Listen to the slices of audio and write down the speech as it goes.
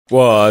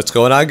What's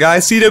going on,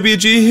 guys?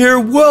 CWG here.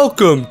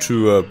 Welcome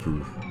to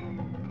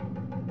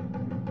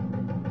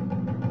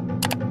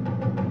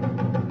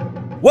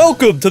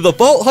Welcome to the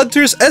Vault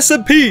Hunters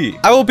SMP.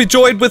 I will be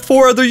joined with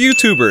 4 other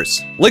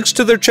YouTubers. Links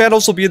to their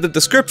channels will be in the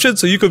description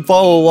so you can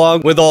follow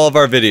along with all of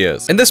our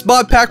videos. In this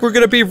mod pack, we're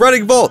gonna be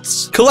running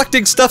vaults,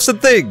 collecting stuffs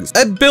and things,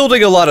 and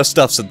building a lot of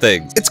stuffs and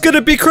things. It's gonna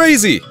be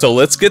crazy. So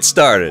let's get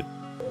started.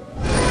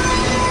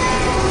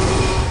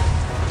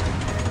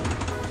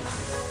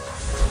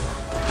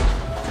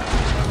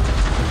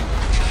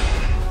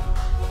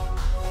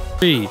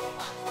 Three,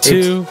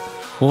 two,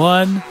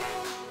 one,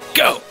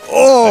 go!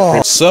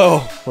 Oh,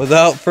 so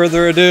without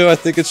further ado, I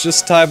think it's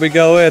just time we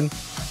go in.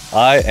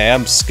 I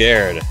am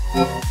scared.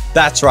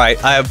 That's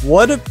right, I have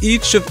one of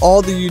each of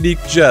all the unique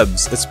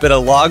gems. It's been a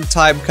long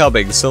time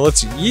coming, so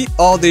let's yeet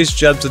all these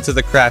gems into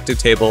the crafting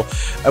table,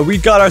 and we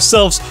got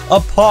ourselves a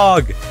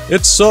pog.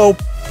 It's so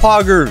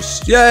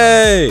poggers,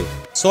 yay!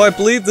 So I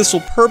believe this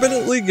will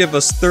permanently give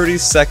us 30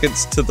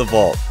 seconds to the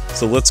vault.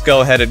 So let's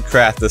go ahead and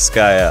craft this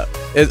guy up.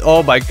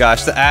 Oh my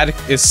gosh, the attic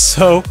is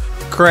so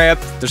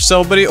cramped. There's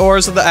so many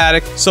ores in the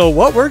attic. So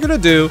what we're gonna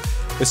do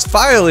is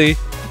finally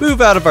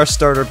move out of our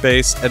starter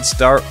base and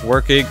start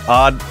working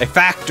on a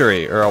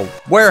factory or a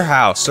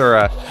warehouse or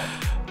a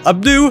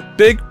new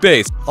big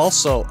base.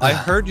 Also, I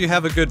heard you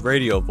have a good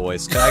radio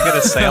voice. Can I get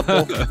a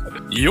sample?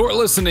 You're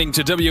listening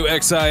to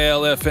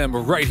WXIL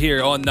FM right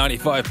here on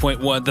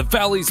 95.1, the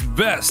Valley's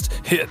best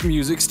hit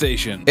music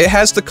station. It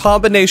has the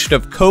combination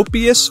of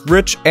copious,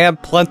 rich, and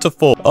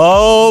plentiful.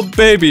 Oh,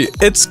 baby,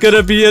 it's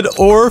gonna be an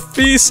ore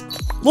feast.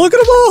 Look at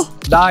them all.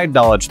 9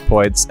 knowledge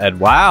points, and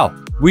wow,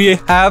 we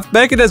have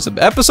Mechanism,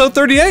 episode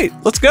 38.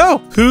 Let's go.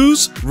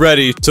 Who's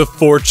ready to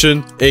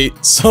fortune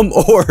 8 some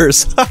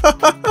ores?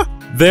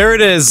 There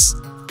it is.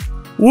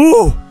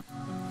 Woo!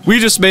 We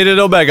just made an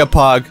Omega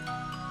Pog.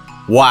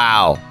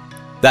 Wow.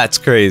 That's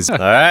crazy. All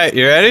right,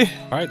 you ready?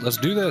 All right, let's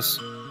do this.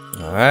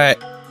 All right.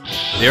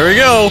 Here we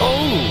go.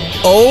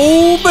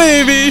 Oh,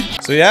 baby.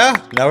 So yeah,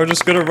 now we're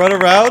just gonna run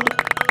around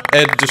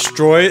and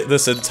destroy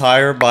this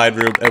entire mine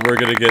room, and we're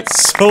gonna get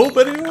so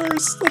many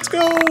ores. Let's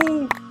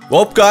go.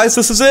 Well, guys,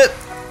 this is it.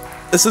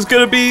 This is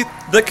gonna be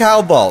the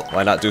cow vault.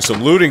 Why not do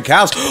some looting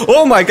cows?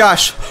 Oh my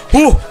gosh.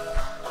 Whew.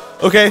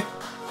 Okay.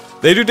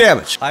 They do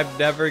damage. I'm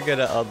never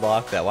gonna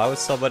unlock that. Why would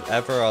someone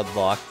ever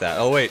unlock that?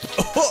 Oh, wait.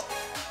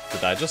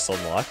 Did I just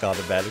unlock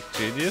Automatic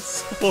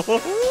Genius?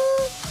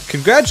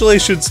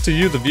 Congratulations to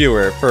you, the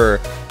viewer, for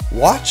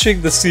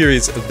watching the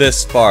series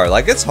this far.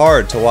 Like, it's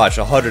hard to watch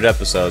 100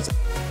 episodes.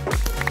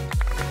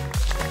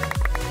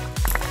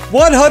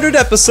 100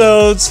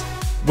 episodes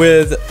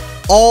with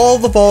all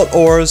the vault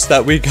ores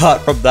that we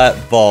got from that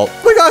vault.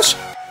 Oh my gosh!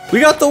 We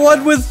got the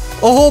one with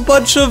a whole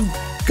bunch of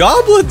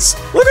goblins.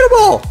 Look at them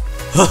all.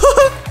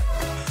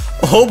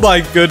 Oh my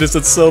goodness,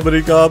 it's so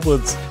many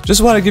goblins. Just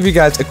want to give you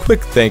guys a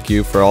quick thank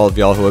you for all of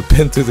y'all who have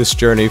been through this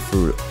journey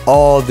through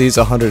all these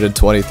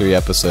 123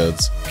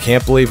 episodes.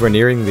 Can't believe we're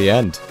nearing the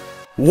end.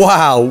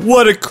 Wow,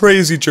 what a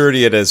crazy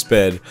journey it has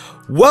been.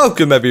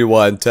 Welcome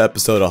everyone to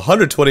episode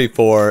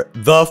 124,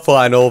 the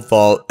final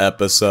vault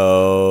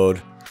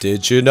episode.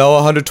 Did you know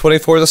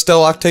 124 is a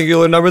still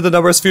octangular number? The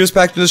number is spheres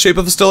packed in the shape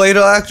of a still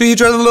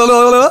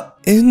octahedron.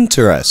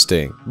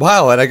 Interesting.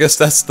 Wow, and I guess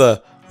that's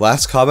the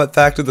last comment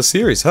fact of the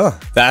series, huh?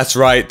 That's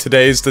right,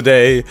 today's the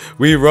day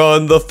we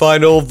run the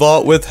final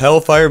vault with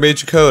Hellfire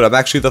Major Code. I'm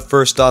actually the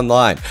first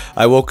online.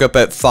 I woke up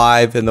at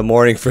 5 in the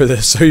morning for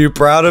this. Are you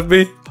proud of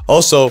me?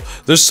 Also,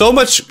 there's so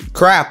much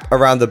crap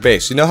around the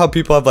base. You know how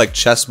people have like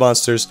chest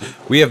monsters?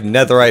 We have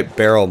netherite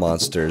barrel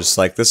monsters.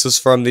 Like this is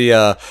from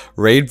the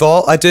raid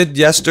vault I did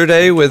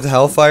yesterday with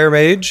Hellfire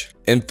Mage.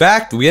 In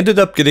fact, we ended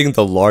up getting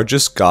the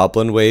largest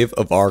goblin wave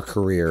of our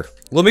career.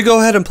 Let me go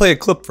ahead and play a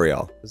clip for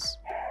y'all.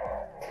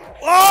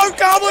 Oh,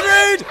 Goblin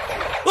Raid!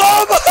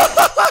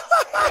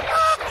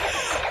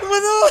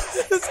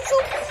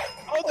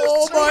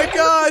 Oh my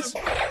gosh!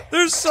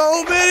 There's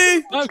so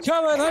many! I'm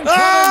coming, I'm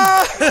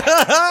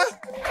coming!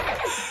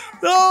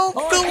 No,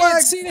 oh, the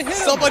leg!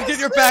 Someone get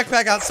your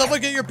backpack out!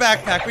 Someone get your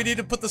backpack! We need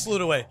to put this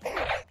loot away.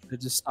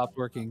 It just stopped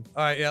working.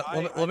 Alright, yeah,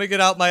 let me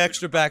get out my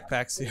extra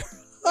backpacks here.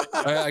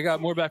 Alright, I got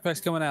more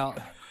backpacks coming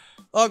out.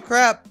 Oh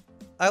crap!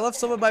 I left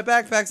some of my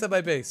backpacks at my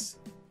base.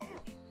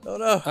 Oh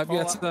no. I've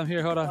got some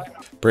here, hold on.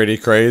 Pretty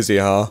crazy,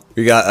 huh?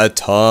 We got a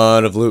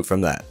ton of loot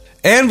from that.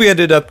 And we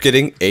ended up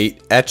getting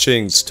 8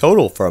 etchings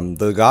total from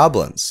the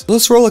goblins.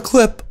 Let's roll a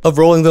clip of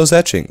rolling those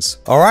etchings.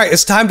 Alright,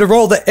 it's time to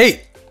roll the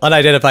 8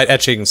 unidentified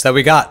etchings that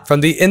we got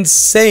from the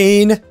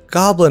insane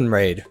goblin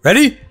raid.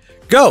 Ready?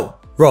 Go!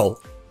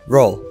 Roll,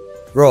 roll,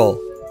 roll,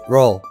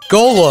 roll.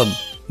 Golem,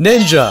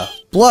 ninja,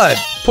 blood,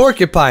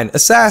 porcupine,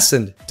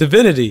 assassin,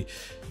 divinity.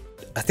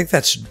 I think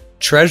that's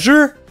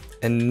treasure?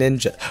 And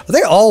ninja. Are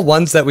they all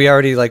ones that we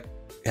already like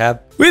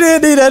have? We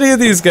didn't need any of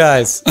these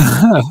guys.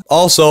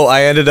 Also,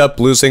 I ended up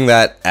losing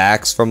that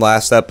axe from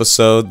last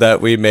episode that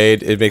we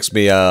made. It makes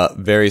me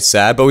very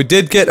sad, but we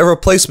did get a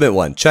replacement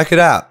one. Check it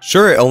out.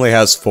 Sure, it only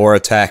has 4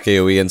 attack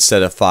AoE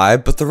instead of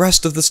 5, but the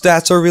rest of the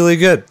stats are really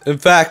good. In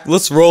fact,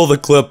 let's roll the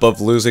clip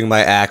of losing my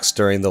axe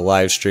during the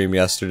live stream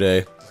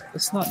yesterday.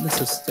 That's not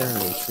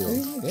necessarily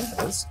true. Yeah,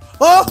 it is.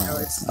 Oh!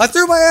 I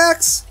threw my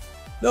axe!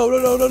 No, no,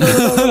 no, no, no,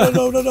 no, no,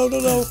 no, no, no, no,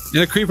 no.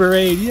 In a creeper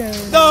raid, yay!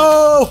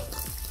 No!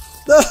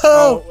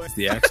 No! Is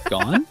the axe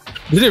gone?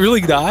 Did it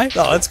really die?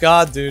 No, it's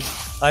gone, dude.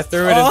 I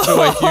threw it into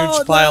a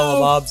huge pile of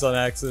mobs on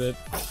accident.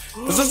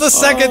 This is the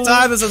second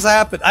time this has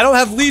happened. I don't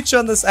have leech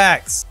on this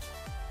axe.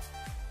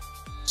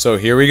 So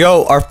here we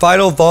go. Our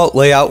final vault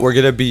layout, we're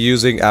going to be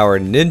using our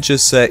ninja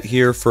set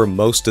here for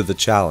most of the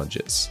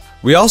challenges.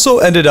 We also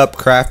ended up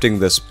crafting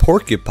this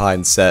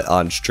porcupine set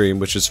on stream,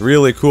 which is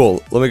really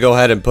cool. Let me go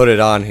ahead and put it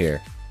on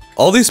here.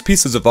 All these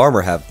pieces of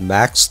armor have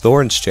max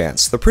thorns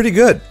chance. They're pretty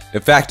good.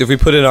 In fact, if we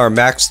put in our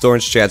max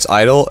thorns chance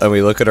idle and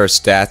we look at our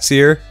stats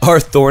here, our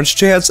thorns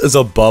chance is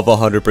above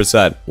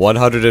 100%,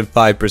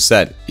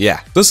 105%.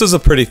 Yeah, this is a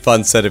pretty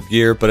fun set of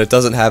gear, but it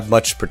doesn't have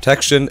much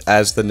protection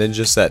as the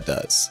ninja set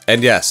does.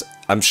 And yes,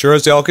 I'm sure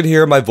as y'all can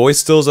hear, my voice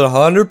still is at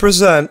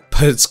 100%,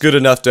 but it's good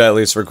enough to at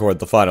least record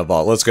the final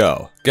vault. Let's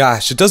go.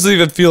 Gosh, it doesn't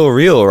even feel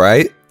real,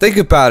 right? Think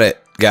about it.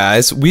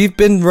 Guys, we've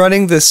been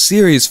running this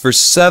series for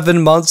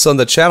 7 months on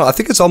the channel. I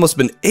think it's almost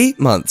been 8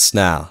 months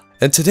now.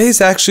 And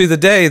today's actually the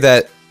day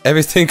that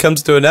everything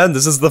comes to an end.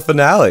 This is the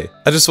finale.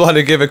 I just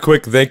wanted to give a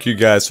quick thank you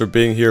guys for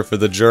being here for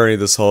the journey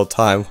this whole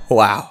time.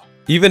 Wow.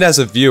 Even as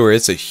a viewer,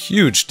 it's a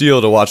huge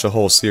deal to watch a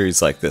whole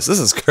series like this. This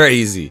is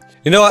crazy.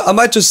 You know what? I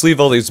might just leave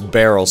all these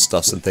barrel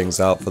stuffs and things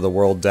out for the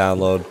world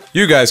download.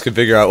 You guys can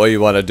figure out what you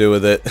want to do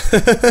with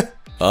it.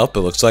 Oh, it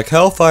looks like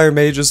Hellfire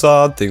Mage is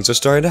on. Things are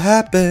starting to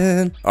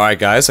happen. Alright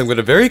guys, I'm going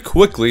to very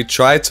quickly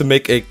try to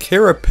make a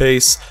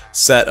carapace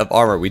set of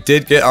armor. We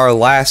did get our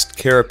last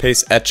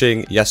carapace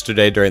etching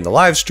yesterday during the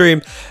live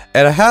stream,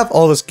 and I have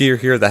all this gear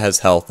here that has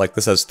health. Like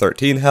this has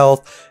 13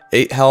 health,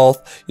 8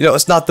 health. You know,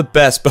 it's not the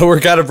best, but we're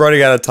kind of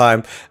running out of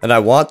time, and I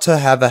want to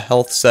have a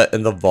health set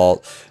in the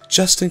vault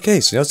just in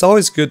case. You know, it's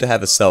always good to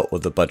have a set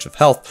with a bunch of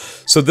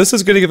health. So this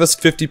is going to give us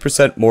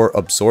 50% more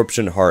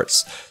absorption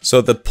hearts. So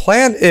the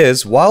plan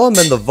is, while I'm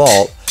in the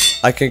vault,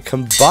 I can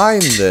combine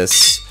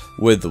this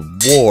with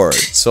ward.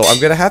 So I'm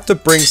going to have to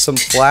bring some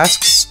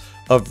flasks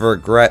of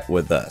regret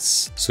with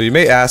us. So you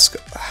may ask,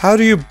 how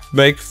do you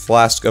make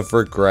flask of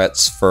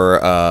regrets for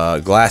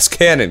glass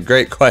cannon?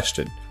 Great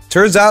question.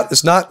 Turns out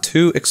it's not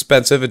too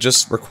expensive. It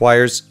just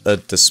requires a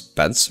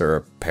dispenser,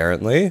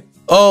 apparently.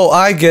 Oh,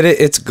 I get it.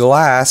 It's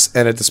glass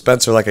and a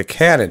dispenser like a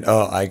cannon.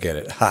 Oh, I get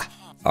it. Ha.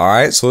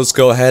 Alright, so let's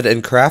go ahead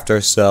and craft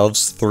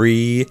ourselves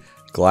 3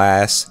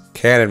 glass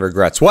cannon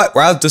regrets. What?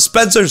 We're out of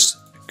dispensers!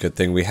 Good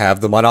thing we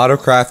have them on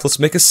autocraft. Let's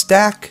make a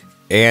stack.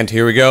 And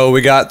here we go. We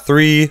got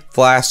 3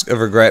 flasks of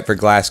regret for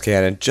glass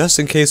cannon, just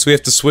in case we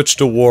have to switch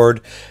to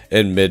ward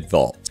in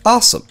mid-vault.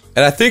 Awesome.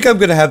 And I think I'm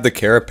going to have the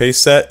carapace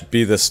set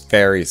be this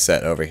fairy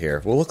set over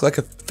here. We'll look like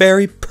a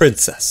fairy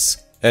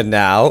princess. And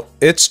now,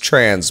 it's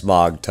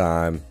transmog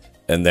time.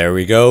 And there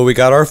we go, we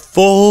got our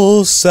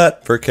full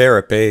set for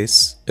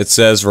carapace. It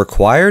says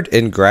required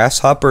in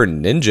Grasshopper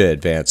Ninja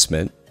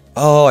Advancement.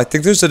 Oh, I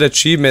think there's an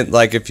achievement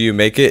like if you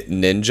make it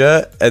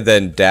ninja and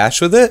then dash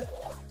with it.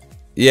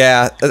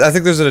 Yeah, I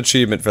think there's an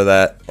achievement for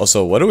that.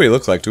 Also, what do we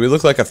look like? Do we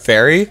look like a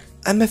fairy?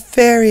 I'm a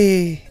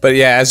fairy. But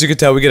yeah, as you can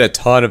tell, we get a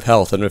ton of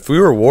health. And if we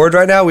were ward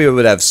right now, we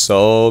would have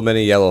so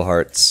many yellow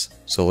hearts.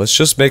 So let's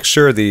just make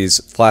sure these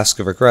flasks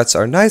of regrets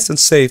are nice and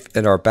safe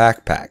in our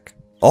backpack.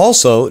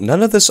 Also,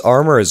 none of this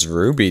armor is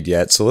rubied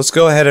yet, so let's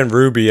go ahead and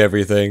ruby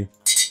everything.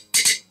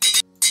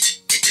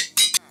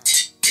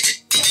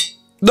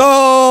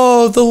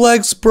 No, the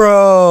legs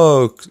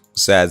broke!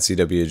 Sad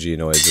CWG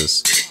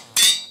noises.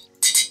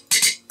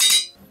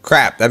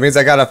 Crap, that means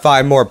I gotta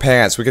find more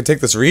pants. We can take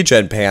this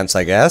regen pants,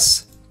 I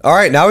guess.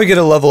 Alright, now we get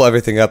to level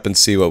everything up and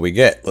see what we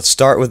get. Let's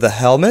start with the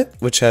helmet,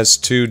 which has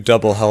 2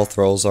 double health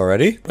rolls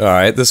already.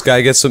 Alright, this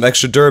guy gets some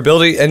extra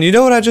durability, and you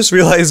know what I just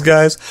realized,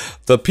 guys?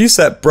 The piece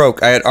that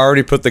broke, I had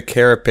already put the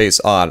carapace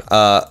on.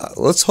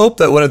 Let's hope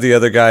that one of the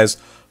other guys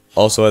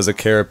also has a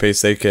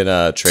carapace they can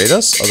trade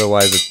us,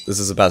 otherwise this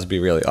is about to be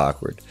really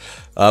awkward.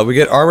 We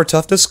get armor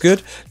toughness,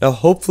 good. Now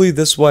hopefully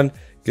this one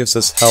gives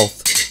us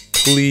health.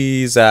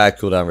 Please,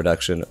 cooldown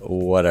reduction,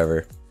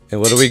 whatever. And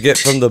what do we get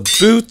from the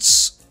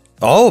boots?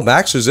 Oh,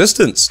 max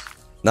resistance.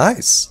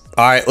 Nice.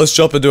 Alright, let's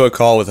jump into a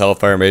call with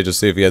Hellfire Mage to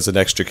see if he has an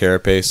extra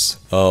carapace.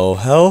 Oh,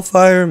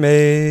 Hellfire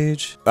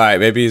Mage. Alright,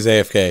 maybe he's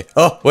AFK.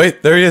 Oh,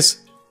 wait, there he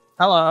is.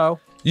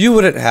 Hello. You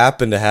wouldn't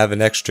happen to have an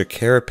extra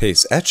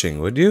carapace etching,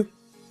 would you?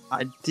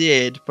 I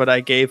did, but I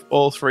gave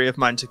all 3 of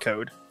mine to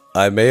Code.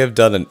 I may have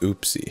done an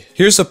oopsie.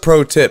 Here's a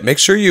pro tip. Make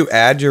sure you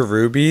add your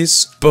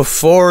rubies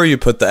before you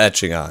put the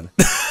etching on.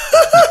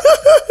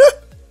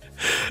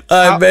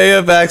 I may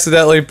have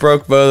accidentally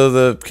broke both of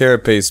the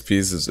carapace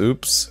pieces.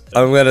 Oops.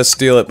 I'm gonna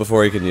steal it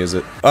before he can use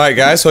it. Alright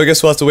guys, so I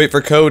guess we'll have to wait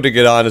for Code to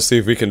get on to see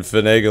if we can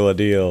finagle a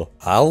deal.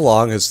 How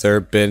long has there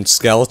been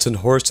skeleton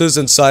horses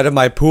inside of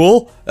my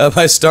pool? At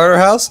my starter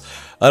house?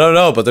 I don't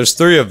know, but there's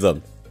 3 of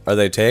them. Are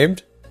they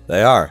tamed?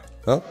 They are.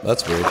 Oh,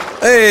 that's weird.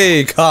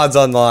 Hey, Cod's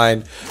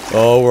online.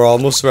 Oh, we're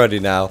almost ready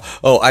now.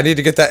 Oh, I need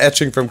to get that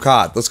etching from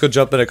Cod. Let's go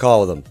jump in a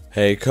call with him.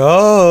 Hey,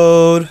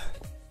 Code.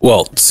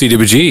 Well,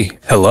 CWG,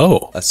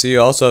 hello. I see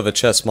you also have a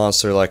chest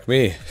monster like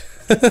me.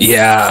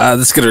 Yeah,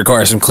 this is gonna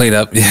require some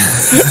cleanup.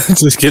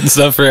 Just getting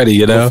stuff ready,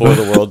 you know. Before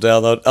the world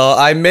download.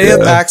 I may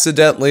have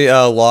accidentally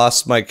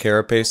lost my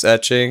carapace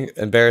etching.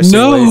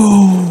 Embarrassingly.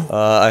 No.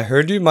 I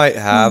heard you might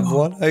have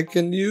one I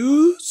can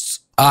use.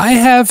 I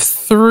have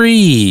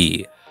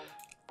 3.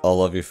 I'll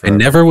love you I forever.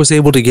 never was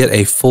able to get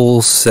a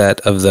full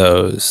set of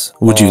those.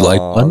 Would you like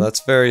one?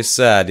 That's very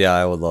sad. Yeah,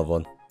 I would love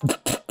one.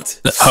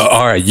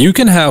 All right, you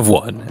can have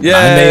one. Yay.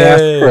 I may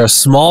ask for a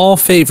small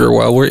favor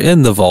while we're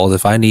in the vault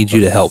if I need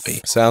you to help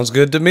me. Sounds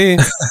good to me.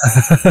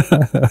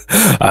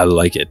 I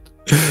like it.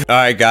 All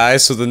right,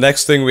 guys. So the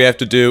next thing we have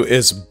to do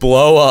is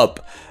blow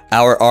up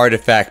our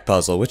artifact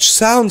puzzle, which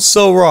sounds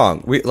so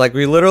wrong. We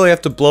literally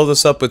have to blow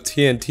this up with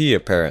TNT,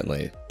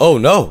 apparently. Oh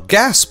no,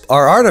 gasp,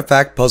 our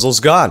artifact puzzle's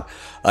gone.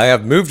 I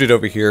have moved it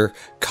over here.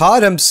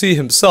 COD MC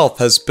himself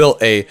has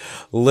built a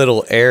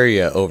little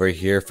area over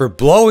here for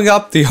blowing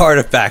up the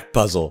artifact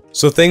puzzle.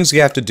 So things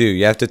you have to do,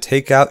 you have to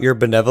take out your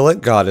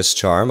benevolent goddess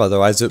charm,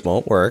 otherwise it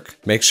won't work.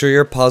 Make sure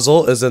your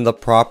puzzle is in the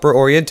proper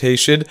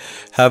orientation.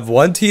 Have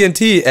 1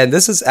 TNT, and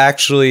this is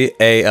actually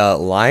a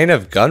line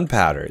of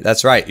gunpowder.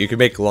 That's right, you can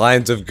make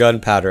lines of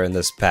gunpowder in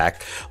this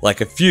pack,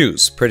 like a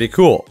fuse. Pretty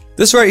cool.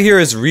 This right here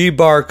is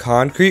rebar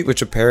concrete,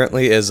 which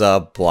apparently is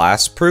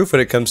blast proof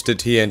when it comes to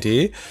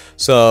TNT.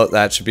 So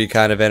that should be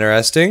kind of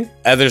interesting.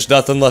 And there's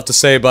nothing left to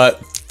say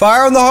but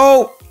fire in the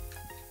hole!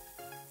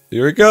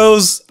 Here it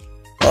goes.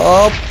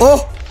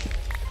 Oh!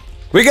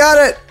 We got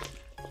it!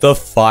 The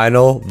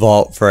final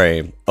vault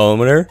frame.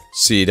 Omener,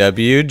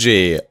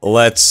 CWG.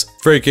 Let's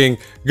freaking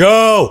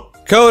go!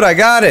 Code, I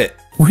got it!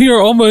 We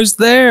are almost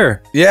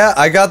there. Yeah,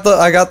 I got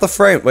the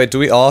frame. Wait, do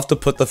we all have to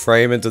put the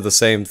frame into the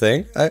same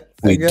thing?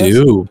 We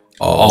do.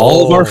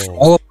 All of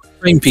our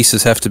frame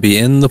pieces have to be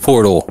in the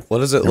portal. What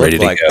does it Ready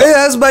look to like? go. It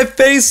has my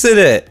face in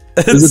it.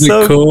 It's Isn't it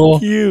so cool?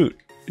 cute.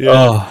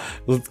 Yeah.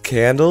 With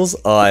candles.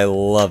 Oh, I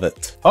love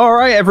it. All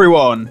right,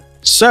 everyone.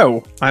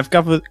 So I've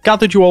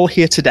gathered you all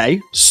here today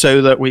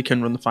so that we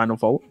can run the final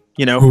vault.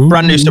 You know,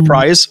 brand new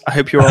surprise. I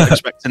hope you're all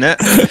expecting it.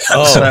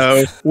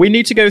 So we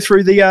need to go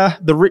through the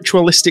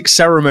ritualistic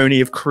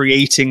ceremony of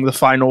creating the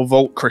final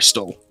vault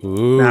crystal.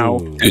 Ooh. Now,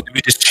 Did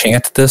we just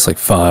chant this like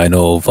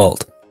final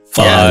vault?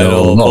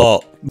 Final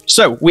vault.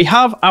 So we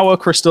have our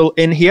crystal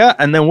in here,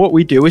 and then what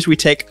we do is we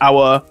take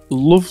our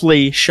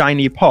lovely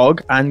shiny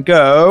pog and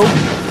go.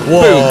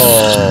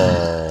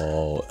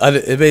 Whoa! And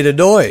it made a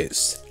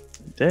noise.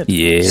 It did.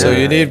 Yeah. So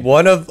you need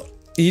one of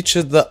each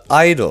of the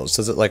idols.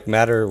 Does it like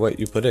matter what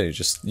you put in? You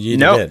just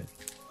yeet it in.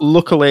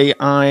 Luckily,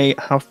 I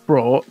have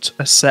brought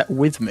a set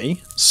with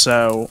me,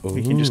 so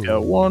we can just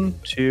go 1,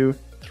 2,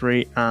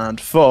 3, and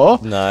 4.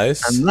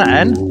 Nice. And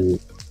then,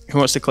 who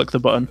wants to click the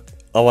button?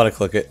 I want to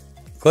click it.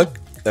 Click.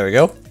 There we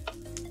go.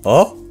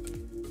 Oh,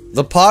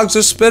 the pogs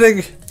are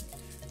spinning.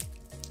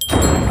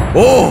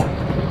 Whoa!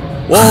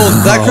 Whoa!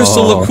 That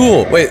crystal looked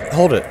cool. Wait,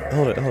 hold it.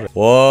 Hold it. Hold it.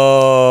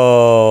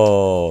 Whoa!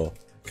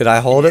 Can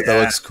I hold it? That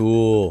looks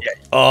cool.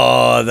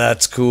 Oh,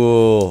 that's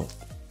cool.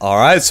 All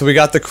right, so we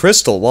got the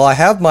crystal. Well, I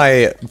have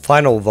my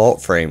final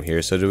vault frame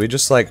here. So do we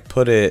just like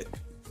put it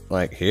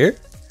like here?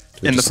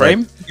 In the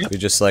frame? We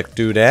just like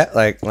do that,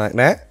 like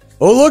that.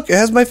 Oh, look, it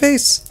has my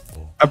face.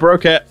 I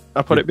broke it.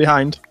 I put it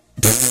behind.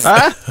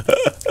 Ah!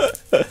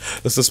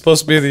 This is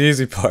supposed to be the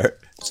easy part.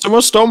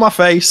 Someone stole my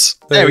face.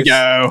 There we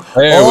go.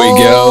 There we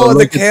go. The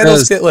Look at candles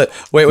this. get lit.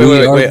 Wait.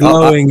 We are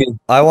glowing.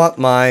 I want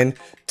mine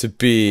to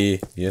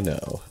be, you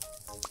know,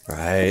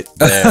 right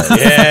there.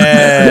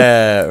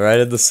 Yeah,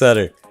 right in the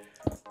center.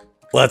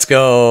 Let's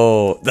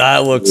go.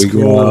 That looks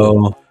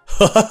cool.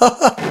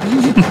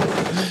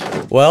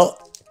 Well,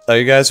 are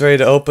you guys ready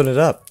to open it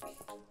up?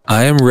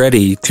 I am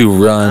ready to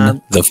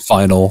run the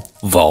final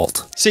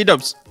vault.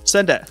 C-dubs,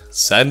 send it.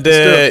 Send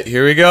it.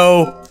 Here we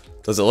go.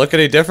 Does it look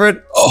any different?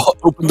 Oh,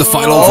 open the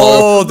final vault.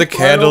 Oh, the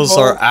candles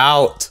are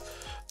out.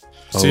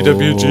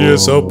 CWG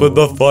has opened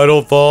the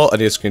final vault. I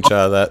need a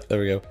screenshot of that. There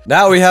we go.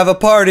 Now we have a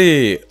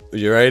party.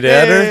 You ready to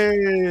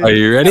enter? Are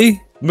you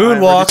ready?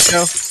 Moonwalk.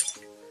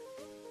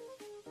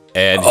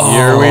 And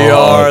here we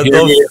are,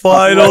 the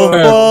final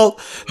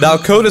vault. Now,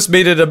 Codus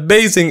made an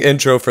amazing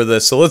intro for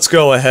this, so let's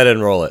go ahead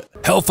and roll it.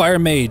 Hellfire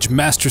Mage,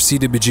 Master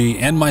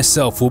CWG, and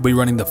myself will be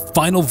running the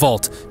final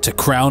vault to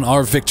crown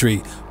our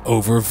victory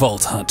over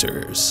Vault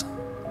Hunters.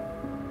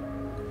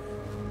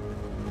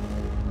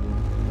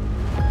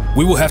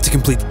 We will have to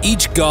complete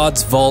each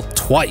god's vault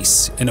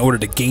twice in order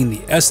to gain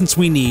the essence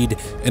we need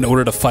in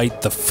order to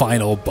fight the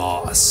final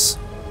boss.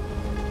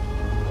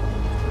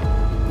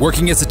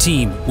 Working as a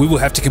team, we will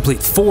have to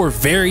complete 4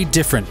 very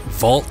different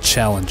vault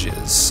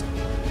challenges.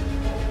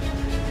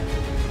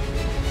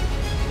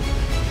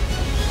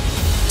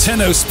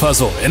 Tenos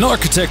Puzzle, an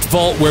architect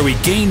vault where we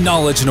gain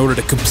knowledge in order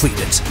to complete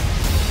it.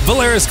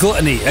 Valera's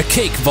Gluttony, a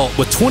cake vault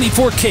with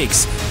 24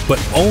 cakes, but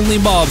only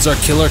mobs are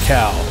killer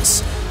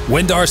cows.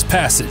 Windar's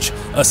Passage,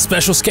 a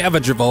special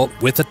scavenger vault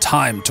with a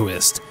time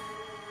twist.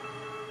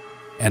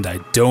 And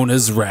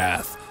Idona's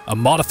Wrath, a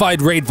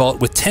modified raid vault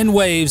with 10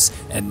 waves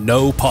and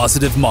no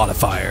positive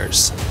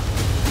modifiers.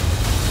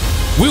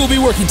 We will be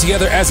working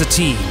together as a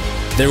team.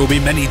 There will be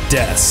many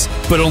deaths,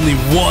 but only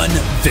one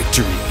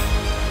victory.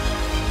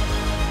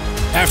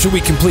 After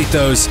we complete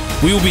those,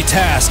 we will be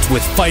tasked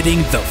with fighting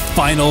the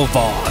final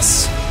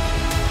boss.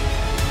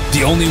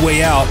 The only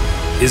way out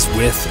is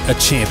with a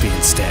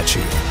champion statue.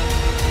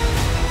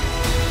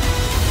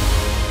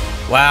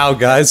 Wow,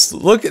 guys,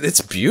 look,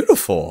 it's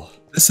beautiful.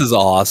 This is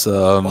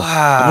awesome.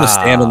 Wow. I'm gonna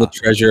stand on the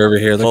treasure over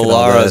here. Look at all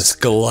Valara's this.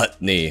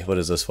 Gluttony. What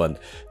is this one?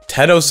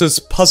 Tenos's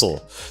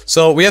Puzzle.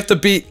 So we have to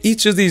beat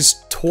each of these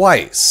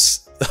twice.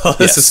 Oh,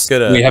 this is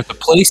gonna. We have to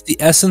place the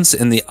essence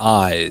in the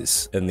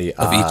eyes In the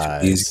of each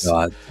of these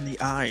gods. In the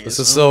eyes. This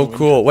is so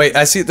cool. Wait,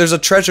 I see there's a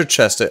treasure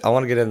chest. I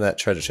want to get in that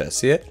treasure chest.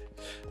 See it?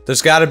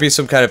 There's got to be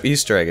some kind of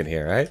Easter egg in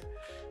here, right?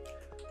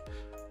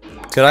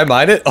 Can I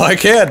mine it? Oh, I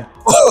can.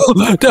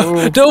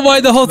 Don't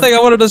mind the whole thing. I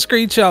wanted a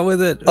screenshot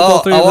with it.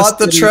 Oh, I want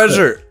the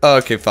treasure. Oh,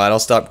 okay, fine. I'll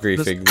stop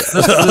griefing.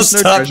 I'll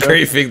stop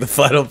griefing the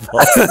final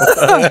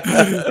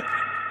boss.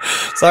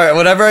 Sorry,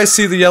 whenever I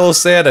see the yellow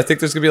sand, I think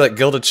there's gonna be like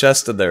gilded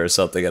chest in there or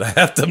something, and I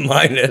have to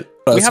mine it.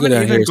 We haven't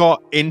even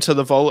got into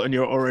the vault, and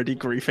you're already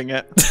griefing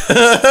it.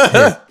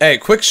 Hey,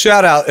 quick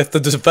shout out! If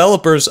the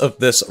developers of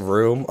this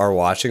room are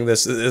watching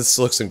this, this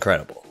looks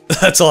incredible.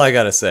 That's all I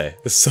gotta say.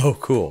 It's so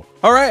cool.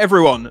 All right,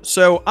 everyone.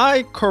 So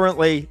I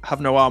currently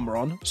have no armor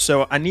on,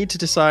 so I need to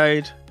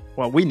decide.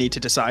 Well, we need to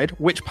decide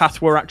which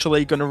path we're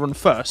actually going to run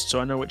first,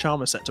 so I know which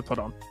armor set to put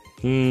on.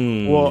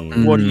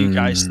 What do you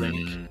guys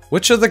think?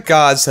 Which of the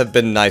gods have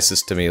been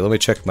nicest to me? Let me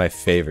check my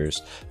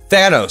favors.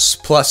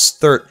 Thanos plus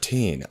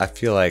 13. I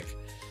feel like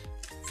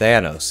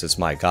Thanos is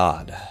my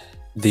god.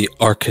 The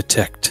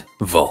Architect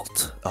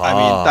Vault. I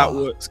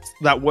mean,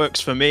 that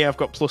works for me. I've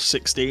got plus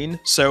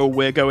 16, so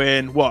we're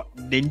going, what,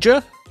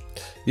 ninja?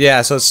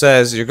 Yeah, so it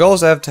says, your goal is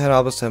to have 10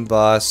 almost 10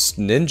 boss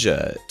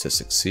ninja to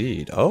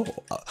succeed. Oh,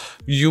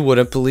 you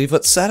wouldn't believe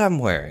what set I'm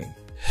wearing.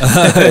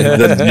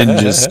 The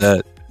ninja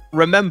set.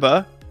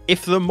 Remember,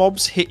 if the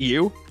mobs hit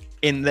you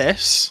in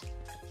this,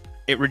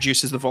 it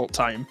reduces the vault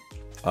time.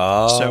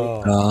 Oh.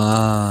 So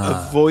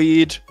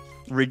avoid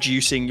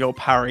reducing your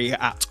parry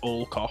at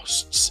all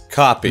costs.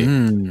 Copy.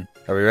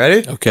 Are we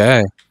ready?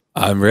 Okay.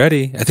 I'm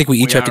ready. I think we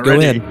each have to go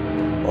in.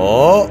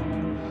 Oh.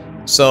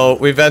 So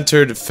we've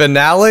entered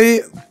finale.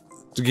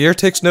 The gear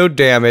takes no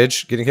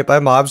damage. Getting hit by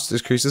mobs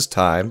decreases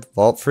time.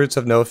 Vault fruits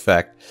have no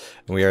effect.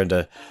 And we are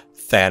into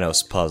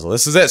Thanos puzzle.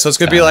 This is it. So it's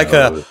gonna be like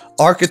a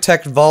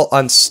architect vault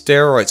on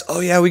steroids. Oh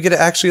yeah, we get to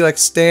actually like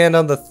stand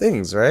on the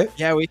things, right?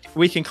 Yeah,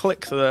 we can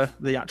click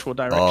the actual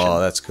direction. Oh,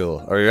 that's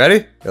cool. Are you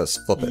ready? Let's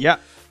flip it. Yeah.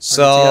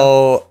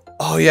 So,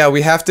 oh yeah,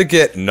 we have to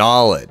get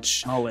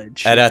knowledge.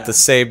 Knowledge. And at the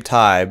same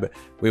time,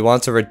 we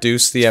want to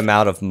reduce the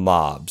amount of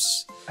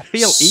mobs. I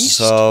feel east.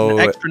 So,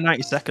 an extra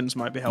 90 seconds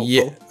might be helpful.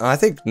 Yeah, I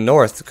think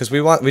north because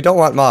we don't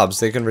want mobs.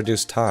 They can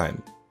reduce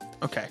time.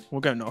 Okay,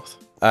 we'll go north.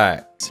 All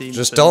right.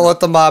 Just don't let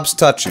the mobs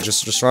touch you.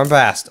 Just run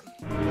past them.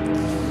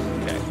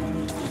 Okay.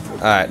 All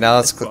right. Now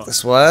let's click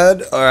this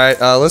one. All right.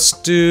 Let's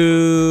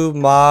do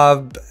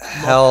mob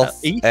health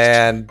east?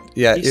 and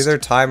East. either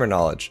time or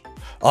knowledge.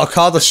 I'll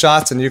call the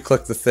shots and you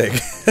click the thing.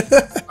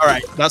 All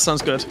right, that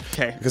sounds good.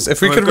 Okay. Because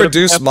if we could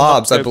reduce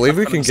mobs, I believe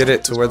we can get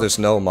it to where there's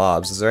no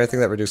mobs. Is there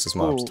anything that reduces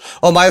mobs? Ooh.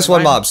 Oh,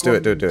 -1 mobs. Do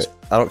it.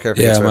 I don't care if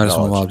it's minus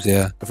one mobs.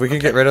 Yeah. If we can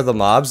get rid of the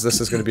mobs, this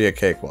is going to be a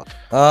cakewalk.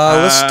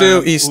 Let's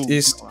do east.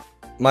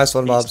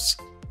 -1 mobs.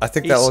 I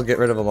think that will get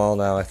rid of them all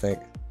now. I think.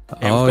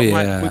 Yeah,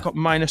 we've got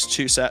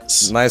 -2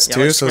 sets.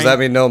 -2. So does that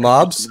mean no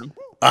mobs?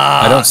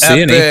 I don't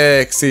see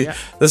any. See,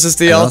 this is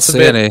the I don't see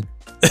ultimate.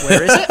 any.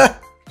 Where is it?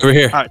 Over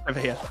here. All right, over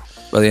here.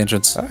 By the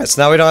entrance. All right,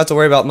 so now we don't have to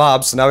worry about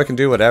mobs. So now we can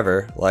do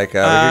whatever. Like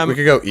we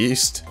could go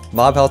east.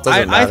 Mob health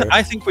doesn't matter.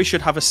 I think we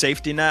should have a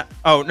safety net.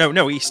 Oh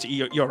no, east.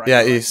 You're right.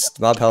 Yeah, east.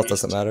 Mob health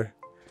doesn't matter.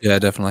 Yeah,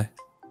 definitely.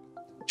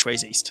 Which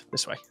way's east?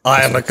 This way.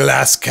 I am a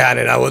glass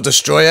cannon. I will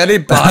destroy any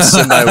boss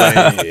in my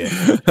way.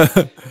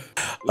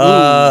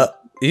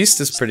 East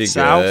is pretty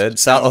good.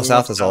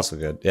 South is also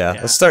good. Yeah,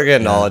 let's start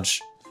getting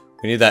knowledge.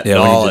 We need that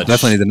knowledge. We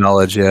definitely need the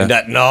knowledge. Yeah.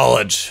 That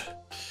knowledge.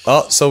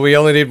 Oh, so we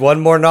only need one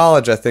more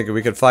knowledge, I think, and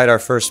we can fight our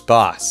first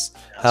boss.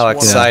 How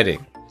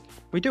exciting!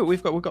 We do.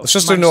 We've got. Let's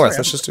just do north.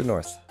 Let's just do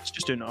north. Let's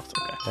just do north.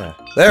 Okay. Yeah.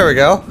 There we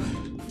go.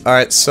 All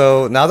right.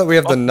 So now that we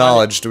have the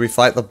knowledge, do we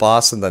fight the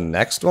boss in the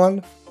next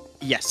one?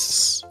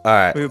 Yes. All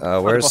right.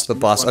 Where's the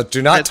boss?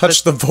 Do not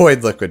touch the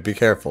void liquid. Be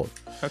careful.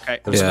 Okay.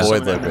 There's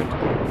void liquid.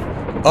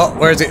 Oh,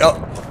 where is he? Oh,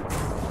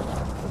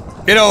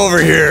 get over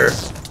here!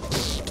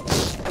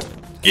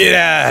 Get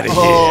out of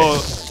here!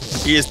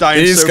 He is dying.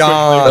 He's so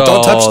gone. quickly.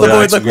 Don't touch the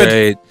void liquid.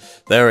 Great.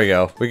 There we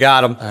go. We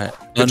got him. Right.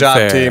 Good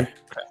job, team.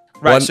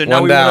 Right. So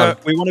now down.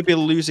 we want to be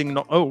losing.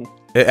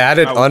 It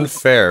added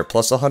unfair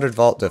plus 100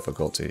 vault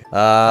difficulty.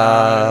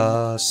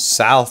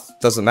 South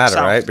doesn't matter,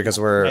 right? Because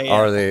we're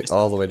already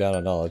all the way down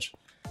on knowledge.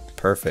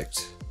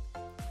 Perfect.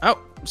 Oh,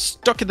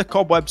 stuck in the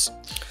cobwebs.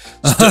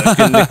 Stuck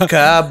in the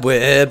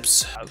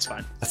cobwebs. That's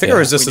fine. I think our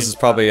resistance is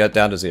probably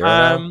down to 0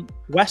 now.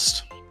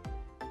 West.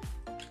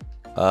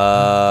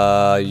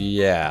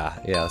 Yeah.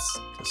 Yes.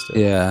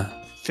 Yeah.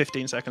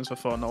 15 seconds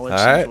before knowledge.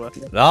 All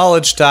right.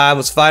 Knowledge time.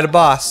 Let's fight a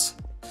boss.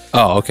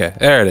 Oh, okay.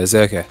 There it is.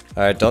 Okay.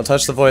 All right. Don't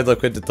touch the void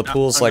liquid. The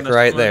pool's like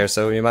right there,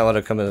 so you might want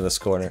to come into this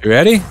corner. You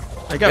ready?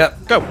 There you go.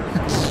 Yep. Go.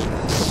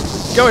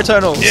 Go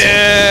Eternals.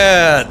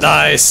 Yeah,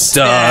 nice.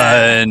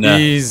 Done.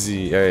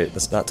 Easy. All right,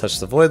 let's not touch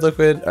the void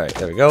liquid. All right,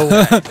 there we go.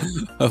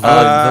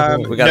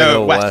 We gotta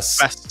go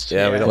west.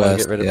 Yeah, we don't want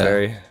to get rid of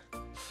Barry.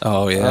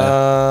 Oh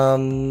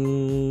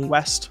yeah.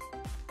 West.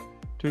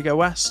 Do we go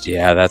west?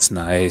 Yeah, that's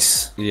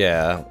nice.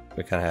 Yeah,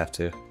 we kind of have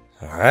to.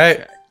 All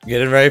right,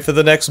 getting ready for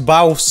the next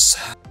boss.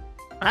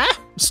 Ah,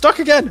 I'm stuck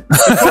again.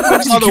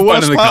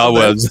 The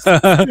cobwebs.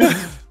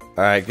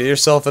 All right, get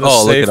yourself in a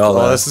safe.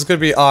 This is gonna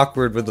be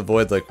awkward with the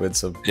void liquid,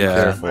 so be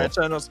careful.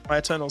 My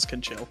Eternals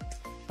can chill.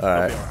 All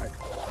right.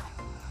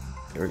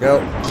 Here we go.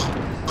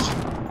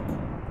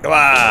 Come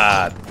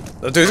on.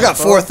 Oh, dude, he's got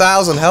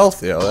 4,000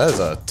 health, yo. That is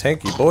a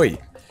tanky boy.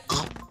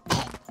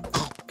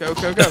 Go.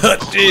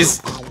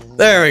 Jeez.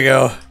 There we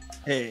go.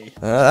 Hey.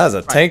 That was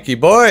a tanky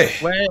boy.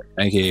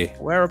 Tanky.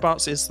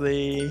 Whereabouts is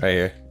the... Right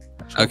here.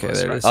 Okay,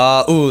 there it is.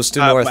 Ooh, let's do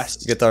north.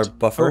 West. Get our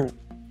buffer.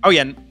 Oh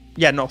yeah,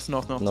 north.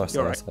 North, You're north,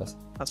 right. north.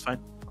 That's fine.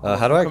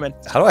 How do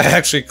I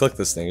actually click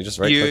this thing? You just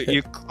right click it?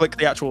 You click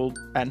the actual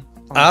N.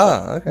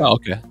 Okay. Oh,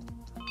 okay.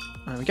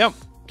 There we go.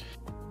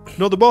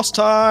 Another boss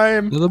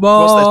time. Another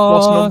boss. What's this,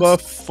 boss number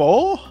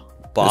 4?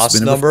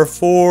 Boss number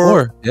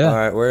 4. Yeah. All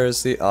right, where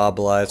is the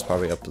obli? It's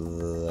probably up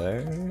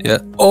there. Yeah.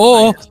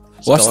 Oh,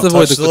 watch the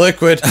void. Touch the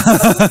liquid.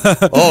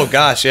 Oh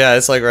gosh, yeah,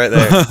 it's like right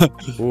there.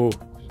 Ooh,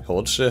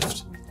 hold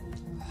shift.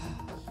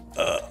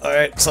 All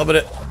right, summon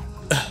it.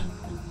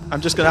 I'm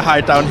just gonna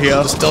hide down here.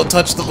 Just don't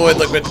touch the void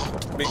liquid.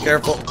 Be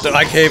careful. Dude,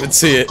 I can't even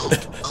see it.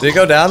 Did it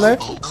go down there?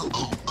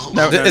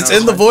 No, it's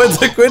in the void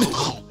liquid.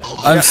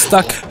 I'm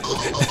stuck.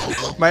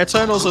 My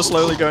Eternals are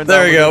slowly going down.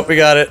 There we go. We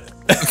got it.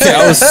 Okay,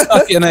 I was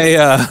stuck in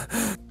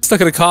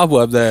a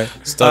cobweb there.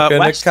 Stuck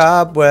in a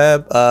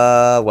cobweb.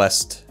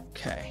 West.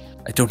 Okay.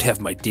 I don't have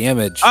my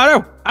damage. Oh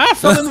no! I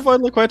fell in the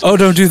void liquid. Oh,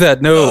 don't do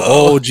that. No.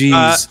 Oh,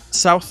 jeez.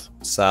 South.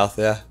 South,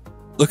 yeah.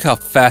 Look how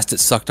fast it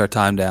sucked our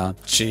time down.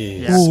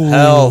 Jeez.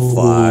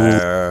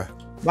 Hellfire.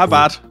 My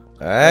bad.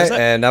 Alright,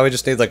 and now we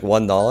just need like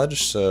 1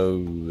 knowledge,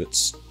 so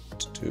it's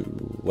to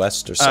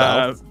west or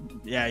south.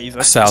 Yeah,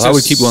 either. South. I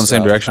would keep going the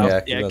same direction.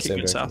 Yeah, keep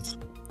going south.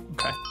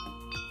 Okay.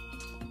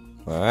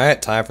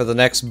 Alright, time for the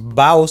next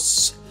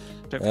boss.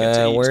 Don't forget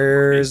to eat.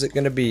 Where is it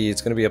going to be?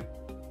 It's going to be up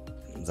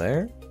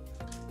there?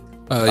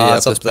 Yeah,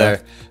 it's up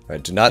there.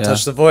 Alright, do not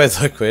touch the void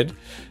liquid.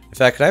 In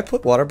fact, can I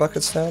put water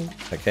buckets down?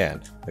 I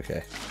can.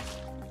 Okay.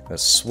 I'm going to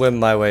swim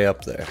my way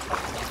up there.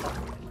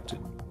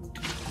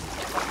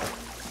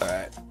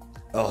 Alright.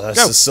 Oh,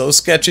 this is so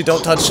sketchy.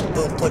 Don't touch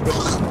the liquid.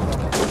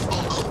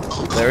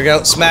 There we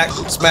go. Smack.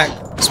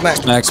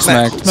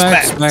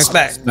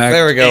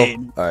 There we go.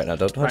 Alright, now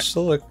don't touch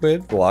the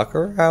liquid. Walk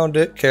around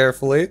it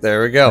carefully.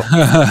 There we go.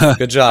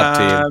 Good job,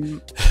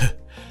 team.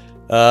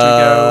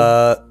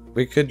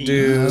 We could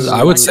do...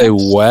 I would say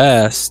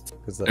west.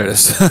 There it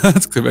is.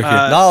 Let's clear back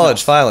here.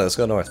 Knowledge, finally. Let's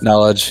go north.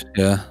 Knowledge,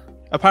 yeah.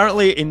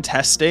 Apparently, in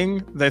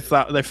testing, they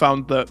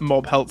found that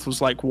mob health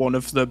was like one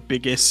of the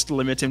biggest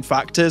limiting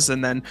factors,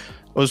 and then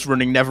us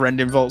running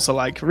never-ending vaults are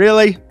like,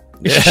 really?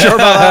 You sure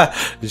about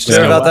that? You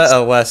sure about that?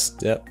 Oh,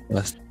 west. Yep.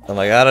 West. I'm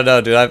like, I don't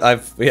know,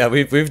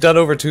 dude. We've done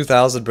over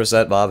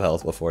 2,000% mob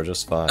health before,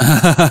 just fine.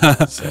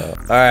 So,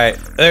 all right,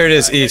 there it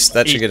is, east.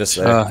 That should get us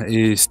there.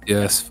 East,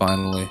 yes,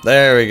 finally.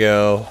 There we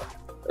go.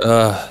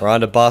 We're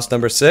on to boss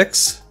number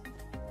 6.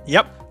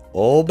 Yep.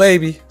 Oh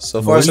baby,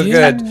 so far so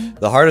good.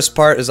 The hardest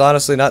part is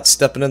honestly not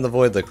stepping in the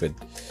void liquid.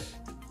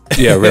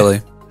 Yeah,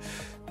 really.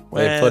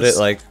 They put it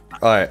like,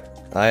 all right,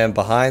 I am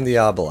behind the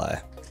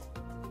obeli.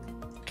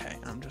 Okay,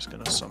 I'm just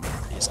gonna summon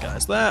these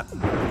guys there.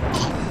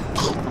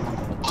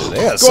 Dude,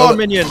 they got Go on,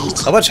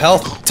 minions. How much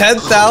health?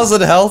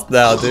 10,000 health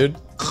now, dude.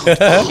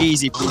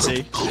 Easy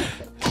peasy.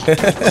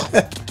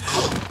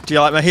 Do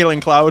you like my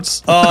healing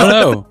clouds? Oh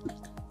no.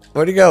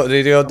 Where'd he go?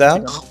 Did he go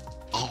down?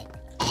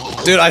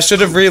 Dude, I should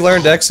have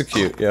relearned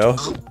execute, yo.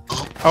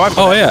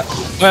 Oh, yeah.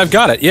 Oh, I've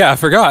got it. Yeah, I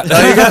forgot.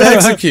 Oh, you got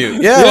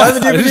execute. Yeah, why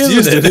haven't you been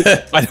using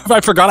it?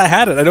 I forgot I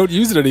had it. I don't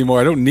use it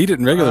anymore. I don't need it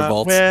in regular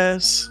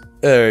vaults.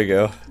 There we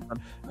go.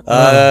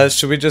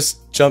 Should we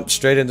just jump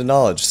straight into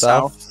knowledge?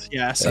 South?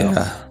 Yeah, south.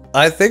 Yeah.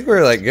 I think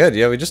we're like good.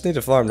 Yeah, we just need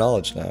to farm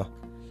knowledge now.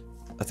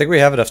 I think we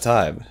have enough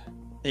time.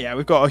 Yeah,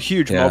 we've got a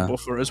huge mob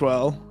buffer as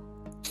well.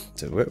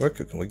 Dude, we're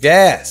cooking with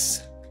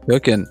gas.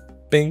 Cooking.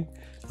 Bing.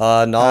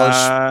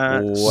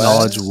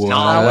 Knowledge west.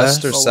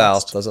 West or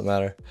south, doesn't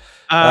matter.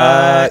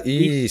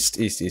 East.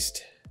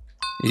 East,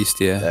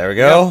 yeah. There we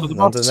go.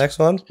 On to the next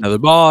one. Another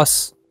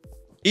boss.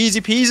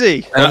 Easy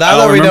peasy. Well, now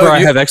that we know I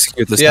have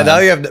execute this time. Yeah, now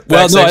you have.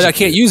 Well, no, I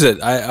can't use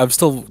it. I'm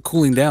still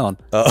cooling down.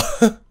 Oh.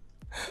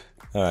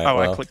 All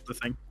right. I clicked the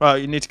thing. Well,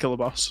 you need to kill the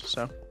boss,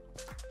 so.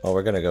 Oh,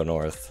 we're gonna go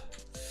north.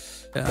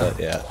 Yeah.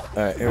 Yeah.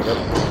 All right, here we go.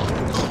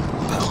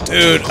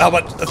 Dude, how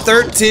much?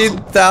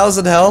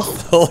 13,000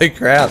 health. Holy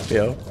crap,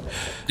 yo.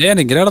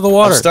 Danny, get out of the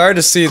water. I'm starting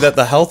to see that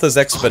the health is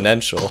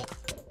exponential.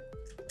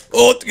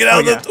 Oh, get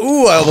out of the...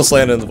 Ooh, I almost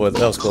landed in the void.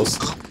 That was close.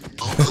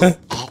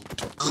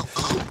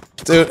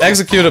 Dude,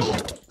 execute him.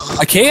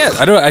 I can't.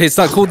 It's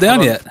not cooled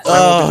down yet.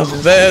 Oh,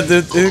 man,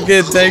 dude, it's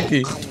getting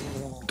tanky.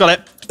 Got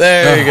it.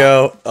 There you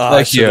go. Oh, I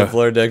Thank should have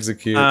learned to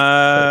execute.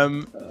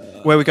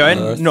 Where are we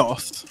going?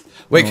 North.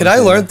 Wait, can I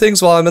learn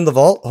things while I'm in the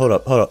vault? Hold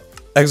up.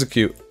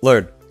 Execute.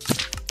 Learn.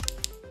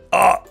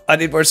 Oh, I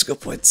need more skill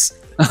points.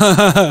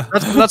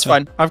 That's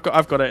fine. I've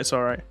got it. It's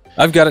all right.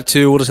 I've got it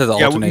too. We'll just have to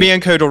alternate. Me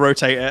and Code will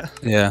rotate it.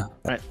 Yeah.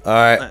 Right. All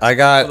right. Nice. I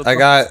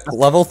got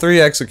level 3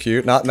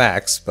 execute, not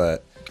max,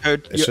 but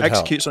Code, your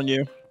execute's on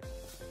you.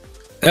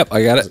 Yep,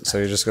 I got it. So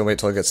you're just gonna wait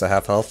till it gets to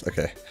half health?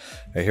 Okay.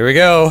 Okay, here we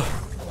go.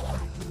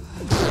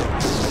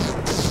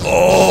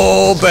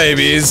 Oh,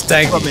 babies.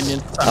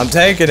 I'm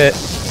tanking it.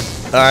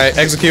 All right,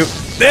 execute.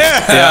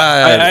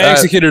 Yeah, I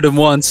executed him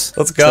once.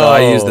 Let's go. So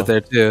I used it there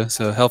too.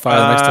 So Hellfire,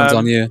 the next one's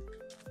on you.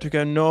 To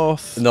go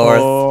north North.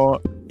 or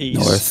east?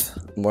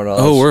 North. More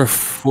knowledge. Oh, we're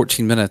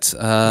 14 minutes.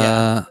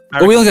 Yeah.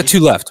 Oh, we only got 2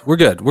 left. We're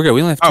good. We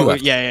only have 2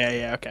 left.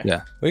 yeah. Okay.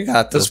 Yeah. We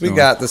got this. Let's We go.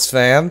 got this,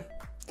 fam.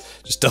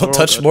 Just don't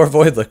touch more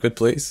void liquid,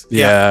 please.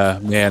 Yeah,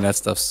 man, that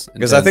stuff's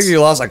Because I think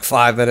you lost like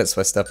 5 minutes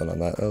by stepping on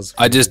that. That was...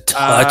 I just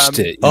touched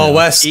it. Oh, know.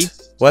 West.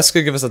 East? West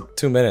could give us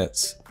 2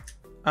 minutes.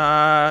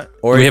 Uh,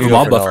 Or we you have can a go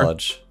mob for buffer.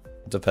 knowledge.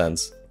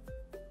 Depends.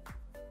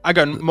 I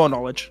got more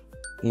knowledge.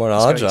 More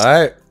knowledge? go All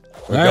right.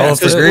 We're All right, going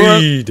for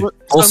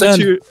let's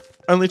greed.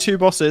 Only two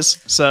bosses,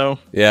 so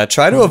Yeah,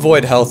 try to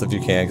avoid health if you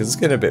can, because it's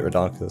getting a bit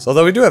redonkulous.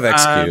 Although we do have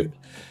execute.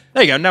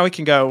 there you go. Now we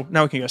can go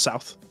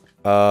south.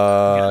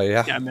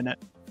 Yeah. Get a minute.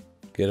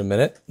 Get a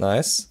minute.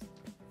 Nice.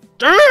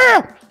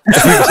 You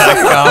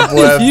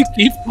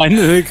keep finding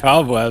the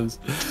cobwebs.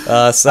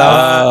 South.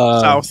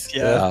 South,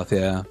 yeah. South,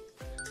 yeah.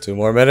 2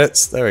 more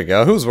minutes. There we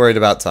go. Who's worried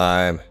about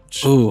time?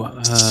 Ooh,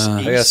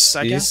 I guess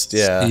I guess. east.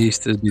 Yeah.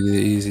 East would be the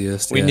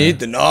easiest. We yeah. need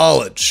the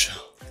knowledge.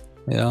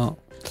 Yeah.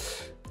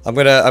 I'm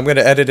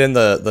gonna edit in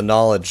the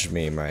knowledge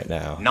meme right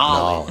now.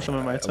 Knowledge. Some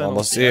of my I'm tunnels,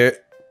 almost yeah. here.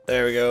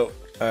 There we go.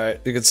 All right,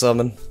 you can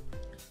summon.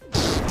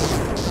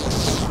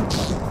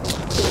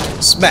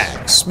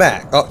 Smack,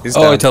 smack. Oh, he's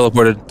down. Oh, I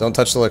teleported. Don't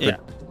touch the liquid.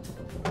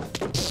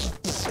 Yeah.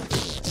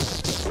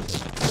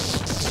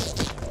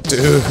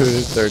 Dude,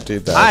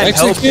 13,000. I'm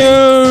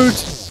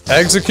Execute!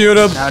 Execute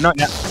him. No, not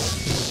yet.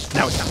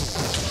 Now we can.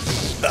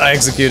 I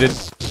executed.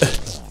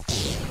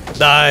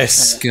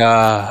 Nice.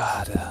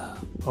 God.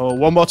 Oh,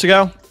 one more to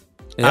go.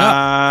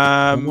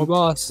 Yeah. One more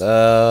boss.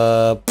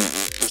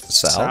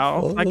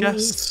 South, I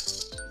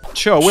guess.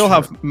 Sure, we'll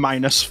have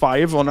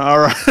 -5 on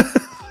our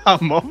our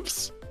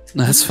mobs.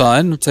 That's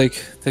fine. We'll take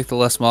the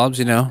less mobs,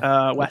 you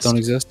know. West. Don't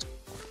exist.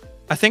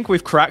 I think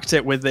we've cracked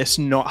it with this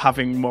not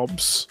having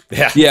mobs.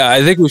 Yeah. Yeah,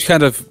 I think we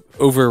kind of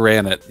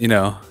overran it, you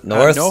know.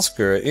 North, North?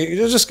 screw it.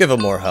 You just give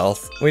him more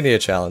health. We need a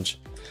challenge.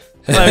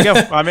 There we go.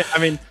 I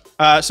mean,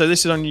 so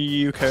this is on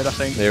you, Code, I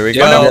think. There we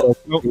Yeah. go.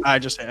 Oh, I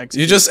just hit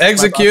execute. You just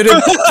executed.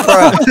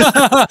 Bro.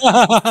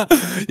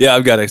 Yeah,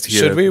 I've got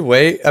executed. Should we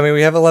wait? I mean,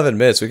 we have 11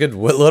 minutes. We could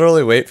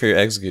literally wait for your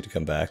execute to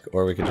come back,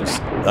 or we could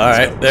just. All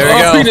right, there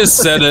we go. We just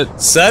said it.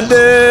 Send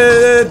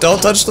it.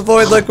 Don't touch the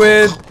void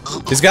liquid.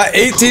 He's got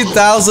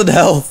 18,000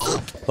 health.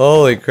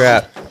 Holy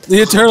crap.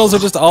 The Eternals are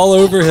just all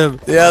over him.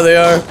 Yeah, they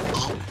are.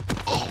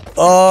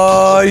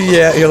 Oh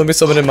yeah. Here, let me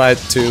summon in my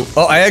 2.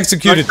 Oh, I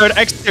executed. Code,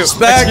 execute.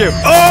 Back. Execute.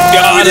 Oh,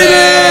 Got we did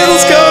it.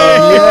 Let's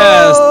go.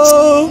 Yes.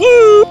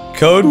 Woo.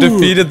 Code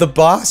defeated the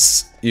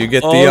boss. You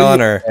get the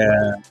honor.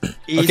 Yeah.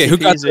 Easy Okay, who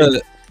got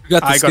peasy. the I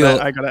got skill?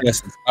 it, I got it.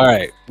 Yes. All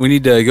right, we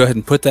need to go ahead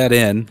and put that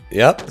in.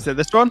 Yep. Is it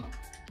this one?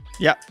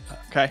 Yeah.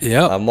 Okay.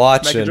 Yep. I'm Make a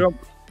watching.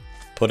 jump.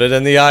 Put it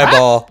in the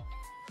eyeball.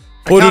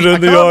 Put can't- it I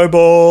in the can't.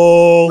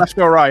 eyeball. Left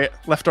or right?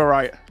 Left or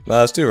right?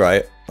 Let's do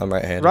right. I'm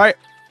right-handed. Right.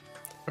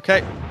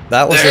 Okay.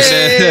 That was There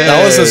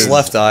that was his it is.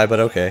 left eye, but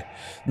okay.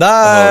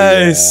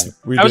 Nice.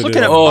 We I was did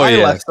looking it. at Oh, my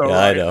yeah. left or Yeah,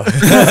 I right. know.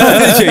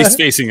 He's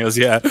facing us.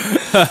 Yeah.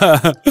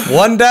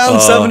 1 down,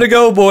 7 to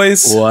go,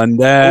 boys. One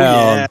Oh,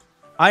 down. yeah.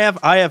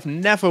 I have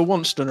never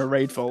once done a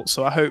raid vault,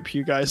 so I hope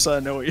you guys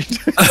know what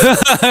you're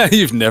doing.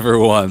 You've never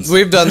once.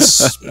 We've done.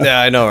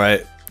 Yeah, I know,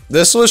 right?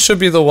 This one should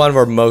be the one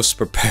we're most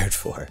prepared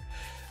for.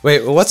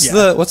 Wait, what's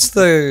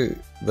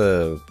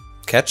the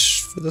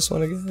catch for this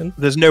one again?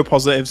 There's no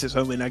positives, it's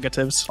only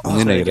negatives.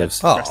 Only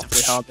negatives. Oh,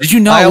 Progressively harder. Did you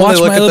I not only watch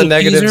look my at the little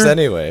negatives teaser?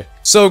 anyway.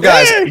 So,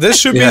 guys, this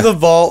should be Yeah. the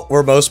vault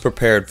we're most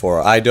prepared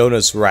for.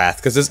 Idona's Wrath,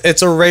 because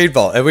it's a raid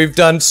vault, and we've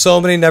done so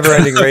many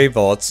never-ending raid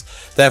vaults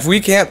that if we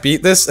can't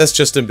beat this, that's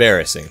just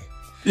embarrassing.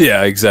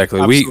 Yeah,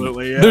 exactly.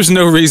 Absolutely, yeah. There's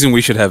no reason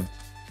we should have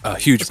a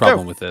huge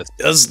problem with this.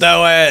 Let's do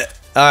it.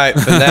 All right,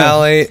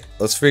 finale.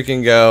 Let's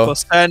freaking go.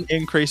 Plus 10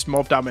 increased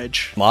mob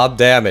damage. Mob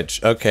damage.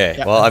 Okay.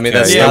 Yeah. Well, I mean,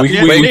 that's Yeah, not. we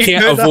yeah,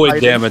 can't good avoid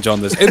item. damage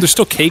on this. Hey, there's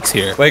still cakes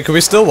here. Wait, can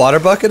we still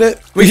water bucket it?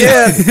 We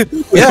can.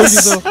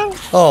 Yes.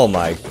 Oh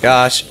my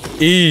gosh.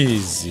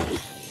 Easy. Did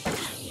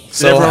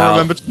So everyone how?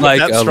 remember to put like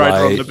that a strider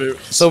on light. the boot?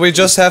 So we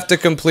just have to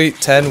complete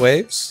 10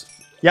 waves.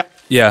 Yep.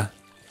 Yeah.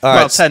 All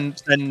Well, right. 10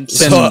 10,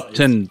 So-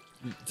 10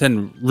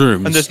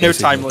 rooms. and there's no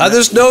basically. time limit.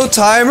 There's no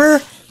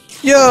timer.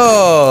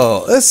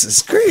 Yo, this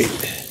is great.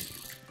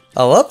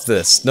 I love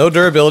this. No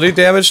durability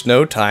damage,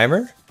 no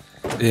timer.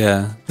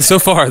 Yeah. So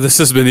far, this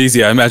has been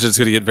easy. I imagine it's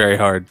going to get very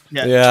hard.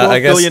 Yeah, Yeah, 12 I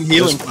guess billion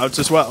healing just- clouds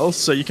as well,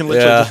 so you can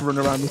literally Yeah. just run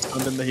around and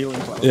stand in the healing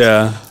clouds.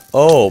 Yeah.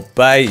 Oh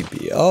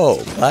baby,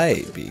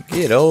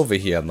 get over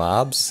here,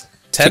 mobs.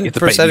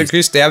 10%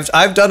 increased damage.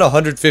 I've done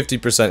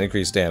 150%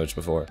 increased damage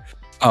before.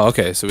 Oh,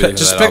 okay. So we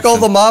just pick all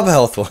the mob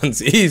health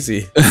ones.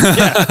 Easy.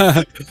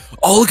 Yeah.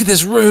 Oh, look at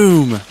this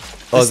room.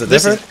 Oh, is it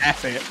different? This is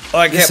epic. Oh,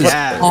 I can't. This is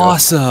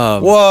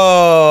awesome.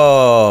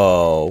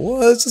 Whoa! What?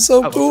 This is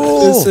so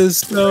cool. This is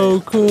so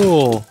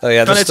cool. Oh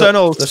yeah, there's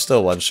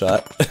still one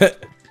shot.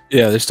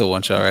 Yeah, there's still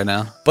one shot right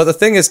now. But the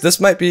thing is, this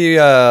might be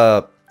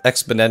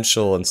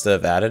exponential instead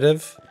of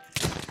additive.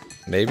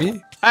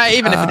 Maybe.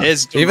 Even if it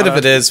is. Even if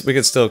it is, we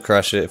could still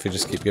crush it if we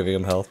just keep giving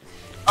him health.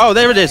 Oh,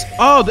 there it is.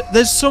 Oh,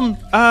 there's some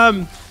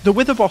the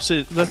wither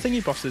bosses, the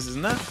thingy bosses,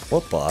 isn't there?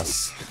 What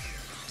boss?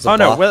 Oh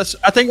no, well,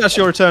 I think that's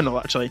your eternal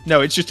actually.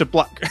 No, it's just a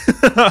black,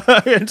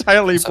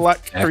 entirely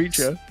black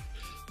creature.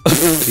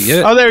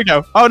 Oh, there we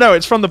go. Oh no,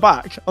 it's from the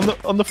back.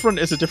 On the front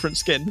is a different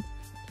skin.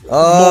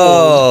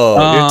 Oh,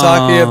 you're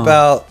talking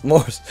about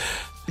more.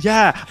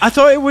 Yeah, I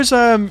thought it was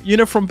you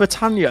know, from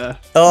Britannia.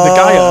 Oh, the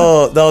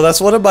Gaia. No, that's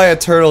one of my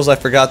Eternals I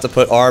forgot to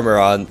put armor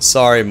on.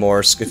 Sorry,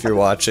 Morsk, if you're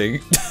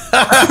watching.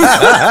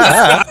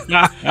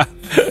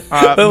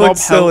 That looks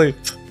silly.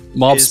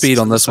 Mob speed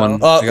on this one.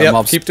 Oh,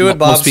 yeah, keep doing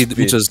mob speed,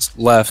 which is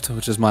left,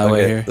 which is my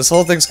way here. This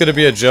whole thing's gonna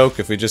be a joke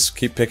if we just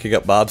keep picking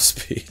up mob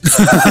speed.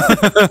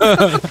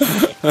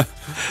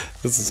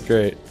 This is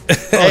great.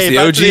 Hey, it's the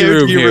OG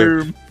room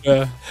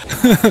here.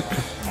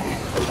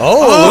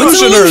 Oh,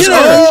 illusioners!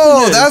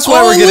 Oh, that's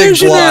why we're getting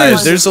blind.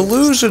 There's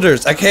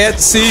illusioners. I can't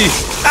see.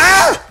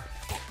 Ah!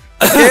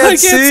 I can't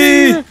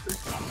see.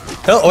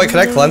 Oh, wait, can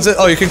I cleanse it?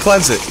 Oh, you can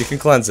cleanse it. You can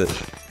cleanse it.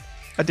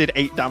 I did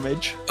 8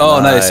 damage. Oh,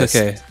 nice.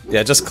 Okay.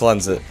 Yeah, just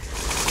cleanse it.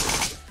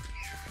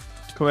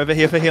 Come over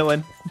here for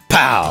healing.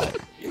 Pow!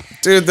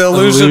 Dude, the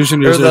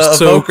illusioners are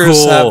so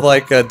evokers have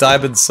like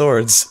diamond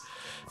swords.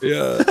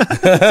 Yeah.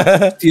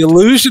 The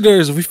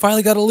illusioners. We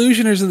finally got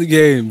illusioners in the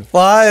game.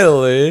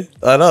 Finally.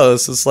 I know,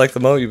 this is like the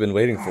moment you've been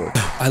waiting for.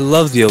 I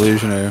love the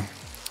illusioner.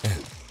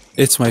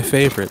 It's my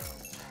favorite.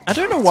 I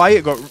don't know why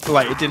it got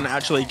it didn't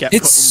actually get.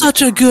 It's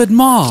such a good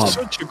mob.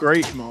 Such a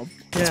great mob.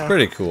 Yeah. It's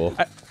pretty cool.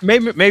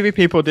 Maybe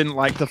people didn't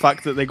like the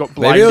fact that they got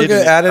blinded. Maybe it'll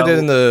get added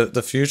in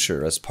the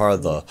future as part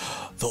of the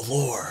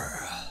lore.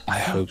 I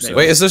hope so.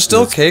 Wait, is there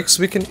still cakes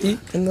we can eat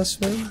in this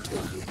room?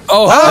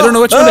 Oh, I don't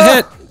know which one to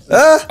hit.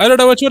 I don't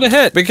know which one to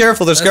hit. Be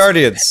careful, there's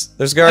guardians.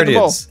 There's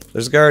guardians.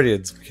 There's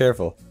guardians. Be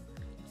careful.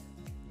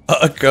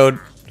 Code.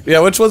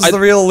 Yeah, which one's the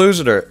real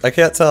illusioner? I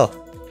can't tell.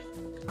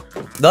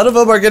 None of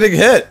them are getting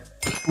hit.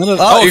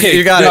 Oh, okay.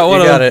 You got it.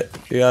 You got it.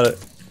 You got it.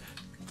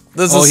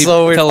 This is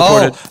so weird.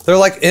 Teleported. Oh, they're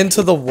like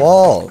into the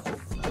wall.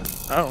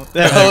 Oh,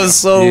 that was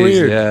so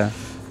weird. Yeah.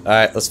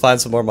 Alright, let's find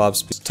some more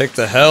mobs. Take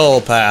the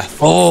hell path.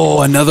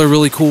 Oh, another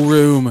really cool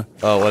room.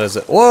 Oh, what is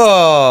it?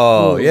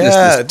 Whoa! Ooh,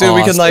 yeah, dude,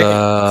 we can like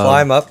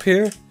climb up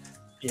here.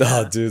 Yeah.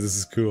 Oh, dude, this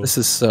is cool. This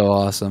is so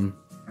awesome.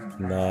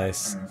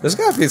 Nice. There's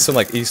gotta be some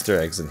like Easter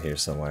eggs in here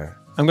somewhere.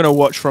 I'm gonna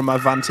watch from my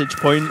vantage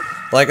point.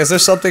 Like, is there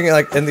something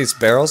like in these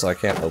barrels? I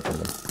can't open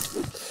them.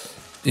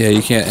 Yeah,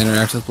 you can't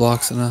interact with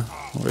blocks in a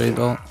raid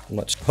vault.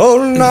 Much.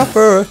 Holding up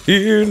for a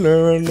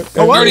healer.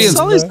 Oh, Guardians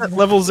is at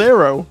level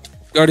 0.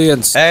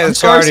 Guardians. Hey,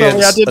 it's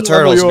Guardians.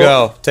 Eternals,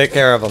 go. Take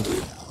care of them.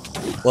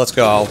 Let's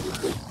go.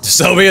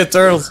 So many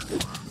Eternals.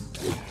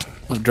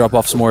 I'll drop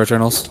off some more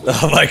Eternals.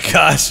 Oh my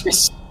gosh.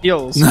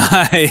 Heals.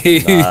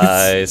 Nice.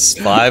 Nice.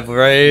 5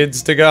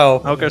 raids to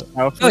go. Okay,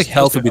 I feel like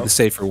health would be the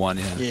safer one,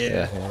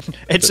 yeah.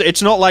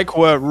 It's not like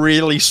we're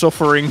really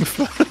suffering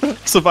for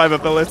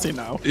survivability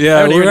now.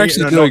 Yeah, we're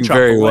actually doing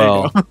very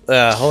well.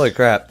 Yeah, holy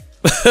crap.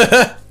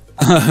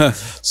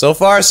 So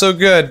far, so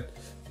good.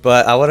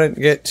 But I wouldn't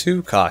get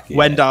too cocky.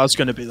 Wendar's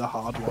going to be the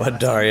hard one.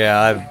 Wendar,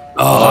 yeah.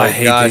 Oh, I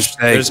hate these things.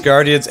 There's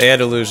Guardians and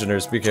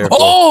Illusioners. Be careful.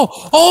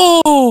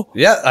 Oh!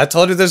 Yeah, I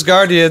told you there's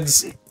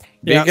Guardians.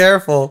 Be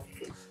careful.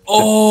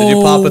 Oh, did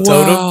you pop a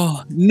totem?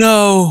 Wow.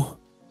 No.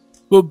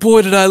 But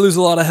boy, did I lose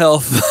a lot of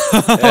health.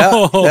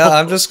 yeah,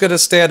 I'm just going to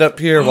stand up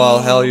here while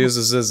Hell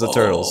uses his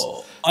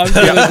Eternals. I'm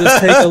going to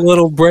just take a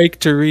little break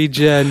to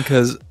regen,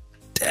 because...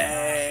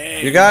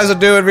 You guys are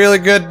doing really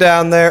good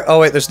down there. Oh,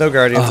 wait, there's no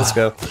Guardians. Let's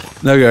go.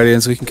 No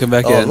Guardians. We can come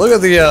back in. Look at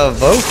the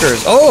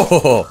Evokers.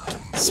 Oh,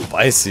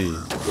 spicy.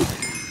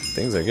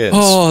 Things are good.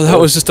 Oh, that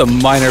was just a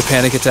minor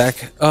panic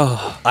attack.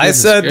 Oh, I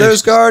said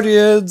there's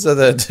Guardians. And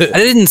then I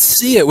didn't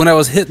see it when I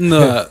was hitting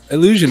the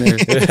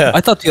Illusioner. Yeah.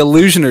 I thought the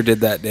Illusioner did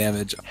that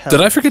damage.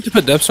 Did I forget to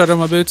put Depth Start on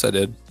my boots? I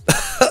did.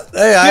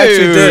 Hey, I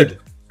actually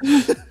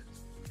did.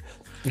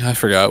 I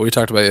forgot. We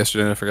talked about it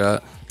yesterday and I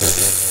forgot.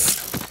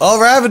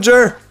 Oh,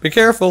 Ravager. Be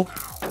careful.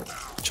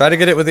 Try to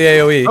get it with the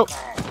AoE. Oh,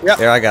 yeah.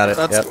 Here, I got it.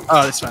 Yep.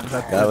 Oh, that's fine.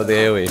 Got it with the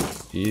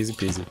AoE. Easy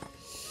peasy.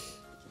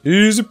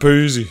 Easy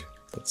peasy.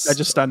 I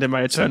just stand in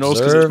my Eternals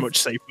because it's much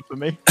safer for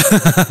me.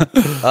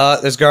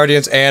 There's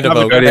Guardians and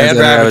Evokers and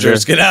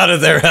Ravagers. Get out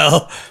of there,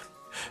 Hell.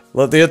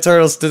 Let the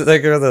Eternals take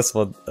care of this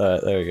one.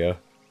 Alright, there we go.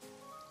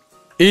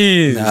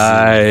 Easy.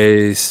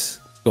 Nice.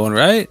 Going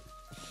right?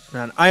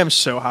 Man, I am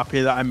so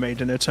happy that I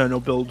made an Eternal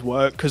build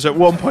work, because at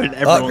one point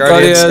everyone...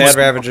 Guardians and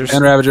Ravagers.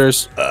 And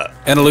Ravagers.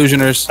 And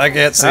Illusioners. I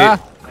can't see.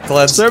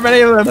 Cleanse. So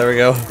many of them. There we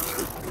go.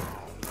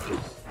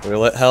 We'll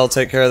let Hell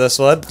take care of this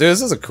one. Dude,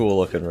 this is a cool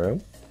looking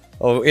room.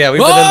 Oh yeah, we've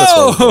been in this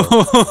one.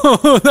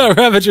 Oh, that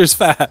Ravager's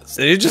fast.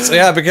 You just be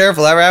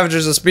careful. That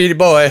Ravager's a speedy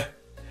boy.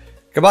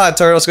 Come on,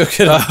 Turtle, let's go get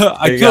him.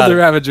 I killed the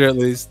Ravager at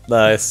least.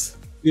 Nice.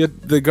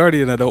 The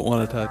Guardian I don't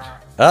want to touch.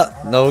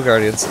 No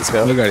Guardians. Let's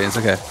go. No Guardians.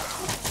 Okay.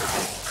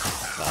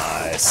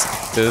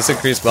 Nice. Dude, this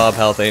increased mob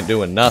health ain't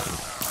doing nothing.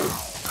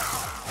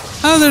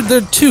 Oh, they're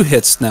 2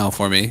 hits now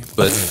for me,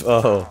 but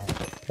oh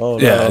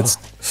yeah,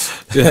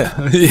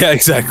 no. yeah,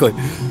 exactly.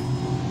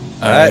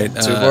 All right,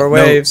 2 more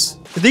waves.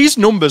 These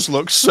numbers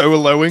look so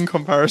low in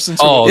comparison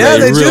to. Oh, yeah,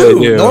 they really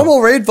do.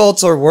 Normal raid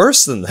vaults are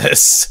worse than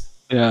this.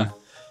 Yeah.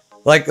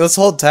 Like, let's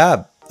hold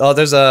tab. Oh,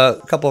 there's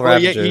a couple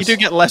Ravagers. Yeah, you do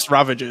get less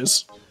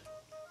Ravagers.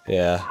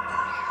 Yeah.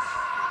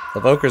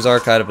 The Evokers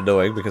are kind of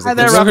annoying because they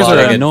they're keep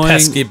spawning in annoying,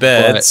 pesky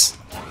beds.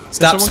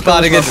 Stop someone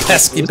spawning in kills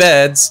pesky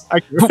beds.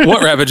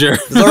 What Ravager?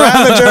 The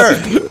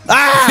Ravager!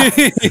 Ah!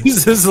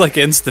 This is like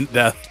instant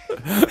death.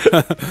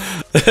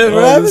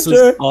 Ravager! This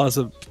is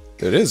awesome.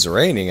 Dude, it is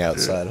raining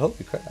outside. Holy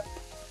crap.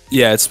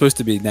 Yeah, it's supposed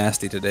to be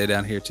nasty today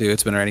down here too.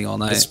 It's been raining all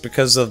night. It's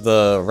because of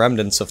the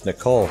remnants of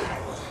Nicole.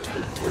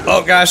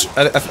 Oh gosh,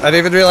 I didn't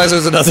even realize there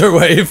was another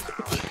wave.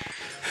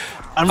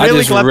 I'm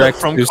really glad that wrecked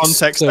from through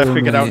context so I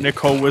figured out many.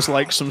 Nicole was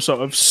like some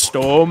sort of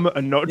storm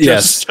and not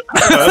Yes. just a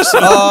person.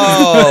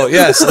 Oh,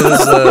 yes, it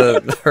is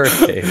a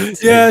hurricane.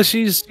 Yeah,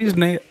 she's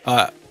Good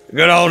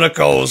old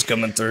Nicole's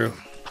coming through.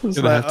 It's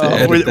Gonna like, have to oh,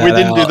 edit we that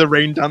didn't do out. the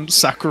rain dance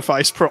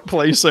sacrifice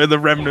properly, so the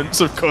remnants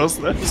have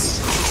caused this.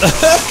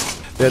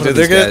 Yeah, dude,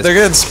 these they're guys?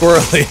 getting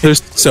squirrely. They're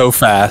so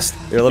fast.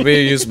 Here, let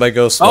me use my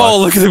ghost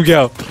Oh, watch. look at them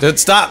go. Dude,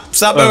 stop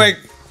moving.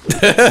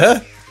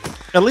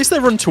 At least they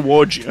run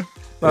towards you.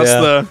 That's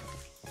Yeah.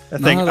 the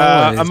thing. Not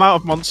always.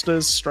 Amount of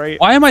monsters straight.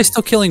 Why am I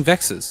still killing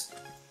Vexes?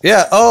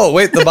 Yeah. Oh,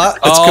 wait, the bot.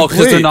 It's Oh, because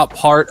they're complete. not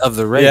part of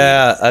the raid.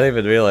 Yeah, I didn't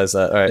even realize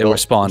that. All right, They were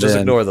spawned just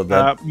in. ignore them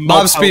then.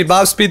 mob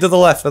Mob speed to the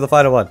left for the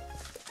final one.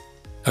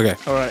 Okay.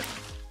 All right,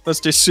 let's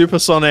do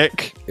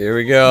supersonic. Here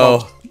we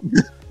go.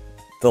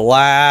 The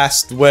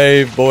last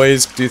wave,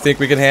 boys. Do you think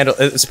we can handle?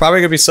 It's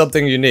probably gonna be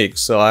something unique,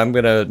 so I'm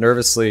gonna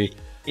nervously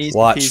Easy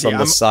watch peasy. from the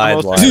I'm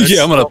sidelines.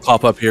 Yeah, I'm gonna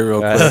pop up here real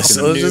All right, quick.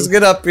 so let's just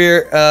get up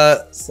here.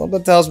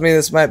 Something tells me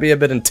this might be a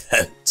bit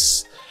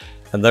intense,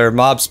 and their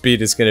mob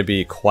speed is gonna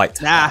be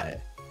quite Nah. high.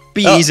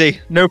 Be Oh. easy,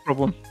 no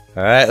problem.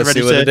 All right, let's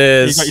see what it You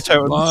is. got your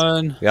totems.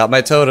 One. Got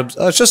my totems.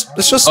 Oh, it's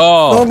just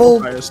Oh.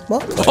 normal.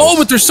 Oh,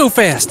 but they're so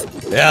fast.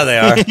 Yeah, they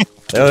are.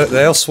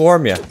 they'll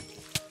swarm you.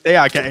 They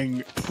are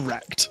getting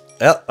wrecked.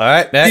 Yep. All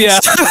right,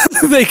 next.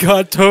 Yeah, they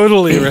got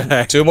totally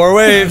wrecked. 2 more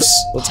waves.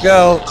 Let's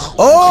go.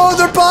 Oh,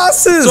 they're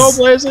bosses. Soul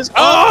blazes.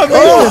 Oh, man.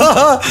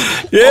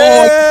 Oh,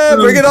 yeah,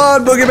 bring it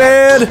on,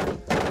 Boogeyman.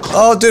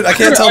 Oh, dude, I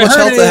can't tell how much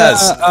health it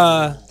has.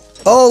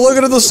 Oh,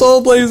 look at the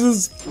soul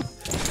blazes.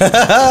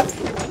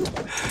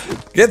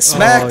 Get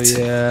smacked. Oh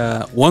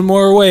yeah. One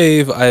more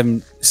wave.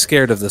 I'm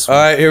scared of this All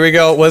one. right, here we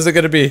go. What's it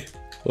gonna be?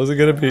 What's it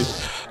gonna be?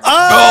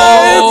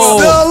 Oh!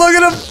 No, look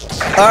at him.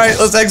 All right,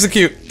 let's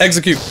execute.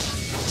 Execute.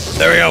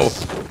 There we go.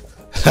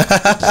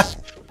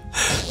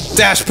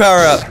 Dash power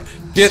up.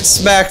 Get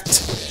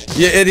smacked,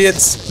 you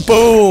idiots.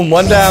 Boom,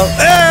 1 down.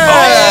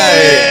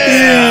 Hey!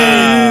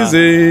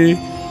 Easy.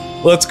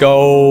 Let's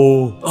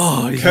go.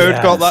 Oh,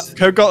 Code got that.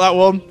 Code got that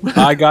one.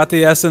 I got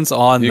the essence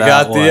on You that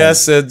got one. the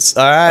essence.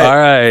 All right. All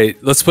right,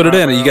 let's put it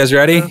in. Are you guys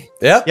ready?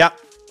 Yep. Yeah,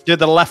 did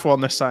the left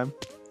one this time.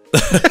 He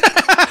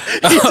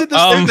did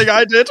the same thing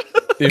I did.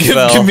 You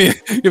fell.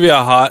 give me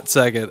a hot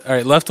second. All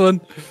right, left one.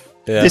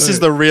 Yeah. This is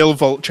the real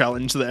vault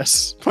challenge.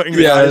 This putting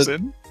the Yeah. eyes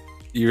in.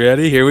 You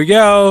ready? Here we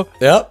go.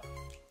 Yep.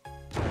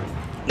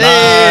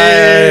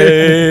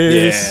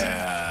 Hey! Nice.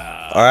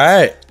 All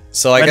right.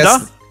 So I Wenda?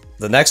 guess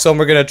the next one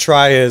we're gonna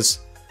try is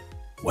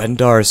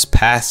Wendar's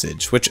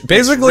Passage, which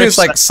basically is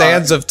Rift like set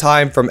Sands time. of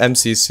Time from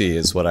MCC,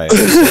 is what I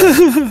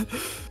understand.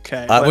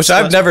 Okay. Which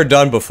I've never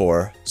done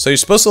before. So you're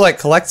supposed to like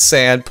collect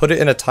sand, put it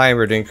in a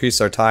timer to increase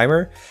our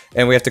timer,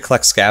 and we have to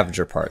collect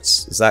scavenger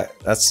parts.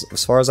 That's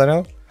as far as I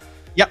know?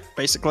 Yep,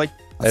 basically.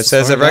 It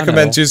says far it as I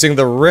recommends know. using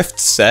the Rift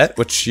set,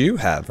 which you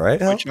have, right?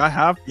 Hal? Which I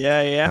have.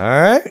 Yeah, yeah.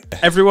 All right.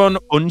 Everyone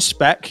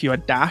unspec your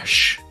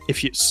dash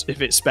if it's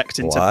spec'd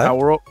into What?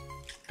 power up,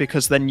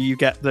 because then you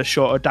get the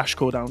shorter dash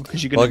cooldown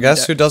because you're gonna. Well, need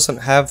guess it. who doesn't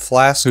have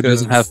flask? Who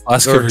doesn't have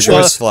flask or of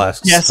choice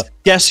flasks?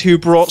 Guess who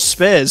brought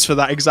spears for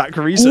that exact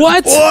reason?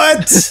 What?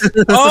 What?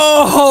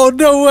 Oh,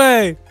 no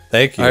way.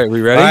 Thank you. All right,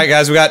 we ready? All right,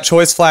 guys, we got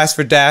choice flask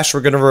for dash.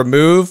 We're gonna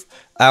remove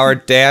our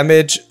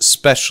damage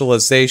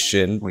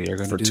specialization We are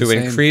gonna do to the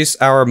same. increase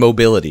our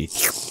mobility.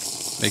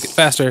 Make it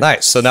faster.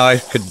 Nice. So now I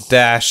could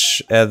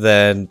dash and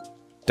then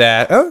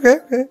dash. Okay.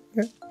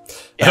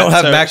 I don't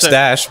have max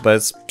dash, but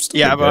it's still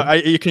Yeah, good.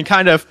 but you can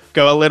kind of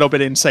go a little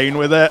bit insane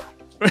with it.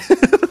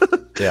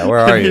 Yeah, where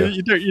are you?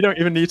 You don't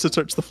even need to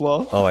touch the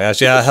floor. Oh my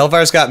gosh, yeah,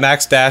 Hellfire's got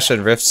max dash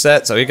and rift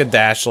set, so he can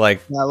dash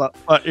like. Yeah, look,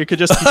 you could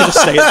just stay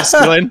at the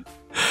ceiling.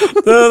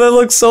 Oh, that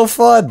looks so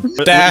fun.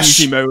 But Dash.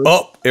 easy mode.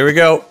 Oh, here we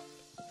go.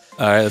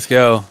 All right, let's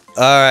go. All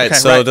right, Okay,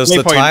 so right, does the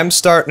waypoint. time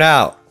start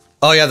now?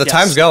 Oh yeah, the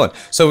time's going.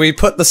 So we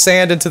put the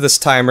sand into this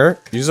timer,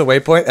 use a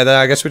waypoint, and then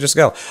I guess we just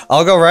go.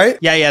 I'll go right?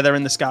 Yeah, they're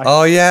in the sky.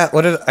 Oh yeah,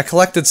 I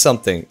collected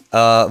something.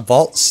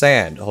 Vault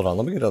sand. Hold on,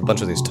 let me get a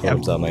bunch of these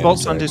totems on my Vault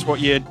sand is what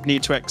you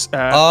need to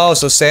oh,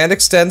 so sand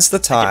extends the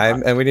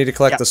time, and we need to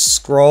collect the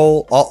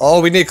scroll. Oh,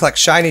 we need to collect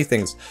shiny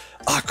things.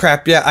 Oh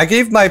crap, yeah, I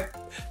gave my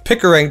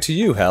pickering to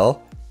you,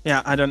 Hell.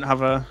 Yeah, I don't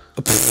have a...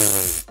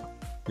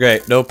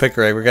 Great, no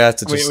pickering, we're gonna have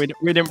to just... We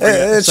didn't bring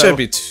it, it shouldn't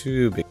be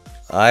too big.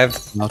 I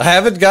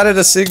haven't gotten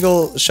a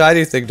single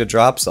shiny thing to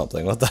drop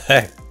something. What the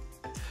heck?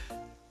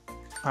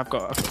 I've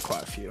got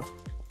quite a few.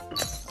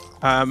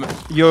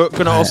 You're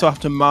gonna also have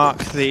to mark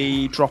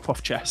the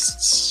drop-off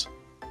chests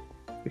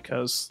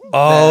because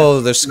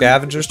they're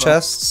scavengers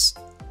chests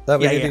that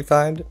we need to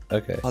find.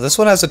 Okay. Oh, this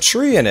one has a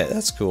tree in it.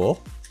 That's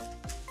cool.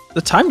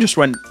 The time just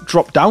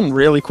dropped down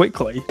really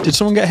quickly. Did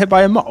someone get hit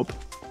by a mob?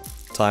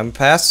 Time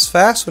passes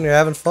fast when you're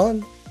having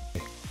fun.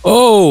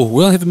 Oh,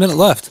 we only have a minute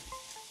left.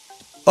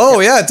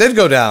 Oh yeah, it did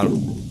go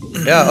down.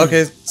 Yeah,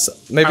 okay. So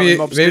maybe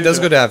it does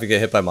go down if you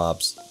get hit by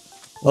mobs.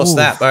 Oh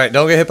snap! All right,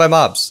 don't get hit by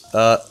mobs.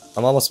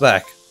 I'm almost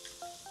back.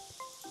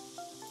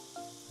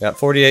 Got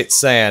 48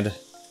 sand.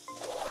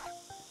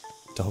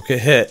 Don't get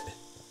hit.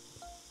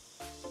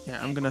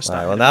 Yeah, I'm gonna start.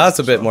 All right, well now it's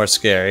a bit more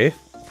scary.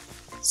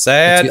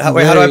 Sand.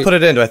 Wait, how do I put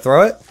it in? Do I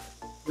throw it?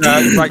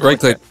 Right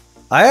click.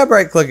 I have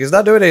right click. It's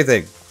not doing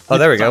anything. Oh,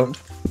 there we go.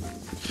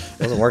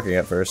 Wasn't working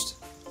at first.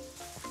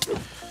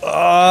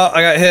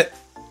 I got hit.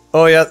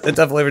 Oh yeah, it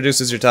definitely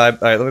reduces your time.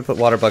 All right, let me put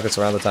water buckets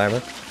around the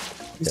timer.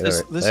 This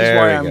is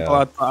why I'm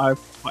glad that I've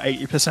got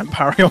 80%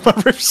 parry on my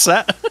roof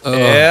set.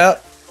 Yeah.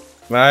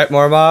 All right,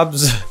 more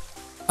mobs.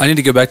 I need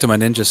to go back to my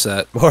ninja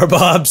set. More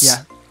mobs.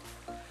 Yeah.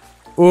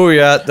 Ooh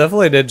yeah,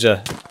 definitely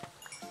ninja.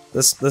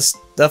 This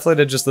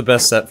definitely ninja's the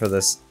best set for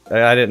this.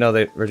 I didn't know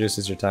that it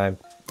reduces your time.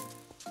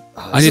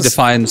 Oh, I need to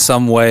find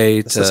some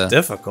way this is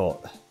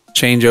difficult.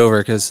 Change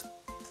over because.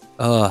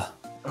 Oh,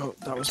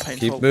 that was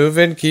painful. Keep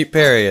moving, keep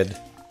parrying.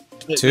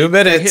 2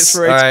 minutes.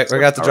 All right, we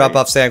got to drop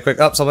off sand quick.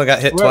 Oh, someone got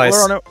hit twice.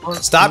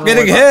 Stop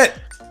getting hit.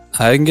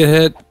 I didn't get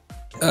hit.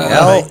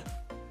 Hell.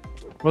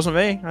 Wasn't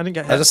me. I didn't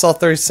get hit. I just saw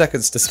 30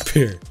 seconds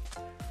disappear.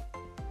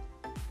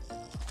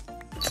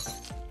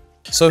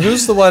 So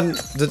who's the one?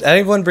 Did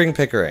anyone bring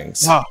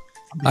pickerings? I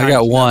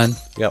got one.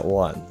 You got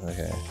one.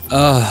 Okay.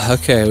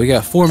 Okay. We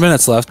got 4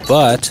 minutes left,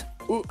 but.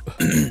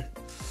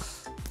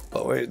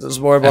 Oh wait, there's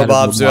more and more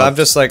mobs. Dude, I'm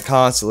just like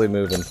constantly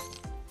moving.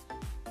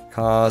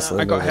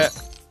 Constantly. I got hit.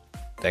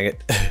 Dang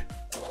it.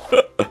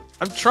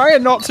 I'm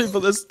trying not to, but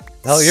there's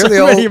you're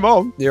so many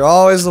mobs. You're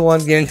always the one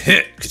getting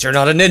hit because you're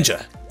not a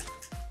ninja.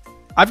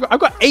 I've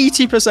got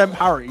 80%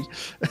 parry.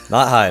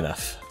 Not high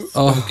enough.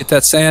 Oh, get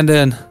that sand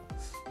in.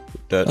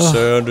 That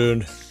sand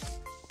in.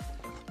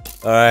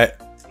 All right,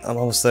 I'm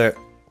almost there.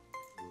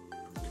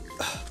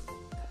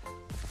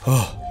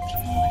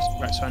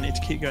 Right, so I need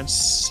to keep going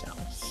south.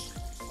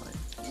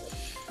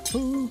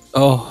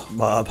 Oh,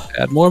 mob.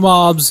 Add more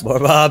mobs. More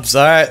mobs.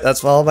 All right,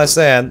 that's all my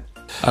sand.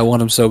 I want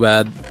them so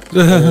bad.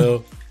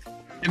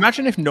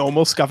 Imagine if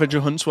normal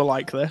scavenger hunts were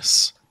like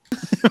this.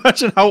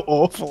 Imagine how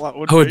awful that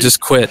would be. I would just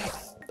quit.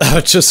 I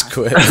would just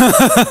quit.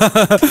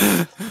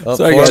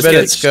 Sorry, 4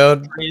 minutes,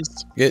 Code.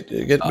 Get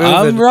moving.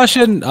 I'm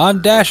rushing.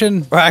 I'm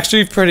dashing. We're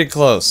actually pretty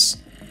close.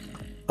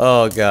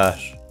 Oh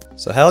gosh.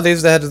 So Hell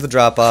needs to head to the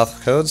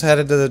drop-off. Code's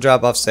headed to the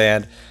drop-off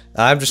sand.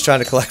 I'm just trying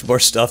to collect more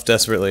stuff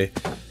desperately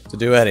to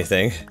do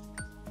anything.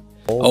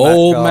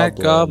 Old Matt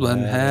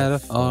Goblin had a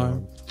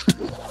farm.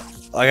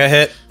 I got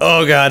hit.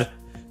 Oh god.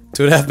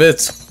 2.5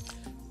 minutes.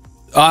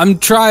 I'm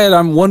trying.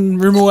 I'm 1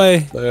 room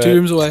away. Right. 2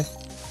 rooms away.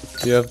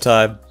 You have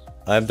time.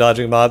 I'm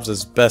dodging mobs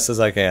as best as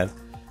I can.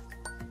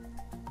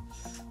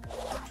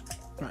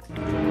 Right.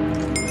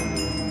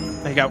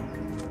 There you go.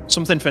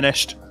 Something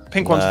finished.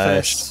 Pink one's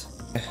finished.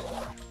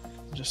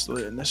 Just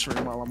in this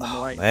room while I'm on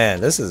the way.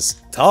 Man, this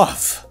is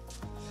tough.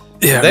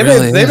 Yeah, they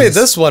made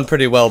this one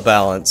pretty well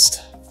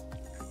balanced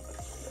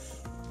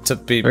to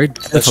be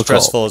as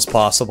stressful as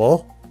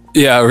possible.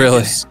 Yeah,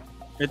 really.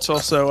 It's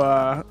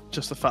also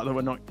just the fact that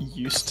we're not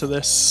used to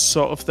this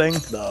sort of thing.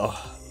 No.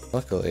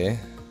 Luckily.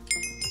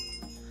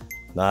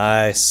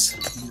 Nice.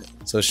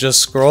 So it's just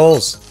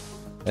scrolls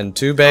and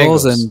 2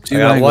 bangles. I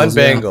got 1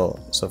 bangle.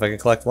 So if I can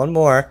collect 1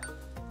 more,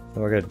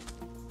 then we're good.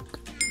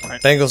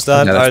 Right. Bangle's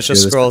done. Alright, it's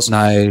just scrolls.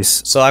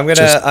 Nice. So I'm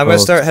gonna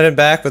start heading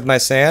back with my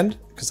sand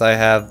because I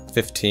have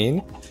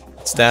 15.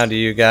 It's down to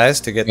you guys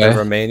to get the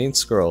remaining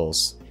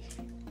scrolls.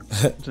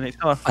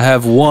 I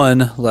have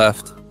 1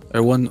 left,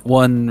 or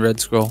one red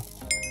scroll.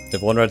 You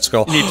have 1 red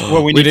scroll.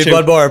 We need 2.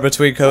 1 more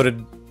between Code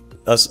and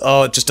us.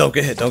 Oh, just don't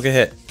get hit. Don't get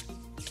hit.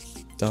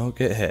 Don't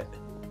get hit.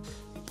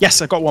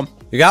 Yes, I got 1.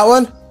 You got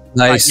 1?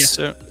 Nice. Yes,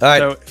 sir. All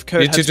right, so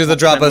you 2 do the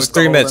drop us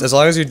 3 minutes. As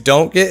long as you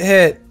don't get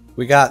hit,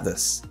 we got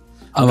this.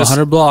 I'm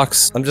 100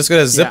 blocks. I'm just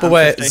gonna zip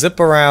away, zip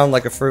around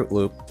like a Fruit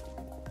Loop,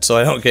 so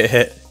I don't get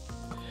hit.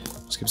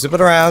 Just keep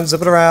zipping around, zip,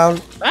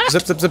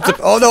 zip, zip, zip.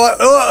 Oh no!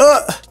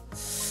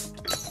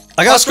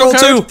 I got a scroll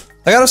too.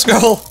 I got a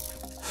scroll.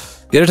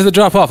 Get it to the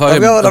drop off.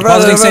 I'm going. I'm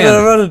running.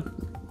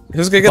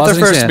 Who's gonna get there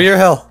first? Me or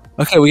Hell?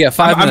 Okay, we got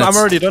 5 minutes. I'm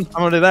already done.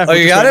 I'm already there. Oh,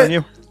 you got it?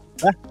 You.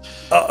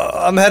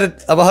 I'm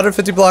headed. I'm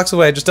 150 blocks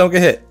away. Just don't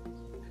get hit.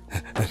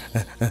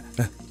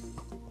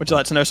 Would you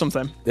like to know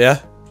something? Yeah.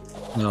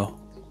 No.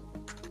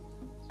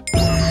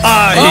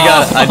 Ah, he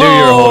got it. I knew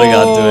you were holding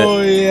on to it.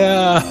 Oh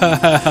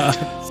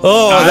yeah.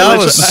 Oh, that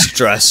was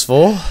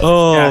stressful.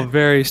 Oh, Yeah.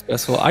 very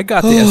stressful. I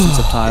got the essence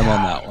of time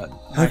on that one.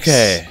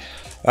 Okay.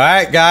 All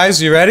right,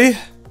 guys, you ready?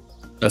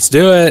 Let's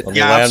do it. Let me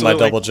Yeah, land absolutely.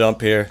 my double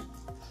jump here.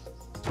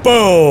 Boom!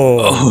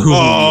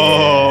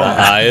 Oh. The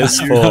eye is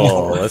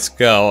full. Let's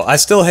go. I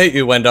still hate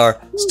you, Wendar.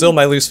 Still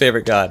my least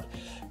favorite god.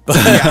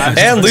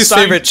 And least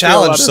favorite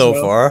challenge so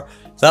far.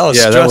 That was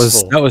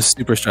stressful. that was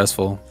super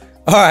stressful.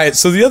 Alright,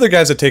 so the other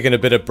guys have taken a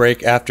bit of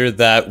break after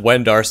that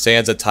Wendar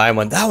Sands of Time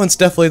one. That one's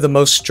definitely the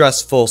most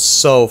stressful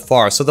so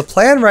far. So the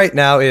plan right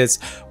now is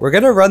we're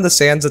going to run the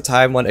Sands of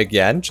Time one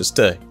again, just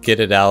to get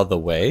it out of the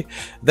way.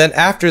 Then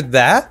after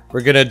that,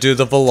 we're going to do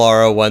the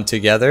Valara one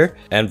together.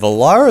 And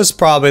Valara is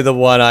probably the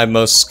one I'm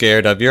most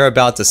scared of. You're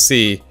about to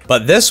see.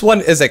 But this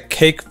one is a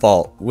cake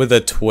vault with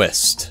a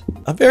twist.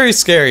 A very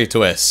scary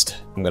twist.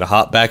 I'm going to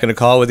hop back in a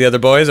call with the other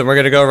boys, and we're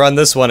going to go run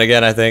this one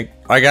again, I think.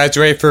 All right, guys,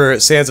 you ready for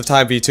Sands of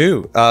Time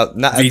V2?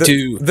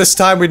 V2. This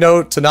time we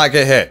know to not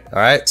get hit, all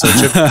right? So it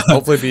should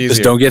hopefully be easier.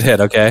 Just don't get hit,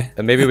 okay?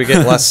 And maybe we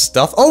get less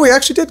stuff. Oh, we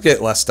actually did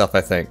get less stuff,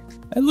 I think.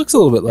 It looks a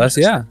little bit less,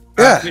 yeah.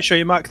 Yeah. Make sure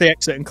you mark the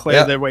exit and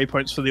clear the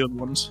waypoints for the other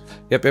ones.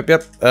 Yep.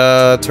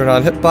 Turn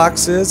on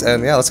hitboxes,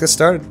 and yeah, let's get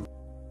started.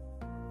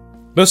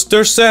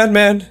 Mr.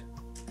 Sandman,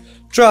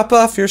 drop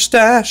off your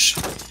stash.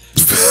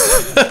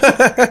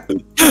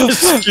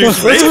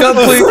 Excuse me.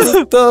 Complete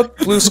with the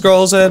blue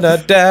scrolls and a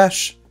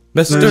dash.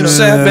 Mr.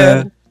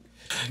 Sandman,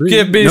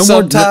 give me No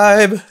some more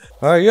time.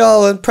 Are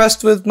y'all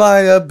impressed with my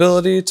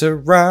ability to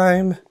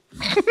rhyme?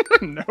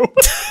 No.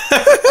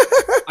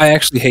 I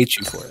actually hate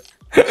you for it.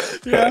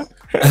 Yeah.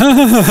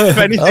 If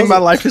anything, my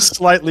life is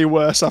slightly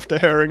worse after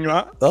hearing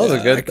that. That was a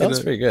I good. That could've- was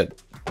pretty good.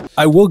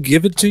 I will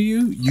give it to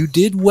you. You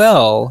did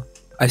well.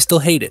 I still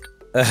hate it.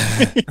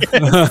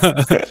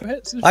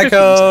 Hi,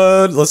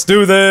 code. Let's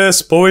do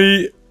this,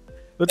 boy.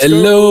 Let's go.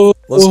 Hello.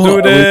 Let's do Are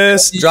we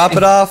this. ready? Drop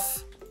it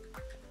off.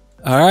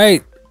 All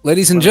right,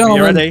 ladies and You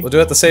gentlemen, ready? We'll do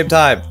it at the same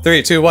time.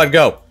 3, 2, 1,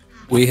 go.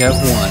 we have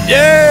won.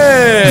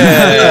 Yeah!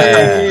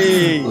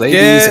 Hey.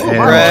 Ladies Get and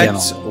wrecked,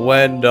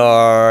 gentlemen.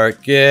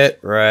 Wendar. Get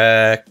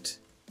wrecked.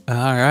 All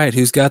right,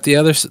 who's got the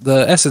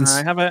essence?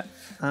 I have it.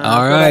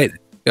 All right,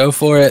 go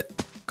for it.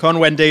 Come on,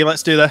 Wendy.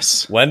 Let's do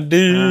this.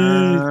 Wendy.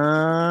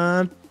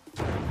 Boom.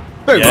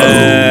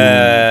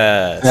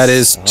 Yes. That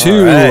is All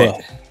 2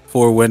 right.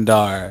 for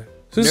Windar.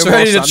 Who's No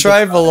ready more to try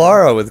Sandra.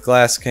 Valara with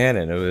glass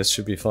cannon? Oh, this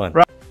should be fun.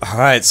 Right. All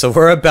right, so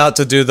we're about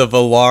to do the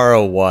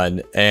Valara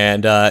one,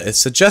 and it's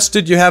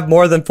suggested you have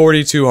more than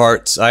 42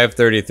 hearts. I have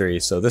 33,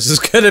 so this is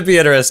going to be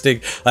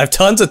interesting. I have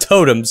tons of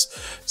totems,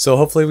 so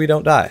hopefully we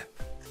don't die.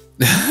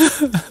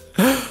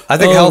 I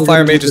think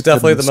Hellfire Mage is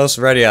definitely the most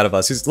ready out of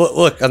us. He's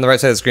look on the right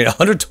side of the screen,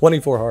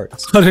 124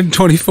 hearts.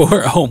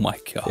 124. Oh my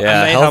god.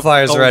 Yeah, may have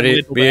Hellfire's a ready.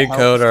 little Me bit and of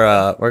Code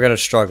are we're gonna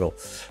struggle,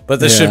 but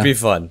this Yeah. should be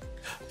fun.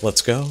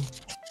 Let's go.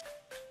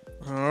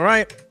 All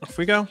right, off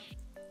we go.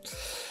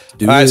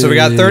 Do All right, so we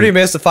got it. 30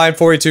 minutes to find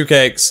 42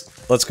 cakes.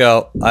 Let's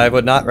go. I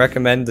would not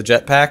recommend the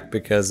jetpack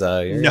because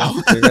you're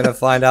gonna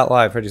find out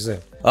why pretty soon.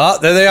 Oh,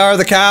 there they are,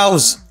 the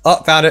cows.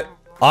 Oh, found it.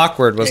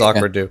 Awkward was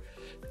awkward too.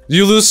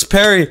 You lose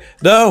parry.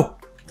 No,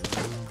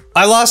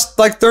 I lost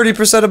like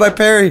 30% of my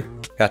parry.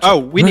 Gotcha. Oh,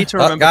 we need to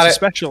remember got to it.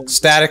 special.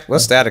 Static.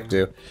 What's static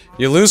do?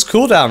 You lose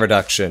cooldown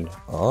reduction.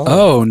 Oh,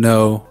 Oh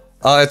no.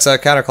 it's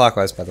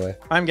counterclockwise, by the way.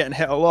 I'm getting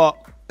hit a lot.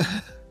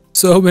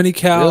 So many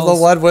cows. You're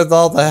the one with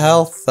all the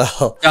health,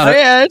 though. Got it.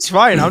 Yeah, it's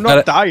fine. I'm Got not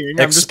it. dying.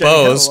 I'm just getting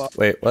hit a Exposed. lot.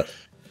 Wait, what?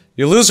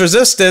 You lose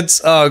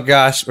resistance. Oh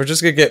gosh, we're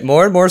just gonna get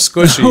more and more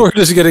squishy. We're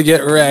just gonna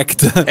get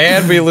wrecked.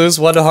 And we lose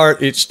 1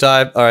 heart each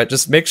time. All right,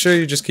 just make sure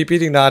you just keep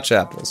eating notch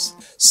apples.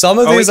 Some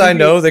of Oh, these it can I be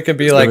know they can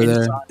be like over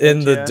there.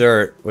 in the Yeah.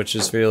 dirt, which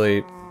is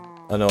really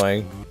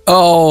annoying.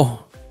 Oh.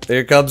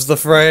 Here comes the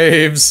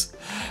frames.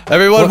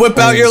 Everyone, What whip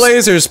out your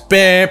frames? lasers.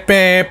 Bam,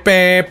 bam,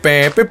 bam,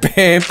 bam, bam,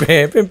 bam,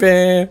 bam, bam,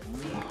 bam.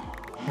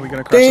 Are we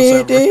gonna crash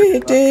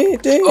the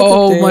server?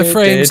 Oh, my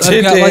frames.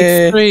 I've got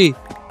like 3.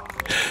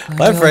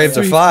 My frames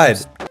are fine.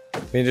 I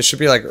mean, it should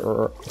be like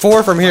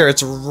 4 from here.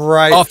 It's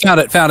right. Oh, found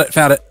it.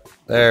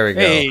 There we go.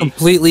 Hey.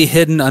 Completely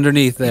hidden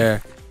underneath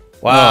there.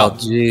 Wow. Oh,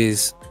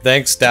 jeez.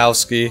 Thanks,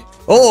 Dowski.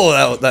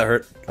 Oh, that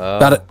hurt.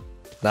 Got it.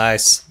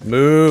 Nice.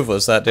 Move.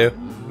 What's that do?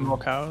 More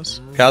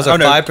cows. Cows Oh, are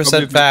no, 5%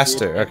 probably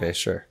faster. Okay,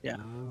 sure. Yeah.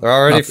 They're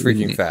already Not freaking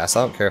really. fast.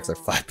 I don't care if they're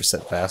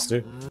 5%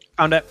 faster.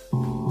 Found it.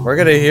 We're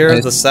gonna hear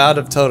Nice. the sound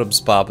of totems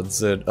popping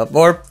soon.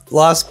 More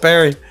lost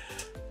berry.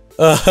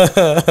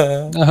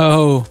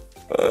 Oh.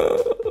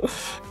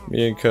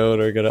 Me and Code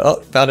are gonna.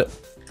 Oh, found it.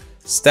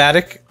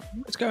 Static.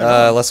 What's going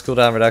on? Less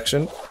cooldown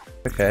reduction.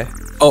 Okay.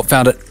 Oh,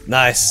 found it.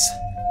 Nice.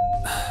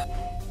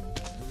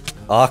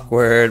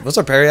 Awkward. What's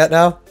our parry at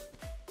now?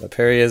 The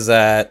parry is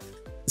at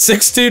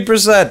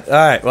 16%. All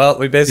right. Well,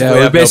 we basically Yeah,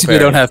 we have basically no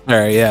parry. don't have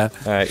parry, yeah.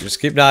 All right.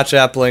 Just keep notch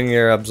appling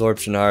your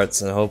absorption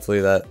hearts, and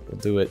hopefully that will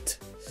do it.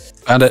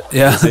 Found it,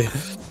 yeah.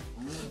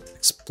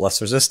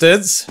 less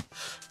resistance.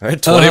 All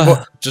right, 20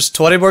 more, just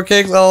 20 more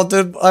kings. Oh,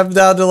 dude, I'm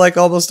down to like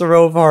almost a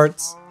row of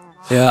hearts.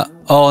 Yeah.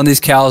 Oh, and these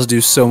cows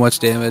do so much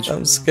damage.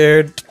 I'm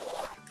scared.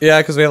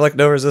 Yeah, because we have like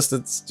no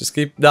resistance. Just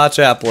keep notch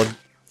appling.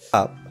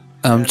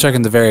 I'm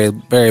checking the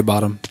very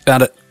bottom.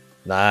 Found it.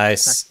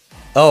 Nice.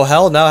 Oh,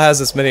 hell now has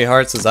as many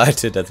hearts as I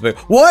did at the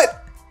beginning.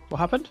 What? What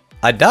happened?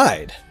 I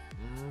died.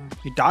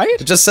 You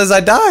died? It just says I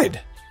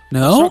died.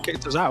 No. It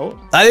kicked us out.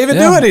 I didn't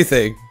even do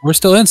anything. We're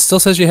still in. Still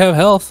says you have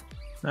health.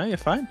 No, you're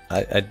fine.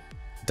 I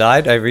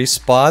died. I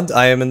respawned.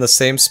 I am in the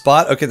same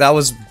spot. Okay, that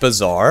was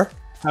bizarre.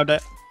 How'd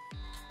it?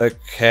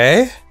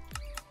 Okay.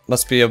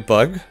 Must be a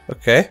bug.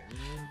 Okay.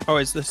 Oh,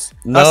 is this?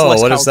 No,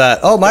 what is that?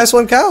 Oh,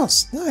 -1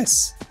 cows.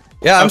 Nice.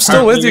 Yeah, I'm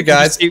still with you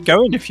guys. Just keep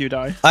going if you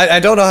die. I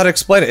don't know how to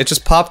explain it. It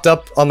just popped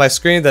up on my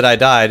screen that I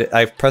died.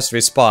 I pressed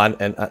respawn,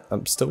 and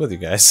I'm still with you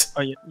guys.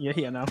 Oh, you're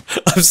here now.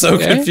 I'm so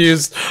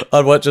confused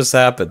on what just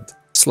happened.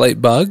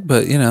 Slight bug,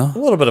 but you know. A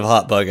little bit of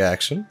hot bug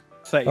action.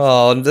 Safe.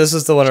 Oh, and this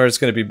is the one where it's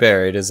going to be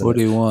buried, isn't it? What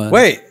do you want?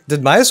 Wait,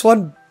 did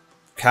 -1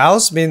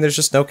 cows mean there's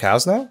just no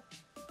cows now?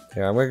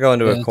 Here, I'm going to go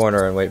into a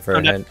corner and wait for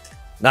a hint.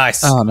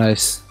 Nice. Oh,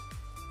 nice.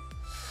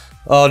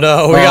 Oh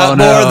no, we got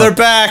more. They're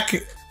back.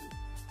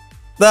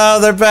 No,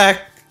 they're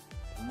back.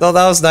 Oh,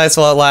 that was nice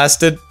while it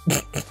lasted.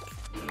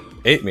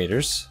 8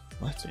 meters.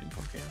 What? So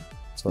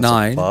it's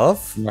 9.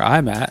 above? Where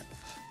I'm at.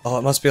 Oh,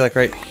 it must be like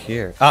right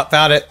here. Oh,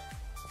 found it.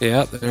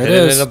 Yep, there it Hit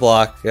it is. in a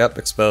block. Yep,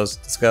 exposed.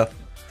 Let's go.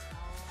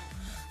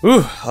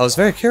 Ooh, I was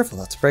very careful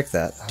not to break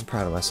that. I'm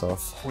proud of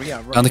myself. We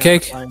are On the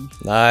cake.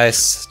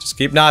 Nice. Just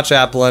keep notch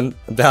appling.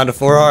 I'm down to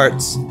 4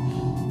 hearts.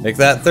 Make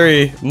that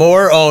 3.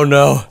 More? Oh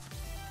no.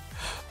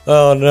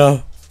 Oh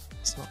no.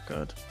 It's not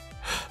good.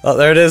 Oh,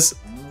 there it is.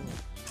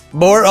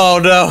 More? Oh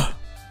no.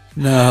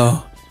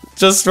 No.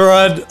 Just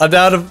run. I'm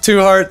down to 2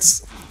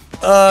 hearts.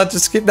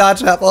 Just keep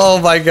notch apple. Oh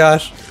my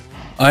gosh.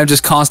 I'm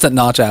just constant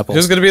notch apples.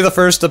 Who's gonna be the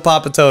first to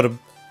pop a totem?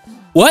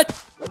 What?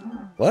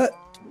 What?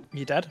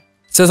 You dead?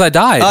 It says I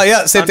died. Oh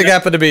yeah, same thing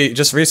happened to me.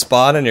 Just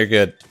respawn and you're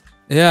good.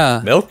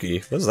 Yeah. Milky?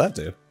 What does that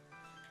do?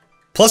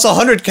 Plus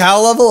 100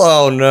 cow level?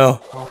 Oh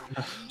no.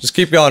 Just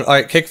keep going.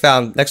 Alright, kick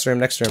found. Next room,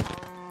 next room.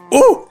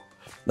 Ooh!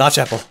 Notch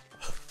apple.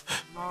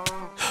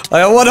 I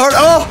got 1 heart.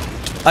 Oh!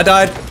 I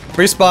died.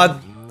 Respawn.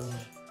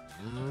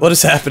 What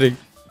is happening?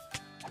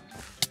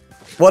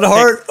 1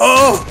 heart.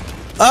 Oh!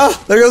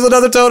 Ah! There goes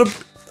another totem.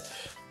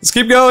 Let's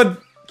keep going.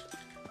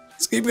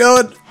 Let's keep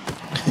going.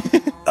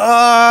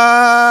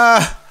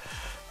 Ah!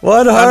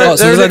 1 heart.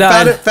 There it is.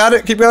 Found it. Found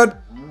it. Keep going.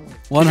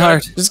 1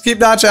 heart. Just keep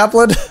notch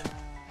appling.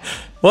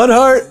 1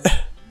 heart.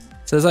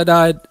 Says I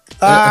died.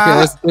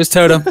 Okay, there's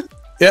totem.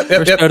 Yep.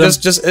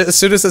 Just as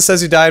soon as it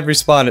says you died,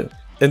 respawn it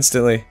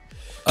instantly.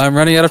 I'm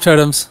running out of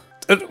totems.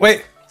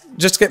 Wait.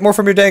 Just get more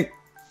from your dank.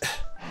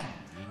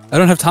 I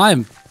don't have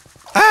time.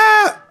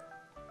 Ah!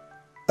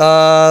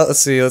 Let's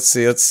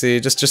see.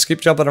 Just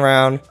keep jumping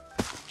around.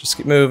 Just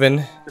keep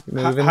moving.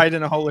 Hide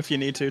in a hole if you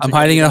need to. I'm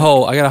hiding in a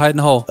hole. I gotta hide in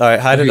a hole. All right,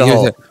 hide in a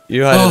hole.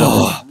 You hide in a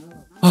hole.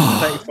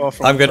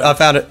 I'm good. I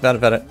found it.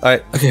 Found it. All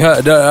right. Okay.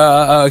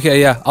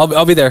 Okay. Yeah.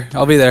 I'll be there.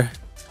 I'll be there.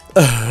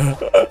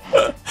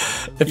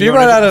 If you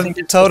run out of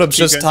totems,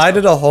 just hide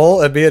in a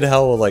hole, and me and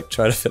Hell will like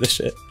try to finish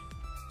it.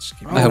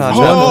 I have 1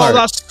 heart.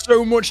 That's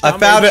so much damage.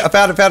 I found it. I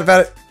found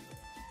it.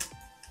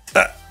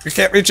 You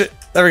can't reach it.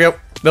 There we go.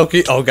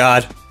 Milky. Oh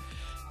god.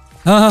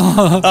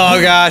 Oh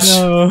gosh.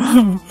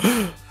 No.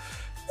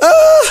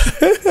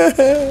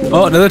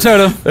 Oh, another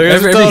totem.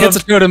 Every hits a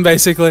totem,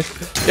 basically.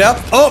 Yep.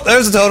 Oh,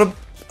 there's a totem.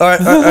 All right.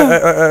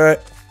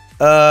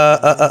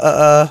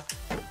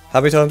 How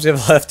many totems do you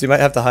have left? You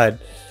might have to hide.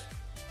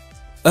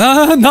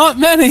 Not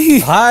many.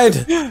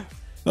 Hide.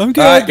 I'm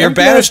good. All right, you're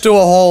banished to a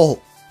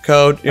hole.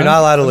 Code. You're not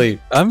allowed to leave.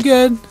 I'm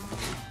good.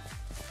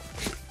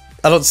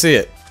 I don't see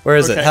it. Where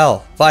is it?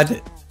 Hell. Find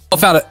it. Oh,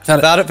 found it.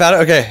 Found it. Found it.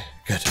 Okay.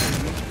 Good.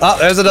 Oh,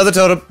 there's another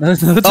totem.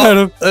 There's another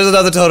totem. There's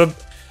another totem.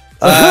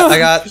 I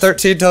got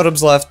 13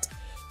 totems left.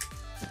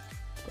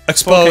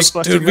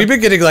 Exposed. Dude, we've been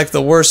getting like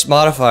the worst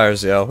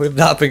modifiers, yo. We've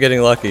not been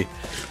getting lucky.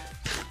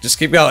 Just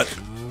keep going.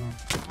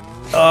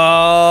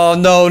 Oh,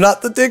 no,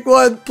 not the dig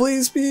one.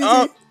 Please be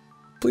easy.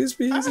 Please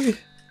be easy.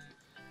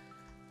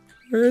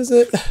 Where is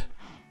it?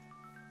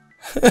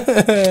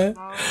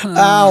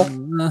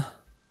 Ow.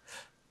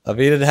 I've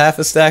eaten half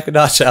a stack of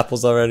notch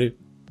apples already.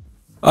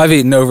 I've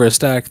eaten over a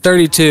stack.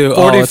 32.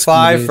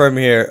 45 from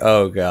here.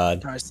 Oh,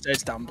 God.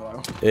 It's down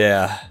below.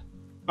 Yeah.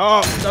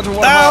 Oh, another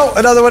one. Ow!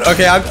 Another one.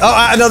 Okay,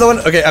 another one.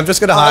 Okay, I'm just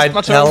gonna hide.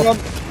 Hell.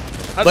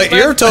 Like,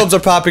 your totems are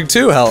popping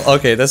too, Hell.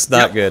 Okay, that's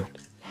not good.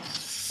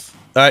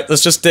 Alright,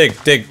 let's just dig.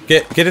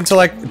 Get into,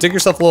 like, dig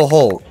yourself a little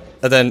hole.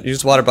 And then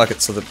use water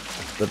buckets so that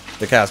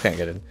the cows can't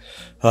get in.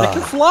 They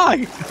can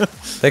fly.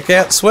 They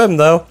can't swim,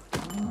 though.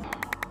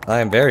 I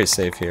am very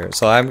safe here.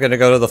 So I'm gonna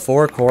go to the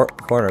 4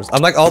 corners.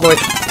 I'm like all the way.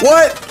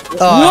 What?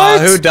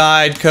 What? Who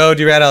died? Code,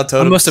 you ran out of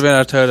totems. I must have been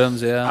out of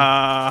totems,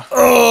 yeah.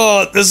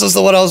 Oh, this is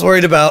the one I was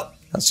worried about.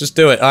 Let's just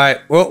do it. All right,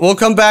 we'll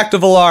come back to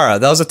Valara.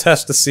 That was a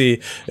test to see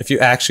if you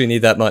actually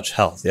need that much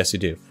health. Yes, you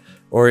do.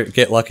 Or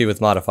get lucky with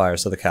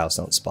modifiers so the cows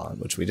don't spawn,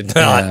 which we did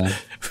not. Yeah.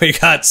 We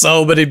got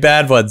so many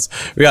bad ones.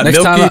 We got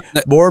Next milky,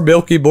 time more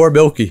milky, more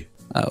milky.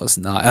 I was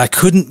not. I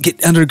couldn't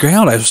get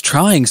underground. I was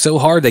trying so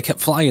hard. They kept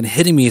flying and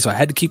hitting me, so I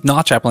had to keep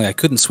notch appling. I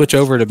couldn't switch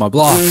over to my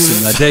blocks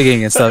and my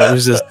digging and stuff. It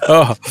was just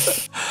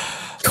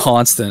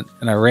constant.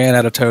 And I ran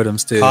out of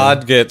totems too.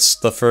 Pod gets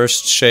the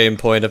first shame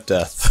point of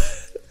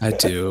death. I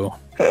do.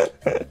 All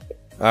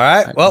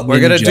right. Well, we're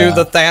gonna do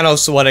the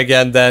Thanos one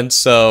again then.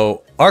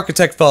 So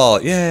Architect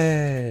Vault,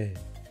 yay!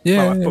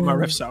 Yeah. Oh, I put my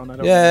riffs down. I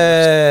don't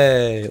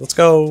Yay! Let's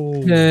go!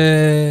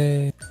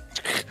 Yay.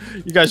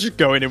 You guys just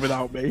going in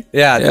without me.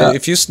 Yeah.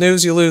 If you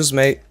snooze, you lose,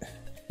 mate.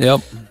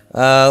 Yep.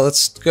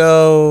 Let's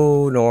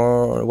go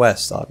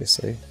northwest,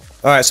 obviously.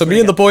 All right. So me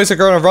and the boys are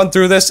going to run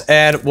through this,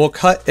 and we'll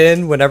cut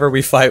in whenever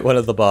we fight one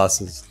of the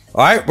bosses.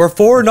 All right. We're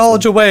 4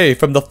 knowledge away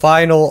from the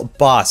final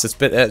boss.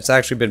 It's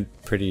actually been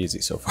pretty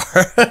easy so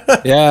far.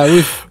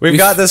 Yeah, we've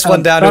got this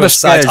one down to a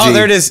side. strategy. Oh,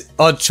 there it is.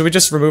 Oh, should we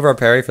just remove our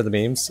parry for the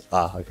memes?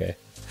 Ah, okay.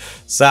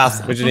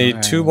 South, we just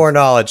need 2 more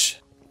knowledge.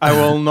 I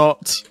will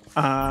not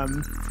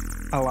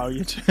allow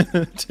you to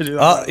do that.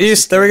 Oh,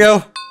 east. There we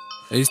go.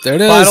 There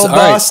it is. Final All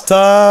boss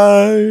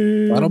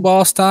time. Final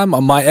boss time.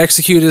 My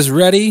execute is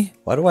ready.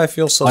 Why do I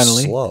feel so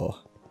Finally. slow?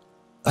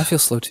 I feel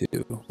slow too,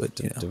 but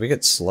you know. Did we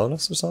get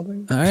slowness or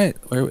something? All right,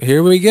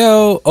 here we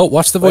go. Oh,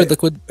 watch the void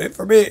liquid. Wait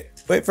for me.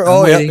 Wait for. I'm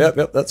Oh, waiting. yep.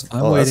 That's.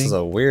 I'm Oh, this waiting. is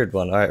a weird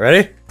one. All right,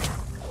 ready?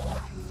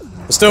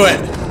 Let's do it.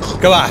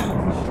 Come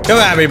on. Come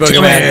at me,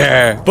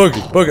 Boogeyman.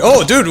 Boogie.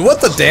 Oh, dude, what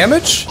the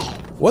damage?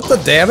 What the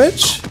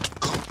damage?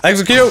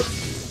 Execute.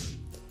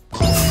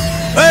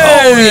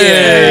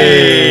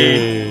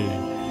 Hey!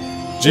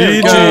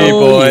 GG,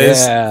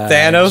 boys. Yeah.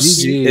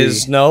 Thanos GG.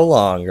 is no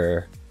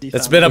longer.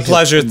 It's been a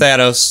pleasure,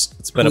 Thanos.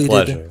 It's been a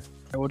pleasure.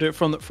 We'll do it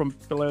from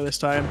below this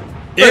time.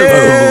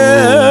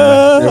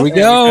 Yeah! There we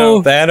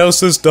go.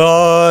 Thanos is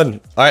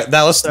done. All right,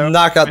 now let's So,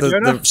 knock out I do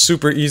the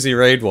super easy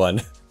raid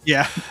one.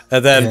 Yeah.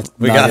 And then Yeah,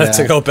 we knock got it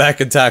to out. go back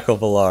and tackle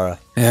Valara.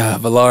 Yeah,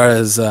 Valara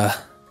is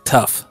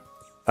tough.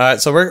 All right,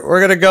 so we're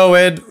going to go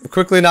in,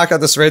 quickly knock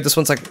out this raid. This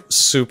one's like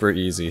super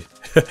easy.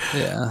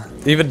 Yeah.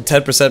 Even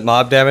 10%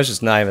 mob damage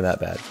is not even that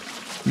bad.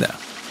 No.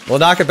 We'll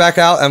knock it back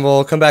out and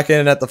we'll come back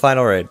in at the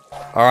final raid.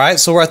 All right,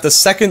 so we're at the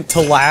second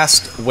to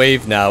last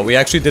wave now. We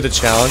actually did a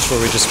challenge where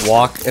we just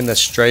walk in the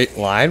straight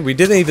line. We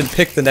didn't even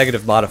pick the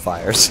negative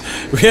modifiers.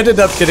 We ended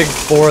up getting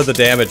 4 of the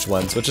damage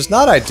ones, which is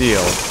not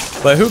ideal,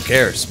 but who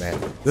cares, man?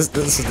 This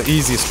is the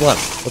easiest one.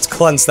 Let's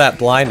cleanse that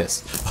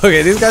blindness.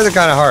 Okay, these guys are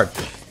kind of hard.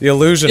 The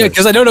illusion. Yeah,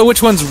 because I don't know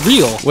which one's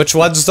real. Which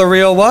one's the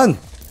real one?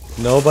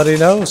 Nobody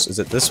knows. Is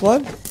it this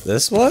one?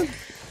 This one?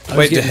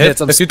 Wait, getting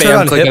hits. I'm if you spam turn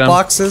on clicking 'em.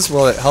 hitboxes,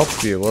 will it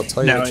help you? Will it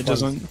tell you No, which it one?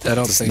 doesn't. I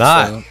don't think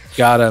not. so.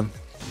 Got him.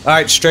 All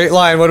right, straight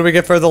line. What do we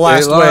get for the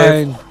last Straight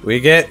wave? line. We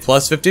get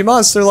plus 50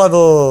 monster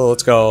level.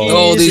 Let's go.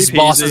 Oh, Easy these peasy.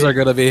 bosses are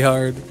gonna be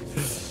hard.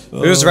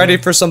 Who's ready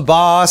for some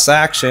boss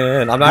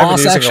action? I'm not even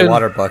Boss using action. a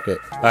water bucket.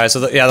 All right, so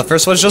the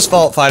first one's just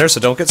Vault Fighters, so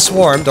don't get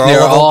swarmed. They're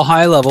level, all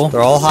high level,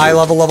 They're all high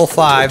level, level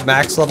 5,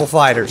 max level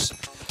fighters.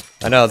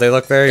 I know they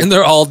look very. and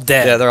they're all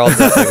dead. Yeah, they're all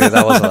dead. Okay,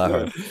 that wasn't that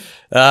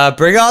hard.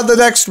 Bring on the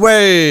next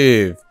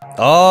wave.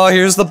 Oh,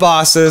 here's the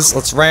bosses.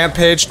 Let's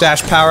rampage,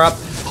 dash power up,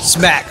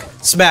 smack,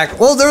 smack.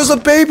 Well, there was a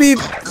baby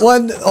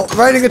one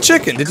riding a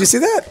chicken. Did you see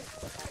that?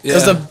 Yeah.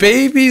 There's a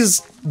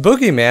baby's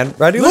boogeyman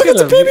riding. Look at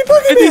the him. baby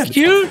boogeyman. Isn't he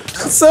cute?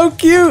 It's so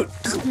cute.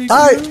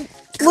 Hi.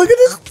 Look at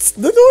it.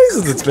 The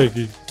noises it's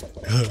making.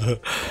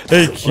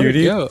 Hey,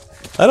 cutie. Go.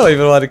 I don't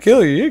even want to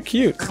kill you. You're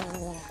cute.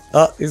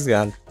 Oh, he's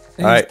gone.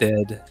 He's All right,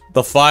 dead.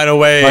 the final All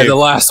wave. right, the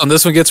last one.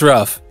 This one gets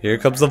rough. Here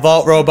comes the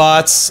vault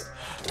robots.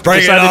 Bring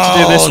it Decided on,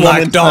 to do this one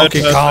like in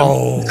Donkey third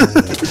Kong.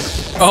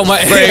 Oh my!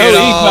 Bring oh, it he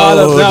got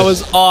him. on. That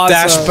was awesome.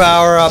 Dash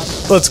power up.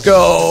 Let's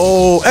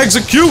go.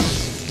 Execute.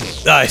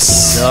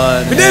 Nice.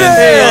 Done. We did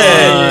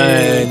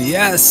and it. done.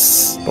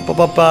 Yes.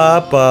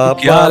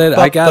 Got it.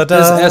 I got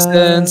this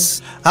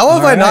essence. How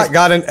have All I right. not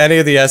gotten any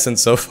of the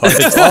essence so far?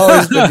 It's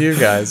always been you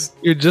guys.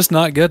 You're just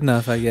not good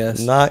enough, I guess.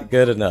 Not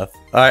good enough.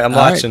 All right, I'm All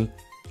right. watching.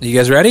 You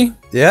guys ready?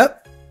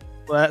 Yep.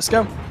 Let's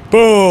go.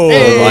 Boom!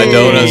 Hey. My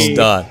donut's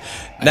done.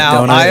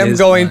 Now donut I am is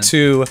going done.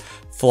 to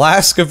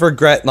Flask of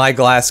Regret my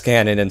glass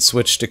cannon and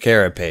switch to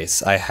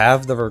Carapace. I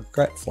have the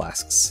regret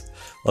flasks.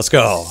 Let's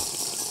go.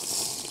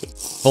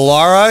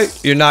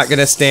 Valara, you're not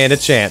gonna stand a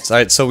chance. All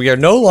right, so we are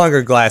no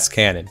longer glass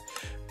cannon.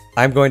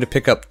 I'm going to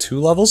pick up 2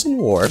 levels in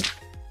ward.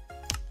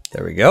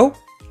 There we go.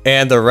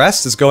 And the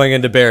rest is going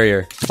into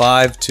barrier.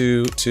 5,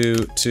 2, 2,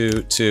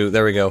 2, 2.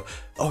 There we go.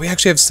 Oh, we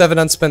actually have 7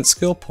 unspent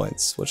skill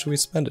points. What should we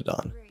spend it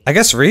on? I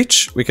guess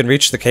reach. We can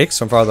reach the cakes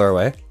from farther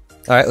away.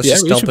 All right, let's Yeah,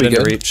 just reach dump would it be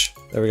into good. reach.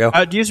 There we go.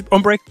 Use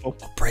Unbreakable.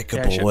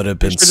 Breakable Yeah, would have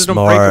been should've done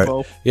smart.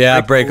 Breakable.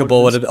 Yeah, Breakable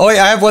breakable would would've have. Oh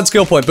yeah, I have 1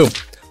 skill point. Boom.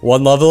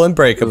 1 level in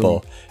breakable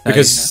Boom.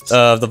 because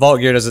Nice. the vault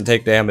gear doesn't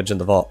take damage in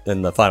the vault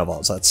in the final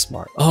vault. So that's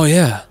smart. Oh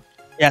yeah.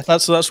 Yeah,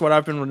 that's what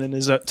I've been running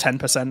is at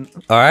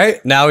 10%. All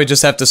right, now we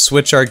just have to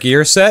switch our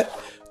gear set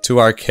to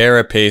our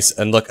Carapace,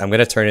 and look, I'm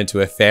gonna turn into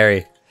a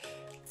fairy.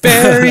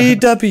 Fairy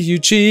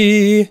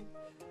WG,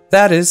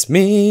 that is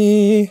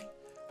me.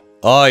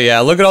 Oh yeah,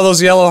 look at all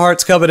those yellow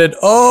hearts coming in.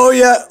 Oh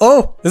yeah,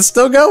 oh, it's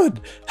still going.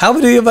 How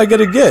many am I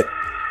gonna get?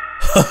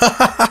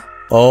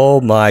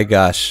 Oh my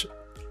gosh.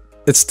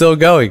 It's still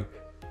going.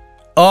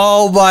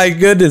 Oh my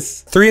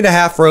goodness.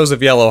 3.5 rows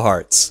of yellow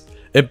hearts.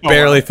 It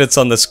barely fits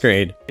on the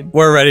screen.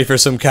 We're ready for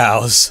some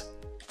cows.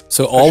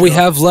 So all we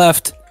have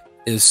left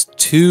is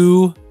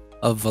 2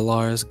 of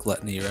Valara's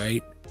Gluttony,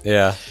 right?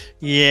 Yeah.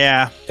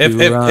 Yeah.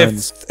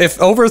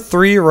 If over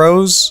 3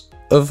 rows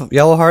of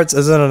yellow hearts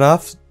isn't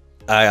enough,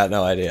 I got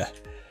no idea.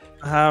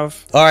 I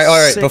have. All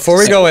right. Before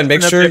we go in,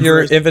 make sure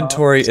your Seven.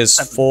 inventory is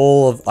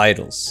full of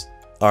idols.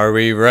 Are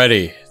we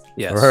ready?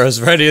 Yes. We're as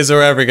ready as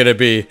we're ever gonna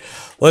be.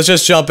 Let's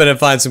just jump in and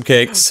find some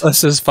cakes.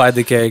 Let's just find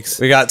the cakes.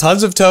 We got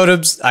tons of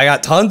totems. I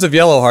got tons of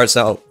yellow hearts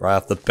now. Right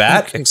off the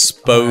bat, Okay.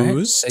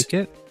 exposed. All right, take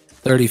it.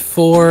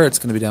 34. It's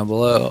gonna be down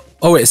below.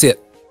 Oh wait, I see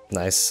it.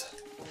 Nice.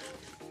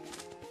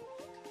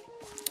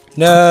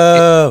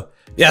 No.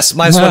 Yes,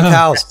 minus 1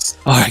 cows.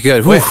 All right,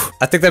 good. Wait, Whew.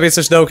 I think that means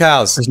there's no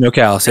cows. There's no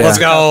cows. Yeah. Let's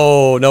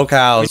go. No It's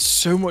cows.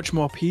 so much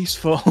more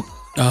peaceful.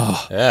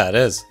 Oh, Yeah, it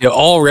is. yeah.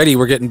 Already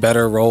we're getting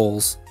better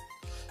rolls.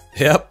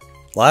 Yep.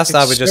 Last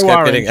time we just so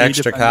kept getting RNG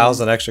extra depending. cows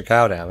and extra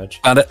cow damage.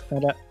 Found it.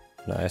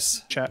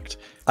 Nice. Checked.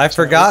 I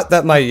forgot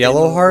that my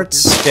yellow hearts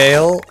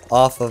scale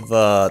off of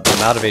the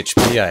amount of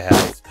HP I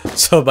have.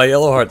 So my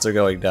yellow hearts are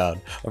going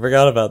down. I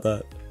forgot about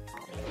that.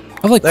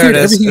 I've like There it cleared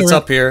is. everything It's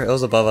around. up here. It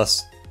was above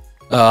us.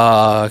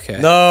 Okay.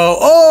 No.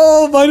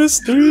 Oh,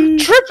 -3.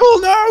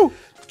 Triple no!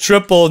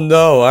 Triple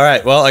no. All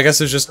right. Well, I guess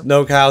there's just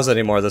no cows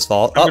anymore this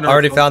fall. Oh, gonna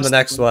already record found the this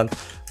next one.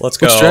 Let's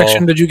Which go.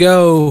 direction did you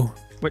go?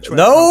 Which way?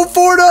 No,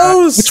 4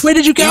 no's. Which way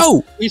did you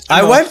go? East I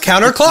and went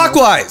north.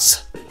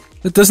 counterclockwise.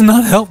 That does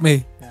not help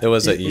me. It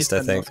was at East east, I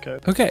and think.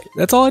 north code. Okay,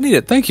 that's all I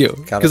needed. Thank you.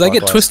 Because I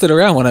get Counterclockwise. twisted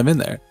around when I'm in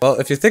there. Well,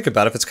 if you think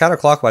about it, if it's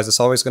counterclockwise, it's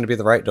always going to be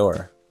the right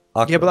door.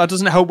 Yeah, but that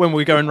doesn't help when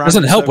we're going round. It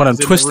doesn't in help when I'm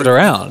circles in the twisted room.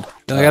 around.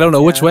 Like, I don't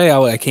know which way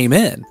I came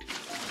in.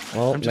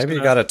 Well, I'm just maybe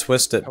you gonna- gotta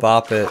twist it,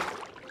 bop it,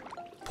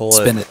 pull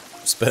Spin it,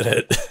 it. spin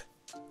it.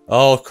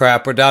 Oh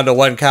crap, we're down to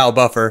 1 cow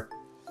buffer.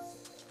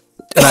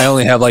 And I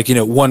only have like,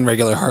 1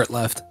 regular heart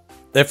left.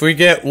 If we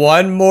get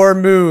one more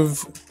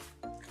move,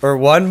 or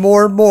one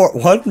more,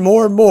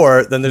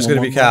 then there's gonna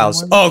be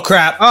cows. Oh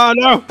crap, Oh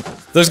no!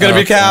 there's gonna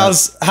be crap.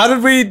 cows. How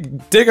did we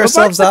dig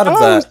ourselves out of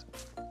that?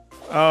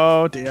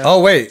 Oh dear.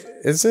 Oh wait,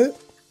 is it?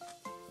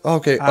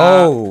 Okay,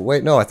 oh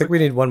wait, no, I think we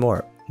need one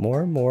more.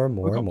 More. +4,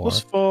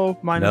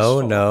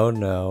 -4.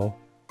 No.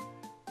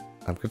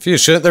 I'm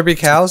confused. Shouldn't there be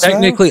cows now?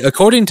 Technically,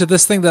 according to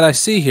this thing that I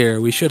see here,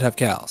 we should have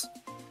cows.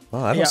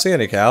 Well, I don't Yeah. see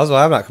any cows. Well,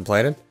 I'm not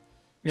complaining.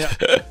 Yeah.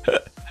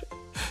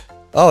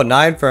 Oh,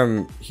 9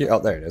 from here. Oh,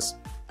 there it is.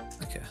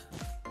 Okay.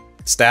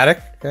 Static.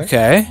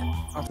 Okay.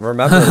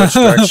 Remember which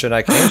direction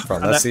I came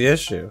from. That's the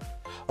issue.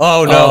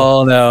 Oh no.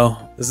 Oh no.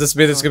 Does this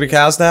mean there's gonna be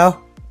cows now?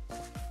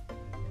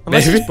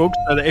 Unless Maybe. it's bugged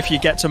so that if you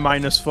get to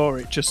 -4,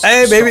 it just.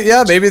 Hey, maybe. stops.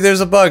 Yeah, maybe there's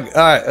a bug.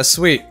 All right,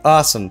 sweet,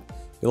 awesome.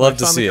 You love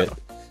to see it.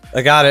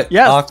 I got it.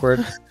 Yes.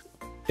 Awkward.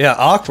 Yeah,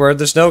 awkward.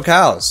 There's no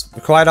cows.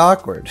 Quite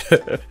awkward.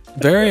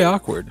 Very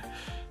awkward.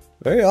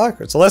 Very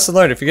awkward. So lesson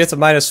learned. If you get to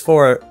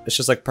 -4, it's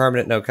just like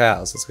permanent no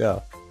cows. Let's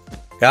go.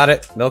 Got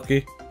it.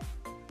 Milky.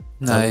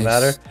 Doesn't Nice.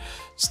 matter.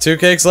 There's 2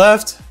 cakes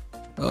left.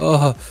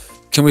 Oh,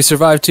 can we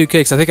survive 2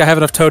 cakes? I think I have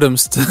enough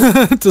totems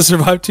to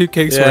survive 2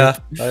 cakes. Yeah,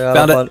 worth. I got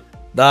Found it. one.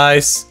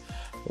 Nice.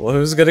 Well,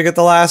 who's gonna get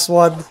the last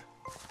one?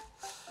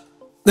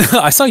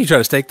 I saw you try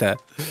to stake that.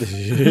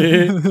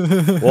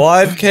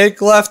 1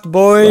 cake left,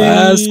 boys.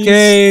 Last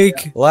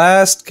cake.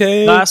 Last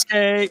cake. Last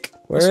cake.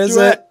 Where Let's is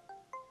do it?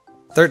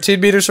 13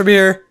 meters from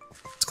here.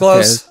 It's Okay,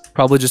 close. it's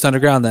probably just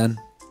underground then.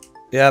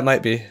 Yeah, it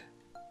might be.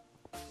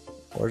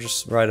 Or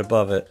just right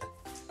above it.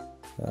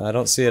 I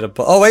don't see it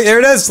above. Oh, wait, here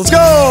it is. Let's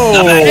go.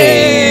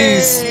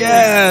 Nice.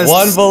 Yes.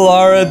 1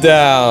 Valara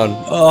down.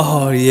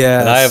 Oh yeah.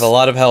 And I have a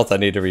lot of health I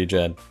need to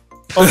regen.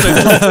 Also,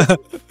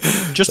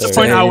 just to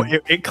point There. out,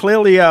 it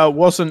clearly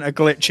wasn't a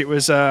glitch. It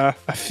was a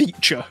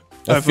feature.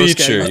 A of this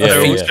feature, game.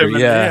 yeah, So, yeah.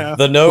 Yeah.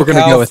 The no We're gonna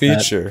cow go with that.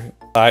 feature.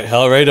 All right,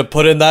 hell, ready to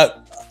put in that.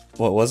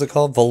 What was it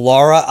called?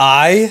 Valara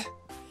Eye?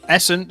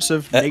 Essence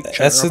of nature,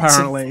 Essence of-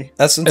 apparently.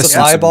 Essence of Essence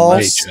of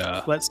eyeballs?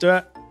 nature. Let's do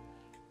it.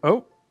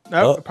 Oh,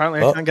 no, Oh,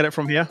 apparently oh. I can't get it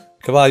from here.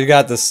 Come on, you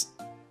got this.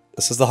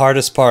 This is the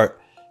hardest part.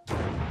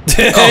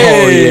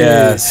 Oh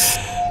yes.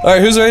 All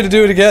right, who's ready to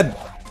do it again?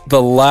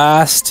 The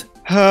last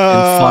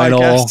I final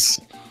guess.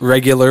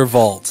 regular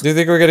vault. Do you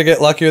think we're gonna get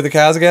lucky with the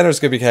cows again, or it's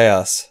gonna be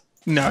chaos?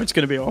 No, it's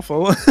going to be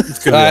awful. All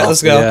right,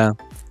 let's go.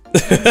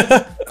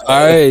 Yeah.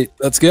 All right,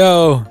 let's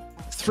go.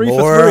 3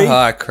 More. for 3.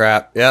 Ah,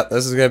 crap. Yep,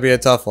 this is gonna be a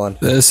tough one.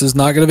 This is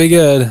not gonna be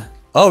good.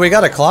 Oh, we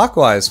got a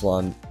clockwise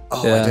one.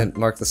 Oh, I Yeah. didn't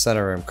mark the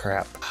center room.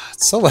 Crap.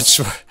 It's so much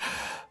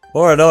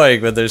more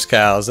annoying when there's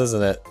cows,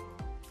 isn't it?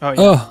 Oh, yeah,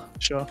 Oh,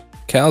 sure.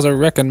 cows are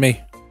wrecking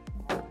me.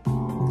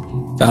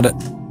 Found it.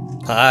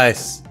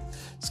 Nice.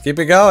 Just keep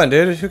it going,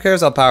 dude. Who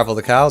cares how powerful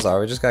the cows are?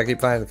 We just gotta keep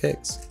finding the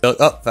cakes. Oh,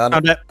 found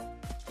Found it. it.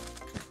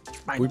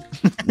 Mine.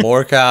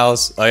 More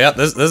cows. Oh, yeah.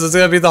 This is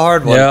gonna be the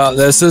hard one. Yeah,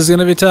 this is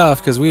gonna be tough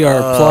because we are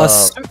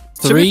plus To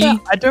be 3. fair,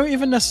 I don't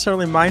even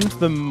necessarily mind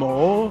them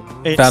more.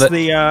 It's Found it.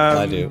 the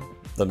I do.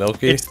 The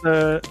Milky? It's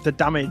the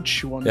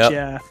damage ones, Yep.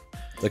 yeah.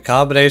 The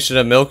combination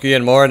of Milky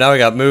and more. Now we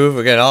got Move.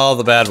 We're getting all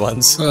the bad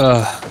ones.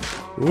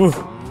 Ooh.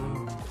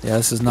 Yeah,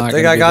 this is not I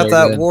think gonna I be got very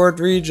that good. ward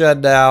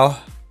regen now.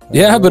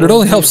 Yeah, but it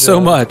only helps so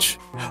much.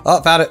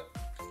 Oh, found it.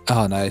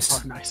 Oh,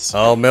 nice. Oh, nice.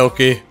 Oh,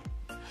 Milky.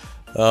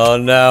 Oh,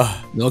 no.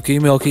 Milky,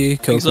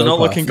 Cocoa These are not Puff.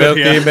 looking good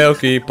Milky, here.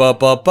 Milky. Ba,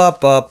 ba, ba,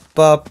 ba,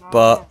 ba,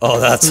 ba. Oh,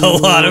 that's a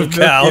lot of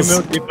cows.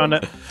 Milky, found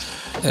it.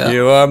 Yeah.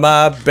 You are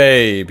my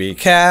baby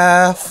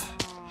calf.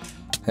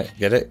 Hey,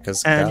 get it?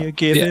 Cause And cow. you're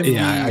giving me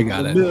I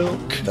got the it.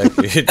 milk.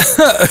 Thank you.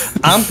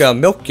 I'm gonna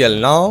milk you a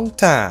long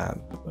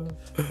time.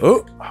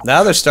 Oh,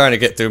 now they're starting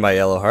to get through my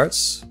yellow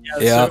hearts.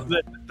 Yeah.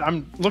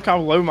 So look how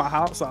low my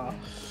hearts are.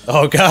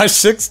 Oh gosh,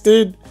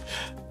 16.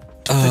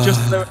 They're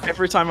just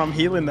every time I'm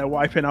healing, they're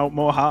wiping out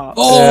more hearts.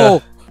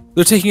 Oh,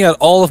 they're taking out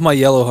all of my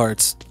yellow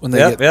hearts when they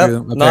Yep, get yep.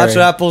 through. my Notch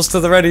parry. apples to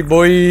the ready,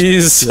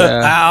 boys.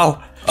 Yeah.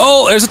 Ow.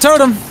 Oh, there's a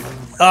totem.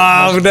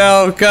 Oh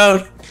no,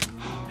 code.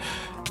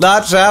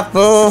 Notch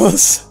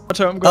apples.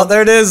 Oh,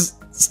 there it is.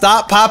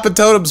 Stop popping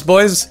totems,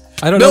 boys.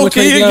 I don't know which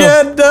way Milky to go.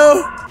 again,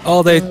 no.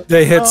 Oh,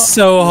 they hit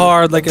so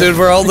hard. Like Dude,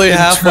 we're only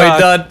halfway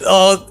done.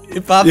 Oh,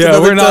 you popped Yeah,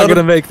 another we're not totem.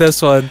 gonna make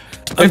this one.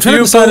 I'm If trying to you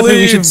decide if we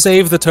believe- should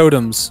save the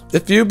totems.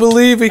 If you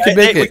believe we can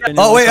make hey, it. we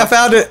got- Oh wait, I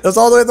found it. It was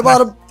all the way at the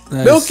bottom.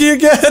 Nice. Milky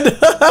again.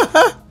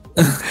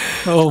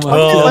 Oh my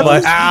Oh god.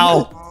 my!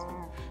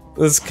 Ow!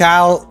 This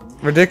cow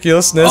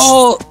ridiculousness.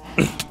 Oh,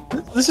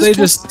 This is they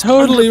just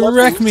totally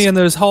wreck me in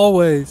those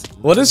hallways.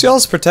 What is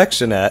y'all's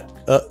protection at?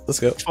 Let's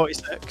go.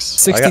 46.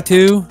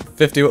 62.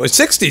 50.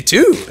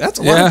 62. That's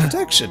a lot Yeah. of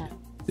protection.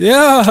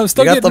 Yeah, I'm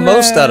still You got the getting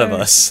most out of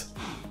wrecked. us.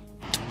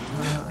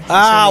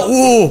 Ow!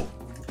 Ooh!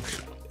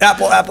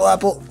 Apple, apple,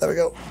 apple. There we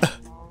go.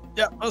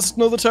 Yeah, that's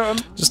another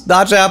totem. Just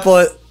dodge apple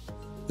it.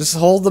 Just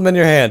hold them in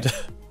your hand.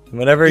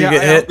 Whenever you Yeah,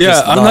 get I hit, Yeah,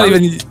 just I'm nod. not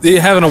even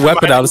having a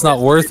weapon out. It's not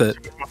worth it.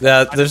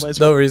 Yeah, there's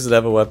no reason to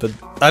have a weapon.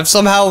 I've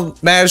somehow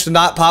managed to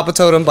not pop a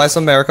totem by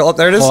some miracle. Oh,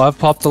 there it is. Oh, I've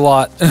popped a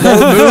lot. Dude,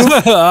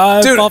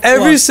 Dude,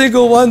 every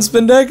single one's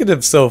been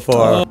negative so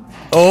far.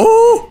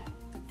 Oh!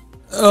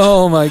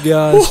 Oh my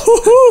gosh.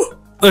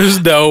 There's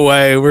no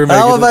way we're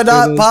making How have I this through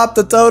not this. popped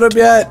the totem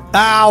yet?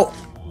 Ow!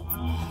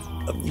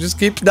 Just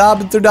keep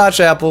knobbing through notch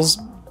apples.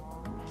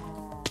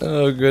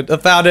 Oh, good. I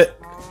found it.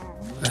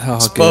 Oh,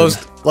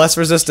 Exposed. Less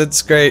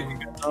resistance. Great.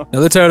 good.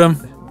 Another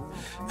totem.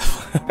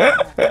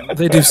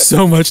 They do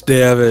so much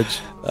damage.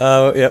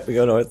 Yep, we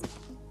go north.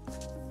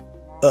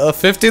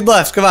 15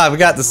 left. Come on, we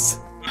got this.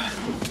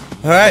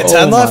 Alright,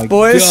 10 Oh left, my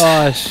boys.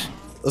 Gosh.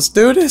 Let's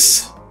do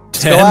this.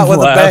 Let's 10 go out with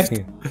left. a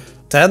bang.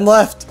 10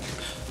 left.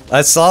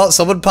 I saw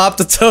someone popped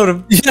a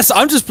totem. Yes,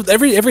 I'm just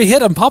every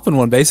hit I'm popping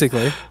one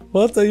basically.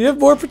 What the? You have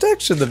more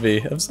protection than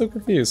me. I'm so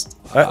confused.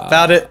 Alright,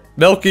 found it.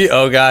 Milky.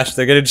 Oh gosh,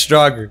 they're getting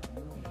stronger.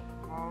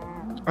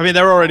 I mean,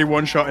 they're already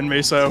one-shotting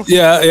me, so...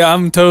 Yeah,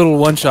 I'm total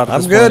one shot. At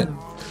I'm this good. point.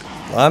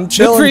 I'm Good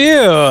chilling. for you.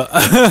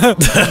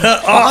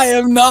 I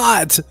am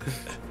not.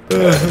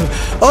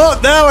 Oh,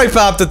 now I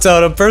popped a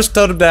totem. First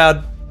totem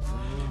down.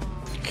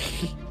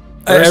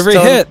 First Every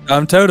totem. hit,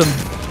 I'm totem.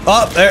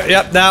 Oh, there.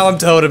 Yep. Now I'm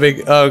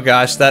toteming. Oh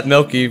gosh, that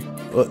Milky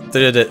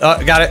did it.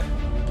 Oh, got it.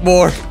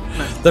 More.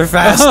 They're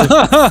faster.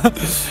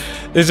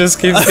 It just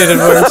keeps getting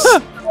worse.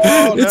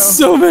 Oh, no. It's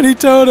so many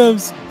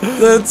totems.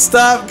 Then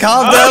stop.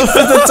 Calm down with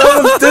the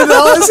totems. Dude,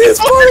 all I see is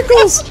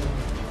particles.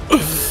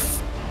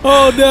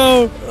 Oh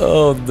no.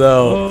 Oh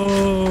no.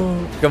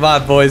 Oh. Come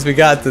on, boys. We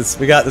got this.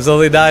 We got. There's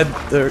only 8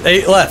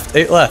 left.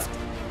 8 left.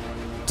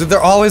 Dude,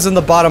 they're always in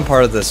the bottom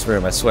part of this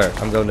room. I swear.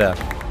 I'm going down.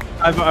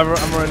 I'm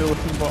already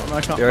looking at the bottom.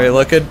 I can't. You already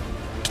looking?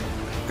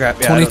 Crap.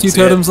 Yeah, I don't 22 see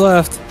totems it.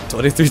 left.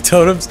 23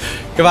 totems.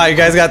 Come on, you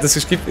guys got this.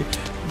 Just keep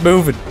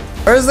moving.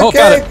 Where's the Oh,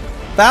 got cake?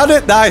 Found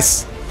it.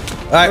 Nice. All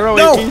right. Where are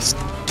we, No. Keys?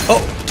 Oh,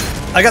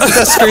 I got the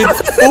death screen.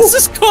 It's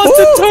just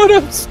constant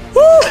totems.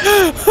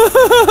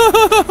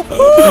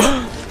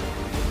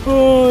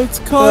 Oh, it's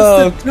Oh,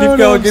 constant keep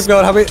going, keep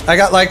going. How many? I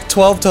got like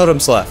 12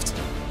 totems left.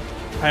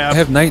 I I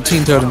have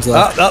 19 totems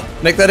left. Oh,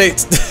 make that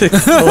 8.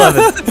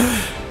 11.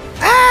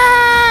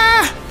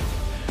 Ah!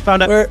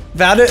 found it. Where?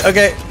 Found it?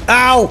 Okay.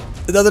 Ow!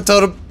 Another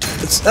totem.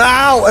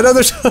 Ow!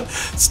 Another.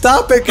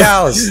 Stop it,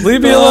 cows.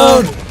 Leave me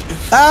alone.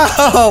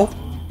 Ow!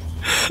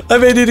 I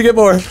may need to get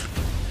more.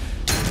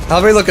 How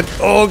are we looking?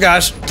 Oh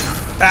gosh.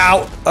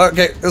 Ow.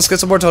 Okay, let's get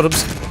some more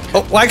totems.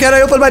 Oh, why can't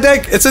I open my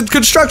deck? It's in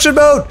construction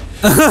mode.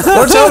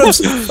 More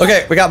totems.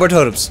 Okay, we got more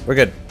totems. We're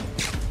good.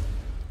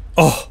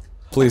 Oh,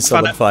 please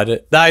someone find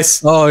it.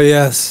 Nice. Oh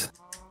yes.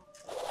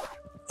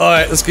 All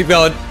right, let's keep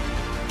going.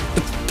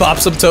 Let's pop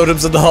some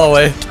totems in the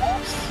hallway.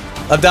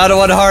 I'm down to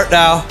 1 heart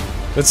now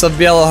with some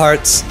yellow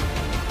hearts.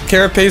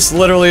 Carapace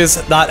literally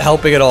is not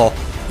helping at all.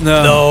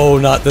 No. No,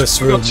 not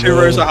this I've room. got 2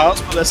 rows of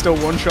hearts, but they're still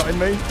one-shotting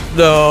me.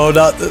 No,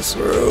 not this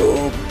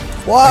room. I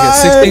Why? got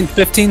 16,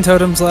 15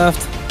 totems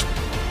left.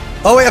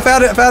 Oh wait, I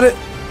found it. I found it.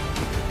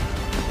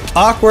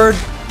 Awkward.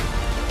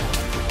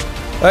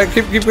 All right,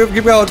 keep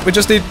going. We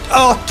just need.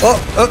 Oh,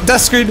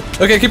 death screen.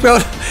 Okay, keep going.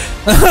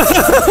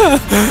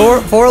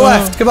 4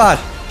 left. Come on.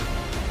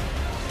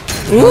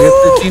 I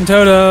got 13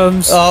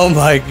 totems. Oh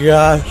my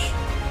gosh.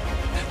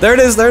 There it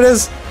is. There it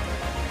is.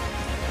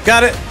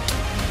 Got it.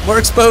 We're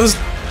exposed.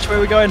 Which way are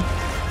we going?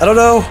 I don't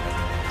know.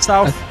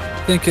 South.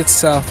 I think it's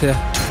south, yeah.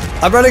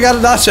 I'm running out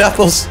of notch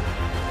apples.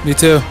 Me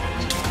too.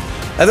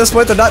 At this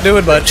point, they're not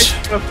doing much.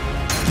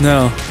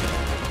 No.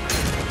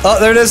 Oh,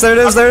 there it is. There it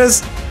is. There it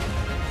is.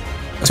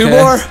 Two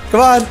Okay. more.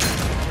 Come on.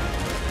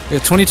 We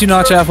got 22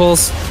 notch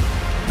apples.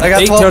 I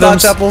got 8 12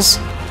 totems. notch apples.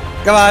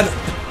 Come on.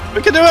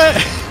 We can do it.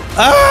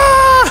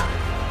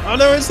 Ah! Oh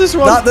no, it's this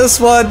one. Not this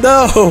one.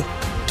 No.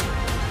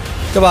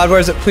 Come on. Where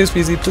is it? Please,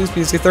 PZ. Please,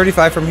 PZ.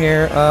 35 from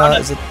here.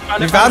 Is it?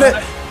 You found it?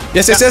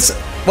 Yes, yes, yes.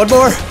 One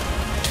more.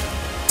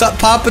 Stop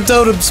popping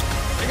totems.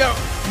 There you go.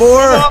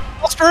 More.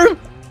 Lost room.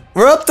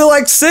 We're up to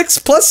like 6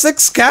 plus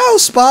 6 cow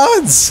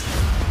spawns.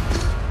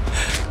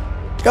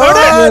 Go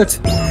on.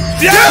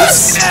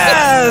 Yes!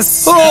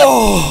 Yes!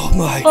 Oh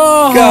my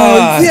Oh,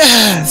 god.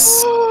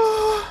 yes!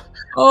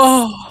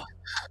 Oh.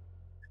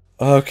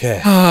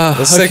 Okay.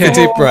 Let's take a Okay.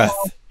 deep breath.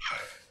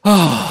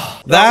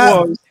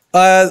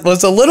 That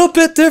was a little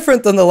bit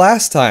different than the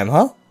last time,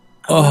 huh?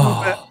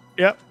 Oh.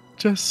 Yep.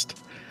 Just.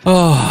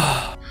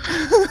 Oh.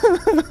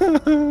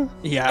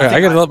 Yeah. I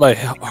gotta let my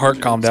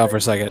heart calm down for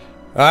a second.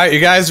 All right,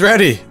 you guys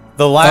ready?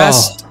 The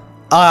last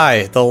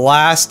the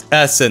last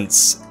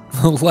essence.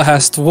 The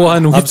last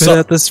one. We've been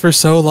at this for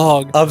so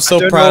long. I'm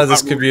so proud of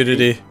this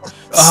community.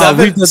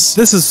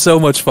 This is so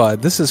much fun.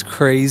 This is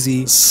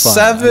crazy fun.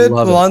 7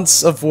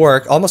 months of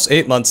work, almost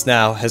 8 months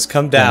now, has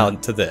come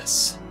down to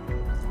this.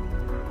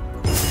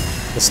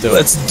 Let's do it.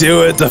 Let's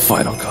do it. The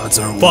final gods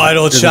are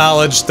Final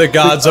challenge. The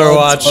gods are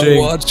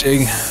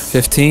watching.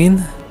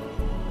 15.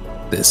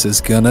 This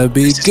is gonna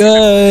be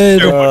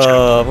good.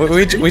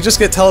 We just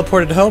get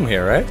teleported home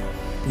here, right?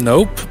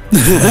 Nope.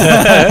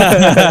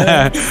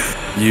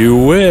 You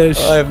wish.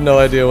 I have no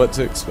idea what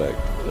to expect.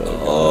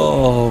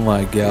 Oh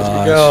my gosh. Here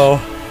we go.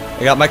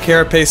 I got my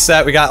carapace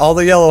set. We got all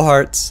the yellow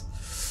hearts.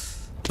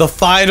 The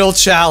final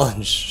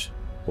challenge.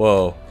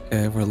 Whoa.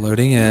 Okay, we're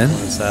loading in.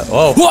 What's that?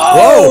 Whoa.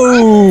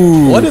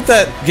 Whoa! What did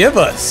that give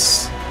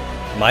us?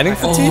 Mining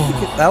fatigue?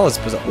 That was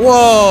bizarre.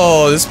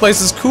 Whoa, this place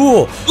is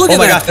cool. Look oh at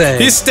my that god,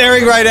 thing. he's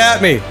staring right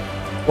at me.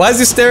 Why is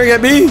he staring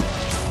at me?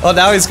 Oh,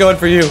 now he's going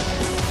for you.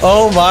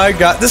 Oh my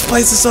god, this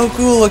place is so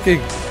cool looking.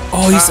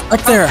 Oh, he's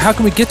up there. How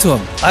can we get to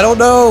him? I don't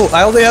know.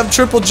 I only have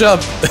triple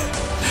jump.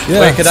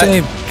 Yeah, Wait,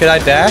 same. can I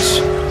dash?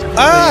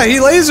 Ah, he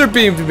laser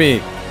beamed me.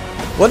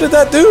 What did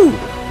that do?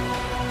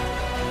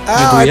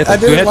 Ah, I didn't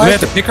do we like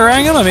have to pick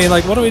around him? I mean,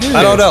 like, what do we do?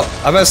 I don't know.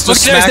 I must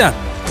just Look, smack. down.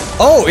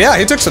 Oh, yeah,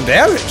 he took some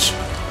damage.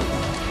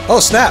 Oh,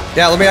 snap.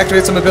 Yeah, let me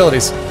activate some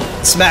abilities.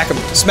 Smack him.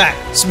 Smack.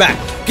 Smack.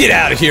 Get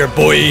out of here,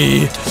 boy.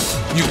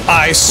 You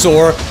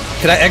eyesore.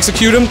 Can I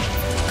execute him?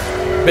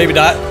 Maybe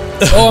not.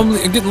 Oh,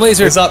 I'm getting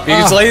lasered. He's up.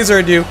 He's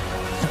lasered you.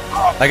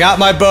 I got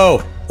my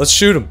bow. Let's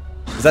shoot him.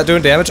 Is that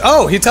doing damage?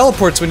 Oh, he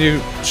teleports when you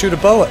shoot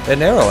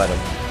an arrow at him.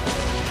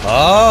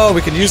 Oh,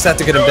 we can use that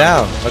to get him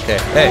down. Okay.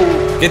 Hey,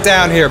 get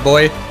down here,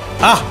 boy.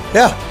 Ah,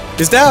 yeah.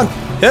 He's down.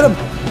 Hit him.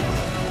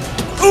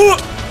 Ooh,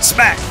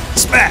 smack.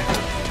 Smack.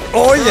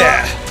 Oh,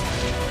 yeah.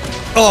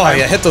 Oh,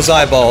 yeah. Hit those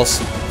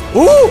eyeballs.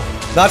 Ooh,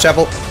 notch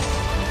apple.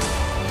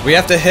 We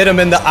have to hit him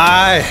in the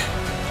eye.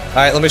 All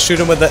right, let me shoot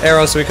him with the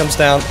arrow so he comes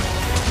down.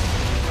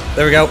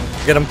 There we go.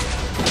 Get him.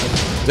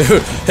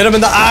 Dude, hit him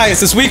in the eye.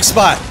 It's his weak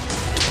spot.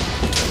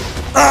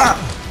 Ah!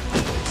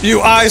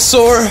 You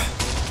eyesore.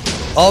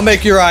 I'll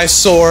make your eyes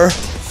sore.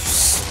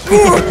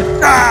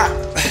 Ah!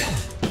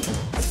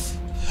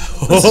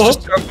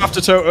 Just go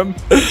after totem.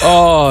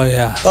 Oh,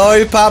 yeah. Oh,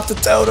 he popped a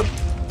totem.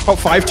 Pop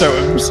 5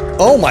 totems.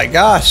 Oh my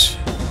gosh.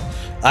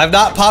 I've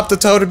not popped a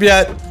totem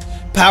yet.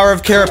 Power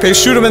of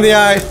carapace. Shoot him in the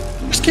eye.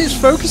 Just keeps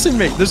focusing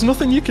me. There's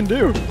nothing you can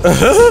do.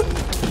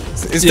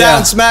 He's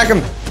down. Smack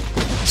him.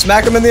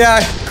 Smack him in the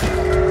eye.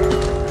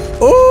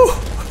 Ooh.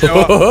 You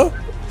know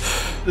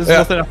There's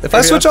nothing else If to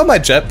I do switch here. on my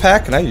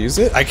jetpack, can I use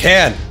it? I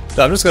can.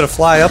 So I'm just gonna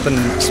fly up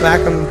and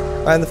smack him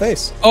right in the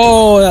face.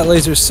 Oh, that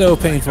laser's so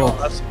painful.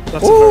 That's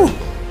Ooh.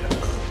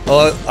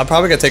 Well, I'm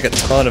probably gonna take a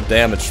ton of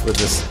damage with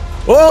this.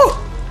 Whoa!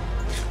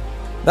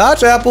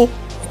 Notch apple.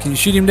 Can you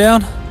shoot him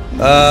down?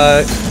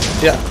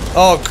 Yeah.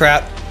 Oh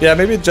crap. Yeah,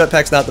 maybe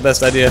jetpack's not the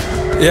best idea.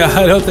 Yeah,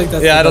 I don't think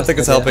that's. Yeah, I don't think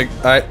it's helping.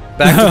 All right,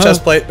 back to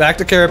chest plate. Back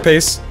to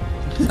carapace.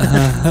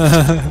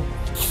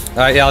 All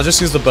right, yeah, I'll just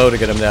use the bow to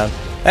get him down.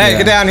 Hey,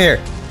 get down here.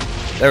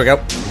 There we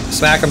go.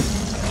 Smack him.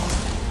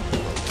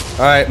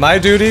 All right, my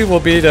duty will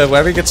be to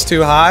whenever he gets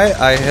too high,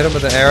 I hit him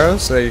with an arrow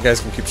so that you guys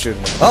can keep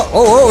shooting him.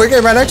 Oh, we're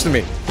getting right next to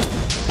me.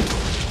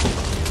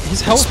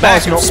 His health Smack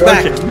bar's him, not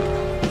smack working.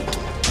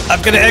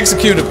 I'm gonna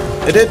execute him.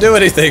 It didn't do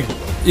anything.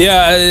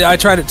 Yeah, I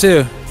tried it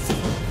too.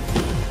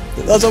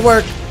 It doesn't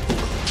work.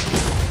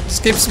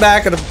 Just keep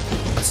smacking him.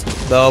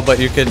 No, but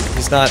you can.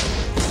 He's not.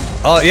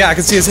 Oh yeah, I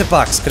can see his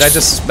hitbox. Can I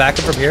just smack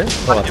him from here?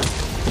 Hold on.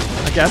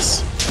 I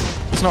guess.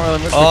 It's not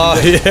really much. Oh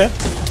we can do. yeah,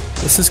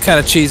 This is kind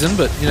of cheesing,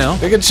 but you know.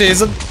 we can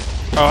chase him.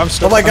 Oh, I'm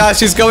still. Oh my gosh,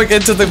 he's going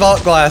into the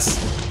vault glass.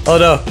 Oh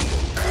no,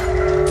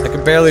 I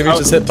can barely reach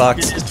his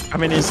hitbox. I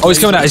mean, he's. Oh, he's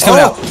coming out. He's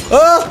coming out.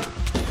 Oh,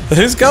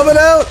 he's coming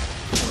out.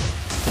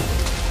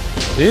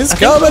 He's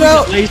coming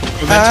out. He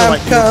I'm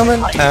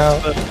coming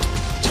out.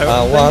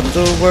 I want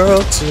the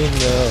world to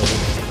know.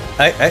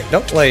 Hey,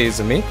 don't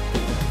laser me.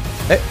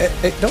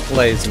 Hey, don't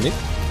laser me.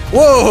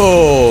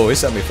 Whoa! He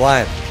sent me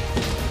flying.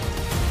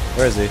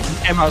 Where is he?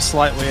 He came out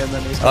slightly and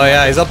then he's... Oh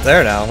yeah, he's up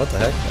there now. What the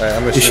heck? Alright,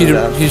 I'm gonna shoot him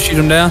down. You shoot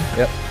him down?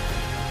 Yep.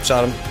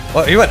 Shot him.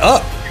 Oh, he went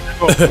up!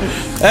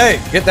 Hey,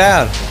 get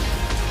down!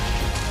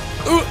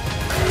 Ooh.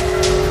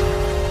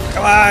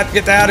 Come on,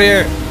 get down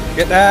here!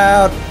 Get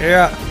down!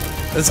 Yeah.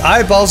 His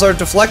eyeballs are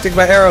deflecting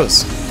my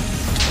arrows.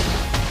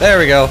 There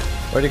we go.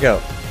 Where'd he go?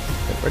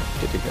 Where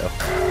did he go?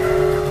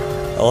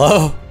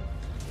 Hello?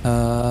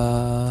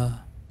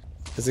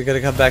 Is he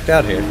gonna come back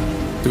down here?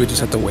 Do we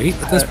just have to wait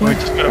at this point?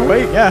 We're just gonna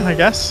wait, yeah, I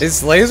guess.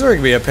 He's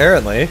lasering me,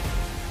 apparently.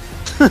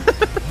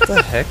 What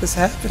the heck is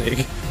happening?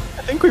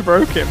 I think we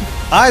broke him.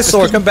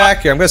 Eyesore, come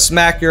back here. I'm gonna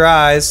smack your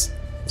eyes.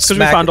 Because we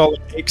found all the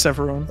cakes,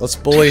 everyone. Let's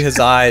bully his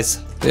eyes.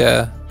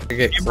 Yeah.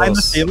 Get You mind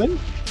the ceiling?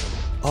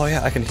 Oh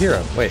yeah, I can hear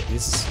him. Wait,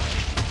 he's...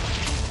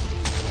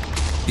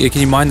 Yeah,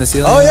 can you mine the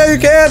ceiling? Oh yeah, you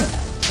can!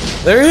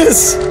 There he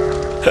is!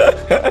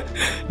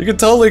 You can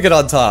totally get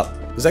on top.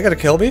 Is that gonna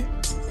kill me?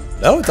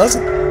 No, it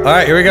doesn't.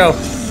 Alright, here we go.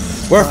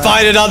 We're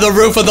fighting on the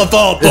roof of the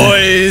vault,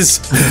 boys!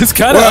 It's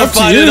kind of up to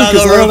you. We're fighting on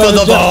the roof of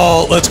the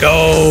vault! Let's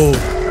go!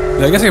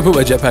 I guess I can put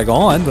my jetpack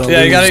on. But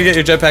yeah, you gotta get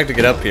your jetpack to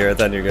get up here,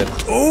 then you're good.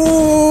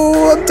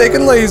 Ooh, I'm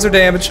taking laser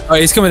damage. Oh,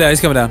 he's coming down, he's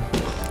coming down.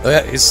 Oh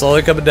yeah, he's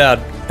slowly coming down.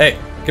 Hey,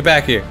 get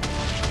back here.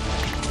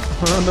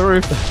 We're on the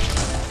roof.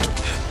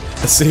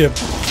 I see him.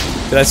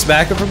 Did I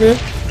smack him from here?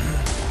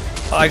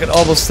 Oh, I can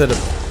almost hit him.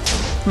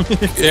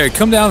 Yeah,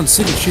 come down and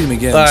see if you shoot him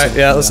again. Alright,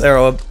 yeah, let's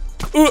arrow him.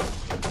 Ooh.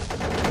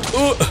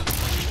 Ooh.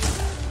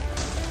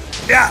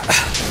 Yeah.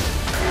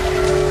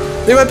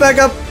 He went back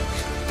up.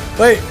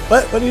 Wait,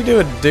 what are you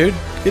doing, dude?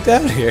 Get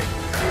down here.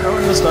 I don't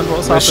understand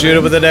what's happening. Shoot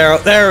him with an arrow.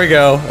 There we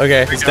go.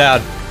 Okay, he's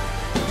down.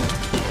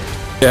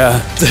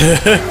 Yeah.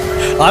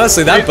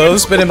 Honestly, that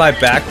bow's been in my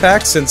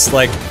backpack since,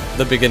 like,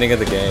 the beginning of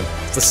the game.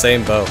 It's the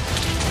same bow.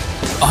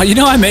 Oh, you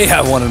know, I may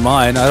have one in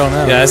mine. I don't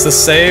know. Yeah, it's the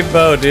same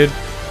bow, dude.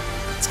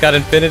 It's got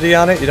infinity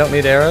on it. You don't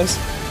need arrows.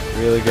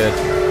 Really good.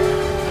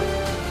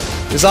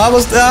 He's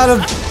almost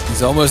down.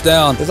 He's almost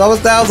down. He's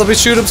almost down. Let me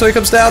shoot him so he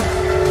comes down.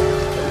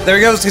 There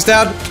he goes. He's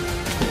down.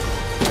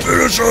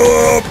 Finish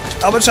him.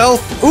 How much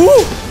health?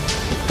 Ooh!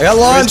 I got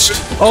launched.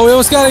 Oh, we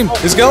almost got him.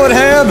 He's going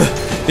ham.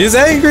 He's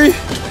angry.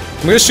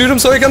 I'm gonna shoot him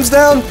so he comes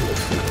down.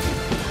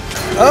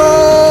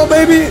 Oh,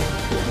 baby.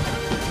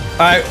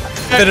 Alright,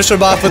 finish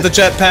him off with the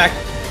jetpack.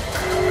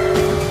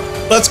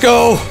 Let's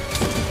go.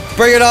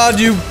 Bring it on,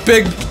 you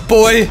big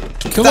boy.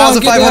 Come on,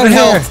 1,500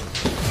 health.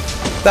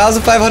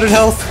 1,500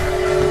 health.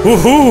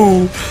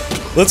 Woohoo.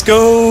 Let's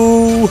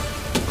go.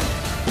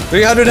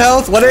 300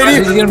 health.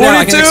 180.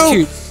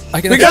 42.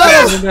 We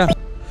got him.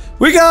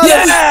 We got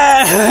him.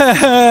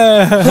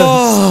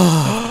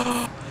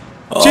 Oh.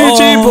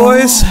 GG,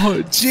 boys.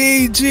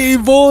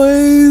 GG,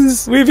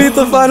 boys. We beat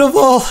the final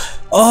ball.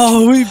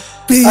 Oh, we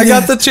beat I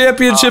got the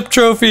championship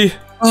trophy.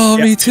 Oh,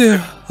 me too.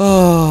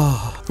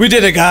 Oh. We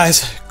did it,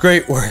 guys.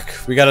 Great work.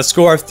 We got a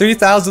score of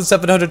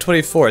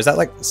 3,724. Is that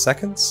like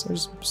seconds or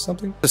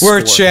something?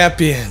 We're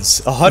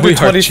champions.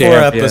 124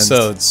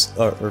 episodes.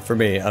 Or for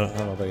me. I don't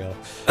know about y'all.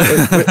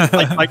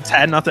 like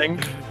 10, I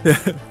think.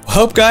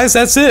 Well, guys,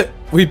 that's it.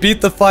 We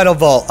beat the final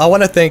vault. I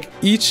want to thank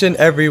each and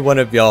every one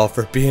of y'all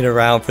for being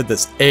around for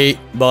this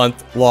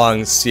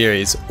 8-month-long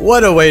series.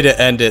 What a way to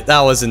end it.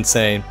 That was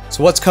insane.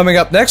 So what's coming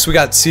up next? We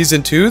got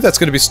season 2 that's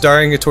going to be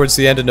starting towards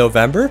the end of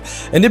November.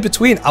 And in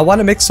between, I want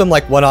to make some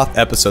like one-off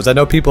episodes. I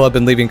know people have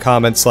been leaving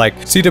comments like,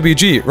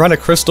 CWG, run a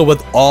crystal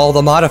with all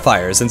the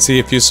modifiers and see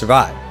if you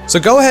survive. So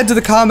go ahead to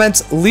the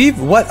comments, leave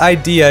what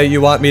idea you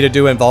want me to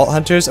do in Vault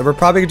Hunters, and we're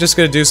probably just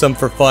going to do some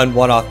for fun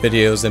one-off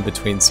videos in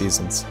between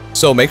seasons.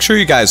 So make sure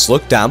you guys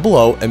look down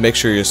below and make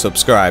sure you're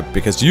subscribed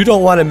because you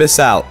don't want to miss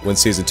out when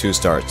season 2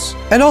 starts.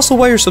 And also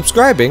while you're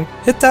subscribing,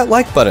 hit that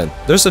like button.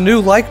 There's a new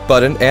like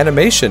button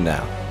animation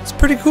now. It's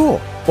pretty cool.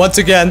 Once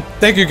again,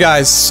 thank you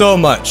guys so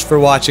much for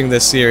watching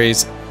this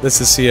series. This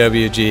is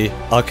CWG.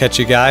 I'll catch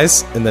you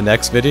guys in the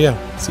next video.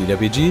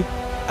 CWG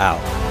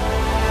out.